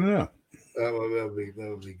 So yeah, that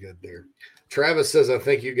would be good there. Travis says I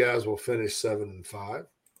think you guys will finish 7-5. I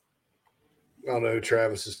don't know who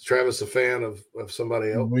Travis is. Travis a fan of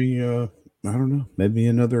somebody else? I don't know. Maybe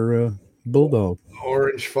another Bulldog.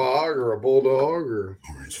 Orange Fog or a Bulldog or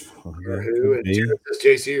who? And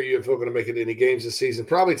JC, are you going to make it any games this season?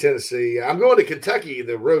 Probably Tennessee. I'm going to Kentucky,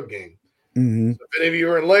 the road game. Mm-hmm. So if any of you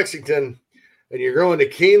are in Lexington and you're going to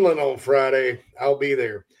Keeneland on Friday, I'll be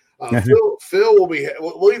there. Phil will be.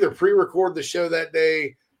 We'll either pre-record the show that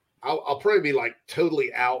day. I'll probably be like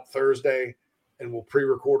totally out Thursday, and we'll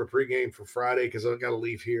pre-record a pregame for Friday because I've got to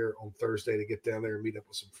leave here on Thursday to get down there and meet up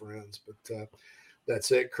with some friends. But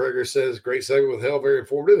that's it. Kreger says, great segment with Hell, very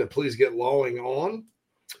informative, and please get Lawing on.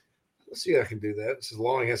 Let's see if I can do that. This is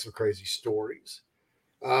Lawing has some crazy stories.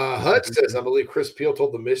 Hutch says, I believe Chris Peel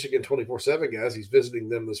told the Michigan 24/7 guys he's visiting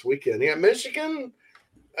them this weekend. Yeah, Michigan.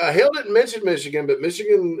 Hale didn't mention Michigan, but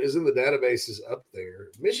Michigan is in the databases up there.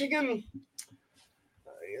 Michigan,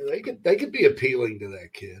 they could be appealing to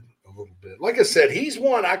that kid a little bit. Like I said, he's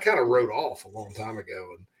one I kind of wrote off a long time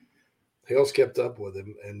ago, and Hale's kept up with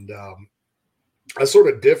him. And I sort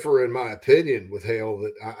of differ in my opinion with Hale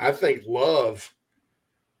that I think Love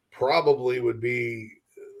probably would be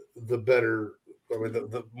the better,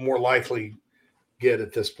 the more likely get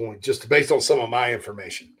at this point, just based on some of my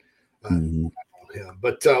information. Yeah,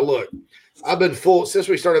 but look, I've been since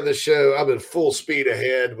we started this show. I've been full speed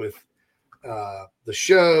ahead with the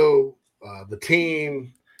show, the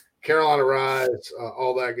team, Carolina Rise,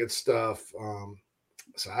 all that good stuff.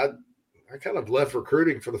 So I kind of left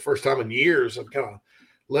recruiting for the first time in years. I've kind of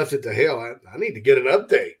left it to Hale. I need to get an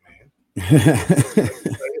update, man.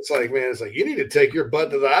 It's like you need to take your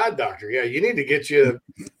butt to the eye doctor. Yeah, you need to get you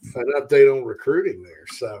an update on recruiting there.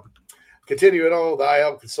 So. Continuing on with the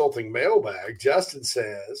IL Consulting mailbag, Justin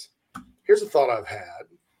says, here's a thought I've had.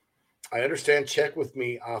 I understand check with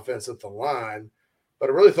me offense at the line, but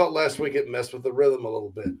I really thought last week it messed with the rhythm a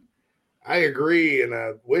little bit. I agree, and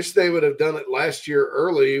I wish they would have done it last year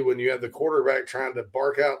early when you had the quarterback trying to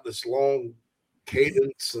bark out this long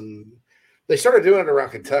cadence, and they started doing it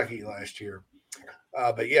around Kentucky last year.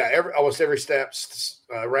 But yeah, almost every snap,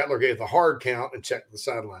 Rattler gave the hard count and checked the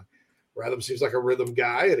sideline. Radham seems like a rhythm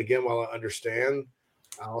guy. And again, while I understand,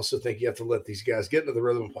 I also think you have to let these guys get into the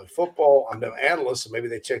rhythm and play football. I'm no analyst, so maybe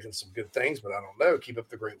they checked in some good things, but I don't know. Keep up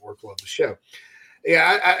the great work. Love the show.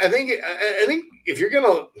 Yeah, I think if you're going to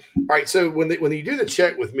 – all right, so when you do the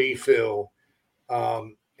check with me, Phil,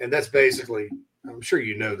 and that's basically – I'm sure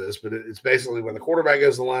you know this, but it's basically when the quarterback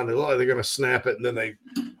goes to the line, they look like they're going to snap it, and then they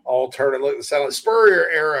all turn and look at the sideline. Spurrier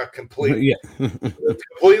era completely. Yeah.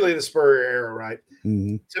 Completely the Spurrier era, right?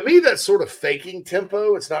 Mm-hmm. To me, that's sort of faking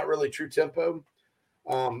tempo. It's not really true tempo.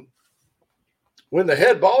 When the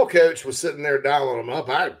head ball coach was sitting there dialing them up,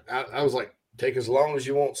 I was like, take as long as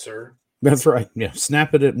you want, sir. That's right. Yeah,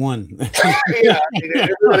 snap it at one. Yeah, I mean,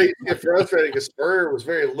 everybody get frustrated because Spurrier was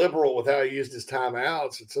very liberal with how he used his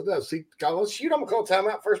timeouts. And sometimes he goes, shoot, I'm going to call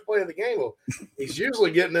timeout first play of the game. Well, he's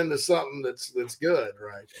usually getting into something that's good,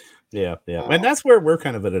 right? Yeah. And that's where we're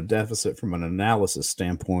kind of at a deficit from an analysis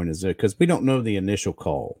standpoint, is it? Because we don't know the initial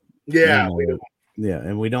call. Yeah. Yeah,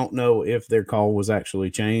 and we don't know if their call was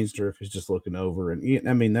actually changed or if he's just looking over. And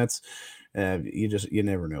I mean, that's you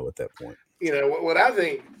never know at that point. You know what I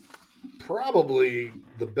think. Probably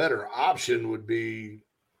the better option would be,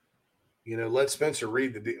 let Spencer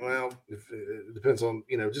read it depends on,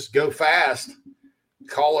 just go fast,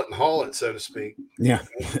 call it and haul it, so to speak. Yeah,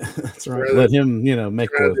 that's right. Let him, make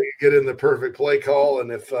get in the perfect play call.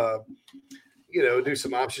 And if, do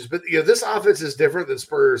some options, but this offense is different than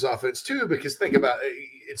Spurrier's offense too, because think about it,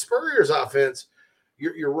 in Spurrier's offense,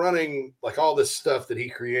 you're running like all this stuff that he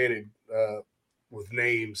created with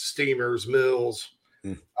names, Steamers, Mills,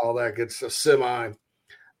 all that good stuff, semi.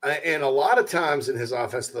 And a lot of times in his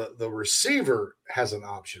offense, the receiver has an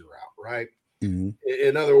option route, right?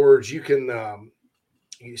 In other words, you can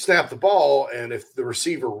you snap the ball, and if the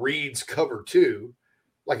receiver reads cover 2,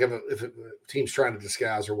 like if a team's trying to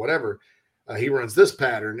disguise or whatever, he runs this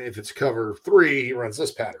pattern. If it's cover 3, he runs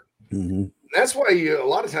this pattern. That's why you a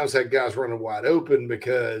lot of times had guys running wide open,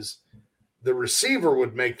 because the receiver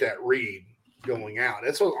would make that read going out.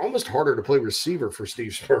 It's almost harder to play receiver for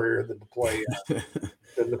Steve Spurrier than to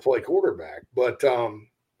play quarterback. But that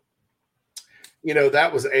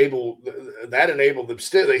enabled them.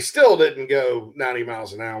 They still didn't go 90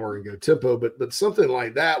 miles an hour and go tempo, but something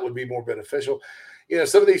like that would be more beneficial.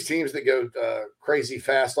 Some of these teams that go crazy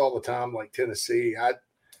fast all the time, like Tennessee, I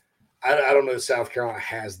don't know if South Carolina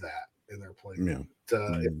has that in their play. Yeah.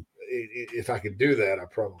 If I could do that, I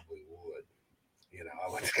probably would.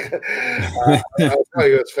 I would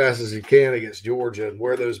probably go as fast as you can against Georgia and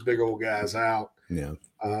wear those big old guys out. Yeah.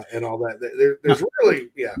 And all that. There's really,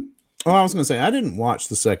 yeah. Oh, I was going to say, I didn't watch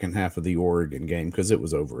the second half of the Oregon game because it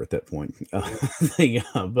was over at that point. But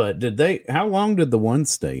how long did the one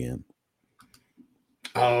stay in?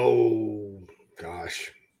 Oh,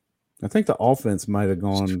 gosh. I think the offense might have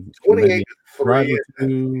gone 28-3.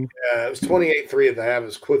 Yeah, it was 28-3 at the half. It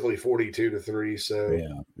was quickly 42-3. So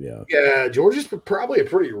yeah. Georgia's probably a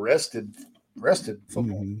pretty rested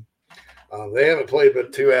football. They haven't played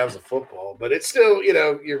but 2 halves of football, but it's still,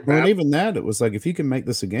 you're. Well, and even that, it was like, if you can make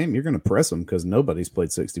this a game, you're going to press them because nobody's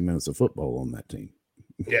played 60 minutes of football on that team.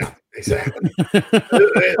 Yeah, exactly. they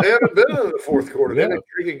haven't been in the fourth quarter. They've been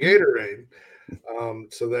drinking Gatorade.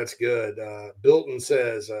 So that's good. Bilton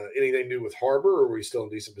says, anything new with Harbor, or are we still in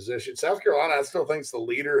decent position? South Carolina, I still think, is the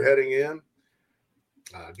leader heading in.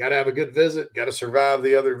 Got to have a good visit, got to survive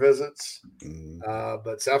the other visits.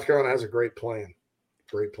 But South Carolina has a great plan.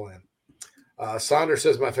 Great plan. Saunders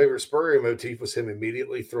says, my favorite Spurrier motif was him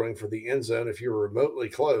immediately throwing for the end zone if you were remotely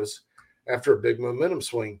close after a big momentum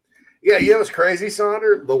swing. Yeah, it's crazy,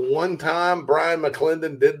 Saunders. The one time Brian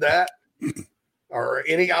McClendon did that, or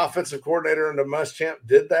any offensive coordinator under Muschamp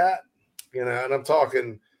did that, and I'm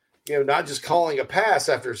talking, not just calling a pass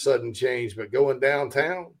after a sudden change, but going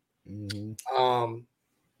downtown.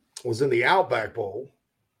 Was in the Outback Bowl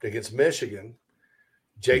against Michigan.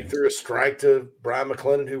 Jake threw a strike to Brian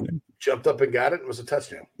McClendon, who jumped up and got it, and was a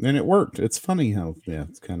touchdown. And it worked. It's funny how,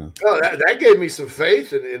 it's kind of. Oh, that gave me some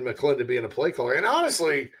faith in McClendon being a play caller. And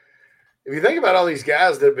honestly, if you think about all these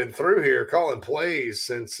guys that have been through here calling plays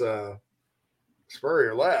since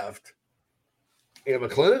Spurrier left,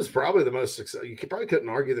 McClendon's probably the most successful. You probably couldn't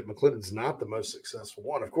argue that McClendon's not the most successful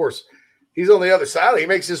one. Of course, he's on the other side. He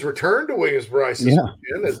makes his return to Williams-Brice this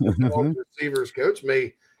weekend as the receivers coach.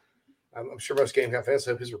 I'm sure most Gamecock fans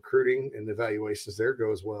hope his recruiting and evaluations there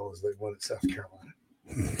go as well as they won at South Carolina.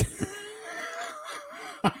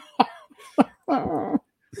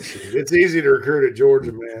 It's easy to recruit at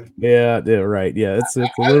Georgia, man. Yeah, right. Yeah, it's a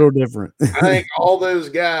little different. I think all those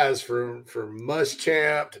guys from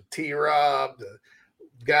Muschamp to T-Rob to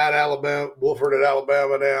guy at Alabama, Wolford at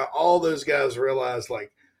Alabama now, all those guys realize,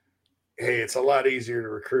 like, hey, it's a lot easier to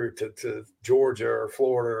recruit to Georgia or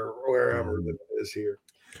Florida or wherever than it is here.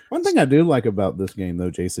 One thing I do like about this game, though,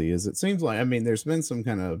 JC, is it seems like, there's been some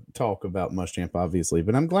kind of talk about Muschamp, obviously,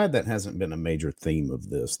 but I'm glad that hasn't been a major theme of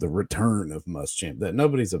this, the return of Muschamp, that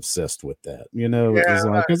nobody's obsessed with that,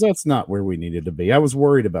 because that's not where we needed to be. I was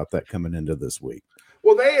worried about that coming into this week.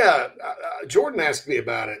 Well, Jordan asked me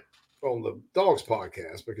about it on the Dogs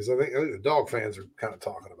podcast, because I think the dog fans are kind of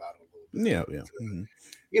talking about it a little bit.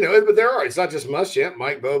 Yeah. But there are, it's not just Muschamp,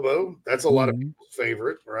 Mike Bobo. That's a lot of people's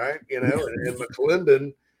favorite, right? And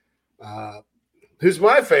McClendon, who's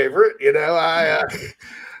my favorite. I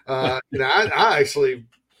actually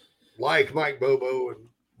like Mike Bobo and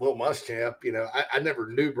Will Muschamp. I never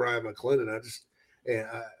knew Brian McClendon. I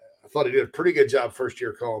thought he did a pretty good job first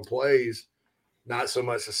year calling plays, not so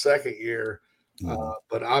much the second year.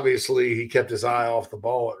 But obviously he kept his eye off the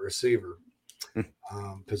ball at receiver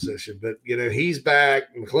position. But he's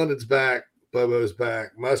back, McClendon's back, Bobo's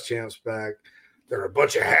back, Muschamp's back. They're a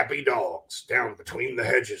bunch of happy dogs down between the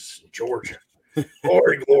hedges in Georgia.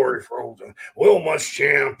 glory for old Will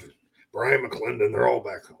Muschamp, Brian McClendon. They're all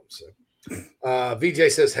back home. So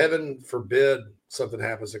VJ says, heaven forbid something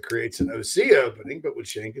happens that creates an OC opening, but would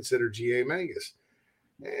Shane consider G.A. Mangus?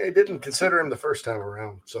 I didn't consider him the first time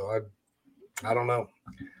around, so I don't know.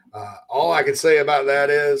 All I can say about that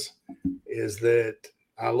is that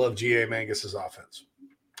I love G.A. Mangus's offense.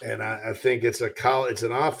 And I think it's an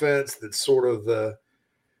offense that's sort of the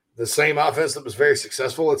same offense that was very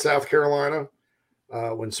successful at South Carolina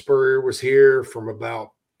when Spurrier was here from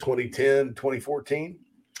about 2010, 2014.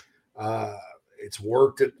 It's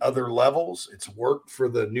worked at other levels. It's worked for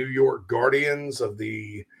the New York Guardians of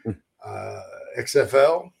the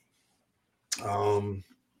XFL.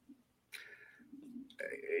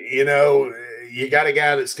 You know, you got a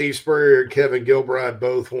guy that Steve Spurrier and Kevin Gilbride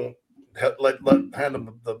both won't hand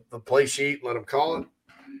them the play sheet, let them call it.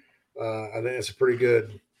 I think it's a pretty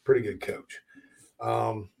good coach.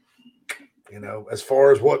 You know, as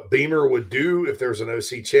far as what Beamer would do if there's an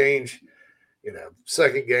OC change, you know,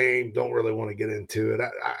 second game, don't really want to get into it.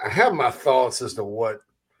 I have my thoughts as to what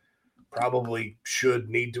probably should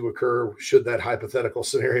need to occur should that hypothetical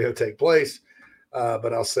scenario take place,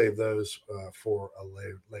 but I'll save those for a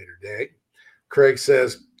later day. Craig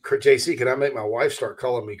says, JC, can I make my wife start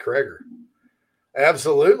calling me Craiger?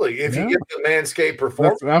 Absolutely. If you get the Manscaped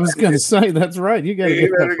Performance, I was going to say that's right. You got to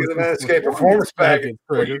get the Manscaped Performance package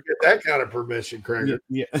before you get that kind of permission, Craiger.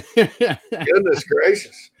 Yeah. Goodness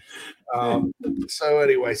gracious. So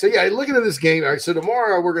anyway, looking at this game. All right, so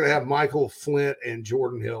tomorrow we're going to have Michael Flint and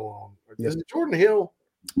Jordan Hill on. Is it Jordan Hill?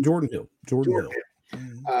 Jordan Hill.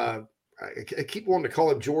 I keep wanting to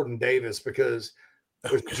call him Jordan Davis because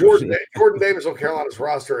there's Jordan Davis on Carolina's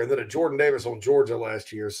roster and then a Jordan Davis on Georgia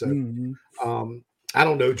last year. So I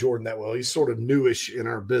don't know Jordan that well. He's sort of newish in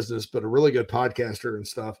our business, but a really good podcaster and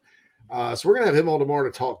stuff. So we're going to have him on tomorrow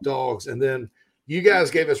to talk dogs. And then you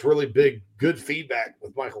guys gave us really good feedback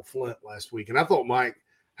with Michael Flint last week. And I thought Mike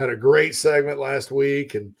had a great segment last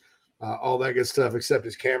week and all that good stuff, except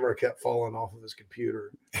his camera kept falling off of his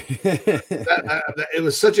computer. It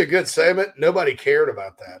was such a good segment. Nobody cared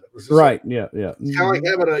about that. It was right. Yeah. It's kind of like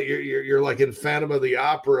having you're like in Phantom of the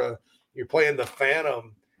Opera. You're playing the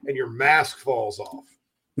Phantom and your mask falls off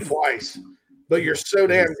twice, but you're so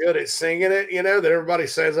damn good at singing it, you know, that everybody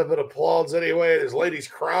stands up and applauds anyway. There's ladies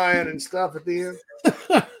crying and stuff at the end.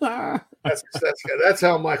 That's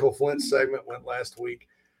how Michael Flint's segment went last week.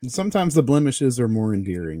 Sometimes the blemishes are more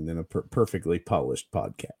endearing than a perfectly polished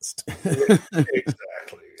podcast.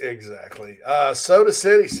 Exactly. Soda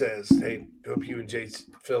City says, hey, hope you and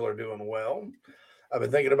Phil are doing well. I've been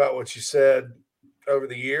thinking about what you said over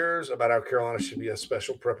the years about how Carolina should be a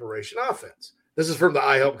special preparation offense. This is from the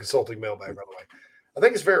iHelp Consulting mailbag, by the way. I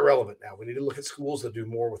think it's very relevant now. We need to look at schools that do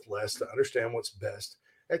more with less to understand what's best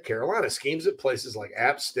at Carolina. Schemes at places like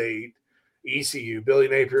App State, ECU, Billy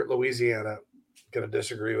Napier at Louisiana. Going to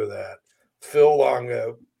disagree with that. Phil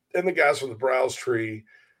Longo and the guys from the Browse Tree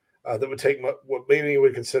that would take what maybe you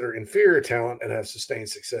would consider inferior talent and have sustained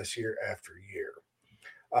success year after year.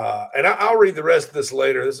 And I'll read the rest of this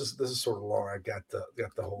later. This is sort of long. I got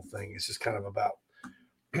the whole thing. It's just kind of about.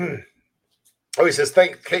 He says,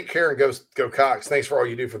 "Thank Kate Karen go Cox. Thanks for all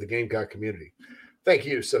you do for the Gamecock community." Thank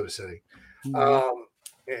you, Soda City.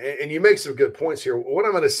 And you make some good points here. What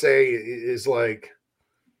I'm going to say is like.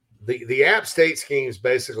 The App State scheme is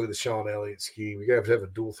basically the Sean Elliott scheme. You have to have a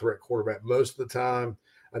dual threat quarterback most of the time.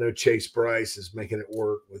 I know Chase Bryce is making it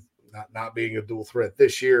work with not being a dual threat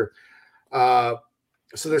this year. So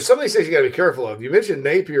there's some of these things you got to be careful of. You mentioned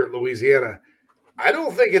Napier at Louisiana. I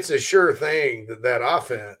don't think it's a sure thing that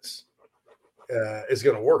offense is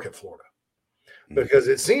going to work at Florida because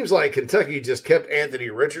it seems like Kentucky just kept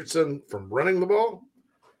Anthony Richardson from running the ball,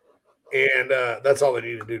 and that's all they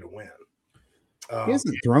need to do to win. He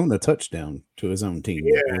hasn't thrown a touchdown to his own team.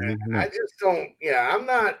 I just don't. Yeah, I'm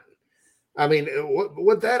not. I mean,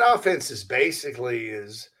 what that offense is basically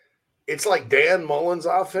is it's like Dan Mullen's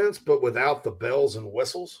offense, but without the bells and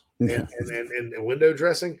whistles and window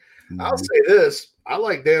dressing. I'll say this. I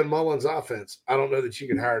like Dan Mullen's offense. I don't know that you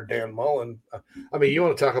can hire Dan Mullen. I mean, you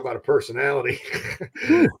want to talk about a personality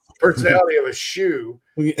of a shoe.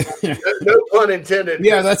 No pun intended.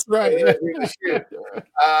 Yeah, that's right.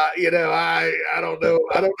 You know, I don't know.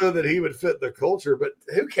 I don't know that he would fit the culture, but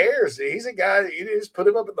who cares? He's a guy that you just put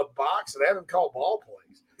him up in the box and have him call ball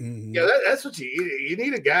plays. Mm-hmm. Yeah, that's what you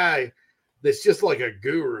need. A guy that's just like a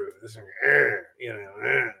guru.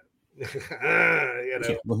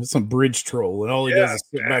 Some bridge troll, and all he does is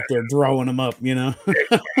sit back there drawing them up, you know.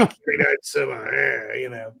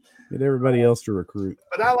 Get everybody else to recruit.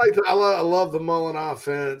 But I love the Mullen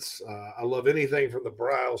offense. I love anything from the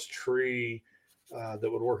Browse Tree that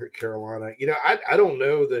would work at Carolina. You know, I don't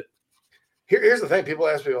know that. Here's the thing: people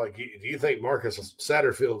ask me, like, do you think Marcus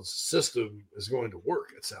Satterfield's system is going to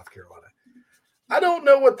work at South Carolina? I don't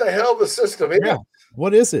know what the hell the system is. Yeah.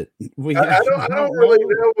 What is it? I don't really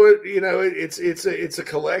know what, you know. It's a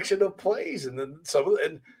collection of plays, and then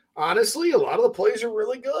and honestly, a lot of the plays are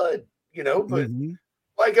really good, you know. But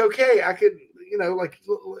like, okay, I could, you know, like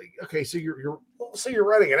okay, so you're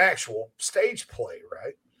writing an actual stage play,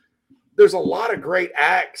 right? There's a lot of great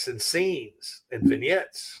acts and scenes and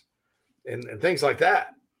vignettes and things like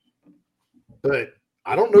that, but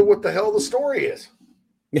I don't know what the hell the story is.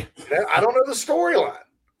 Yeah. I don't know the storyline.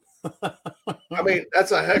 I mean,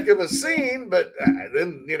 that's a heck of a scene, but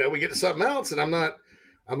then, we get to something else and I'm like,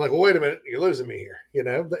 well, wait a minute, you're losing me here.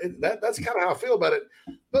 That's kind of how I feel about it.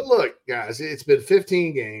 But look, guys, it's been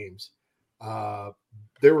 15 games.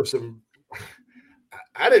 There were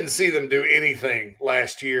I didn't see them do anything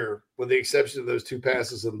last year with the exception of those 2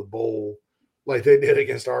 passes in the bowl like they did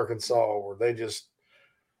against Arkansas, where they just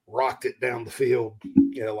rocked it down the field,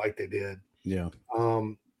 like they did. Yeah.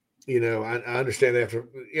 I understand they have to,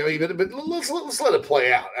 but let's let it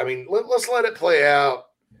play out. I mean, let's let it play out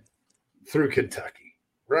through Kentucky,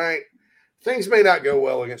 right? Things may not go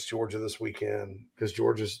well against Georgia this weekend because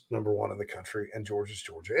Georgia's number 1 in the country and Georgia's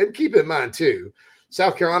Georgia. And keep in mind, too,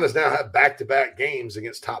 South Carolina's now had back-to-back games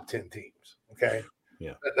against top 10 teams, okay?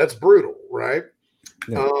 Yeah. That's brutal, right?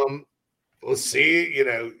 Yeah. Let's see,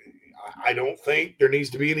 I don't think there needs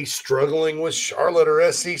to be any struggling with Charlotte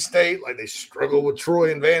or SC State like they struggled with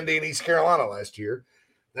Troy and Vandy in East Carolina last year.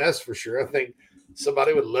 That's for sure. I think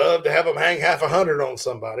somebody would love to have them hang half 100 on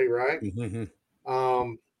somebody, right? Mm-hmm.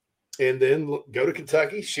 And then go to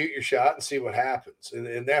Kentucky, shoot your shot, and see what happens.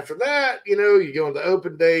 And after that, you go into the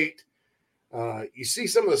open date. You see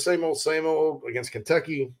some of the same old against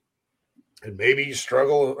Kentucky, and maybe you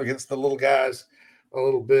struggle against the little guys a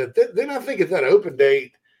little bit. Then I think at that open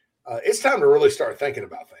date, it's time to really start thinking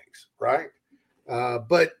about things, right?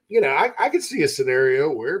 But, I could see a scenario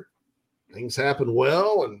where things happen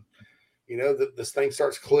well and, this thing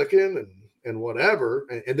starts clicking and whatever.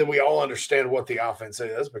 And then we all understand what the offense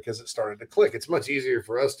is because it started to click. It's much easier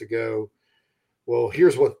for us to go, well,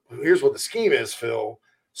 here's what the scheme is, Phil,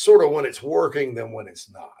 sort of when it's working than when it's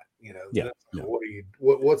not.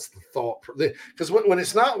 What's the thought? Because when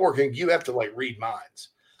it's not working, you have to read minds.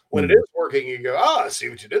 When it is working, you go, I see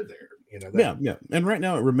what you did there. Yeah. And right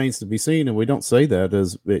now it remains to be seen. And we don't say that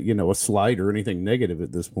as, a slight or anything negative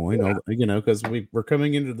at this point, because we're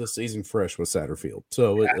coming into the season fresh with Satterfield.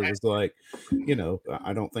 So it was like,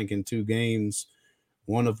 I don't think in 2 games,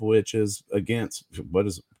 one of which is against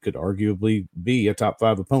could arguably be a top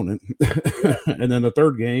 5 opponent. And then the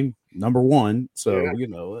third game, number 1. So,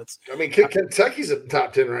 that's. I mean, Kentucky's at the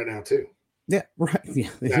top 10 right now, too. Yeah, right. Yeah.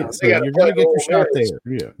 So you're going to get your shot there.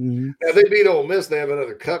 Yeah. Mm-hmm. Now, they beat Ole Miss. They have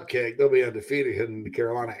another cupcake. They'll be undefeated heading to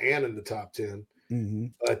Carolina and in the top 10. Mm-hmm.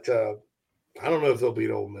 But I don't know if they'll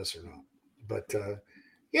beat Ole Miss or not. But,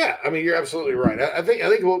 yeah, I mean, you're absolutely right. I think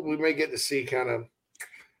what we may get to see kind of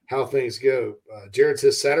how things go. Jared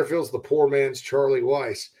says Satterfield's the poor man's Charlie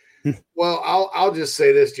Weiss. Well, I'll just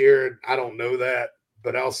say this, Jared. I don't know that,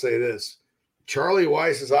 but I'll say this. Charlie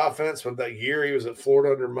Weiss's offense from that year he was at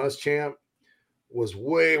Florida under Muschamp was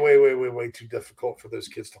way, way, way, way, way too difficult for those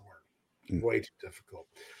kids to learn. Way too difficult.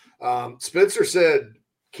 Spencer said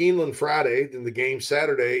Keeneland Friday, then the game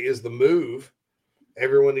Saturday is the move.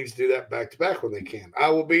 Everyone needs to do that back-to-back when they can. I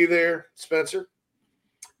will be there, Spencer,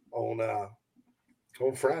 on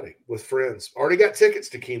Friday with friends. Already got tickets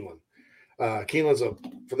to Keeneland. Keeneland's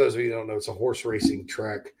for those of you who don't know, it's a horse racing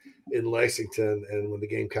track in Lexington. And when the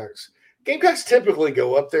Gamecocks typically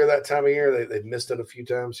go up there that time of year, they've missed it a few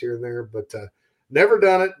times here and there, but never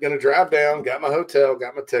done it. Going to drive down, got my hotel,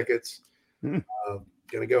 got my tickets. Going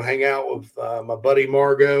to go hang out with my buddy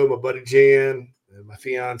Margot, my buddy Jan, and my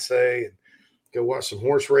fiance, and go watch some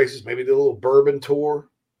horse races, maybe do a little bourbon tour,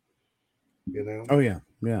 Oh, yeah.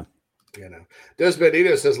 Yeah. Des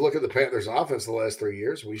Bandito says, look at the Panthers offense the last 3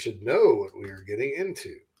 years. We should know what we are getting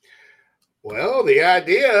into. Well, the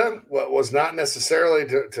idea was not necessarily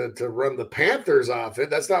to run the Panthers offense.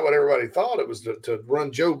 That's not what everybody thought. It was to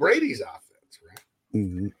run Joe Brady's offense, right?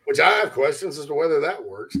 Mm-hmm. Which I have questions as to whether that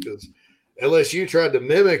works because LSU tried to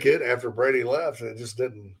mimic it after Brady left and it just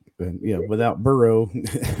didn't. Yeah, without Burrow.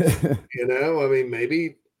 I mean,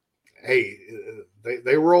 maybe, hey,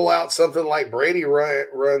 they roll out something like Brady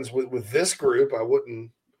runs with this group. I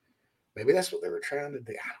wouldn't. Maybe that's what they were trying to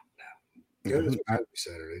do. I don't know.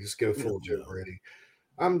 Saturday, just go full Joe Brady.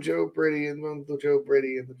 I'm Joe Brady, and I'm the Joe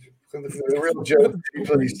Brady, and the real Joe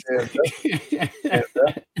Brady.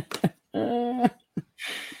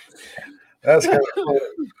 That's kind of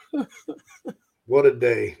funny. What a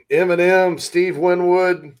day! Eminem, Steve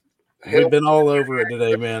Winwood. We've been all over it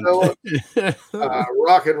today, man.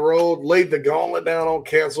 Rock and rolled, laid the gauntlet down on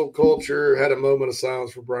cancel culture, had a moment of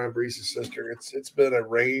silence for Brian Breese's sister. It's been a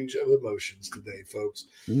range of emotions today, folks.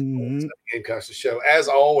 Mm-hmm. Gamecocks the show. As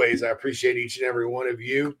always, I appreciate each and every one of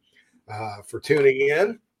you for tuning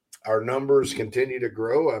in. Our numbers continue to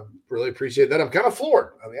grow. I really appreciate that. I'm kind of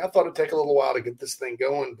floored. I mean, I thought it'd take a little while to get this thing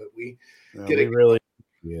going, but we get it. Really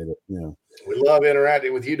get it. Yeah. We love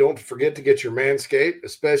interacting with you. Don't forget to get your Manscaped,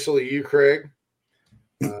 especially you, Craig,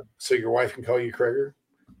 so your wife can call you Craiger.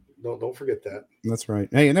 Don't forget that. That's right.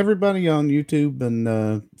 Hey, and everybody on YouTube and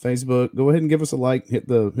Facebook, go ahead and give us a like. Hit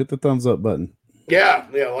the thumbs up button. Yeah,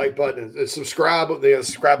 like button. Subscribe. The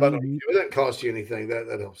subscribe button. It doesn't cost you anything.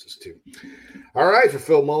 That helps us too. All right, for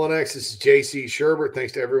Phil Mullinex, this is JC Sherbert.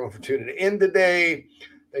 Thanks to everyone for tuning in today.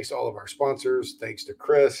 Thanks to all of our sponsors. Thanks to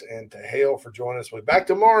Chris and to Hale for joining us. We'll be back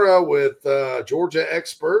tomorrow with Georgia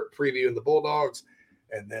Expert previewing the Bulldogs,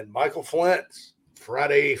 and then Michael Flint,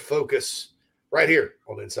 Friday Focus, right here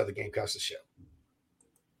on Inside the Gamecocks Show.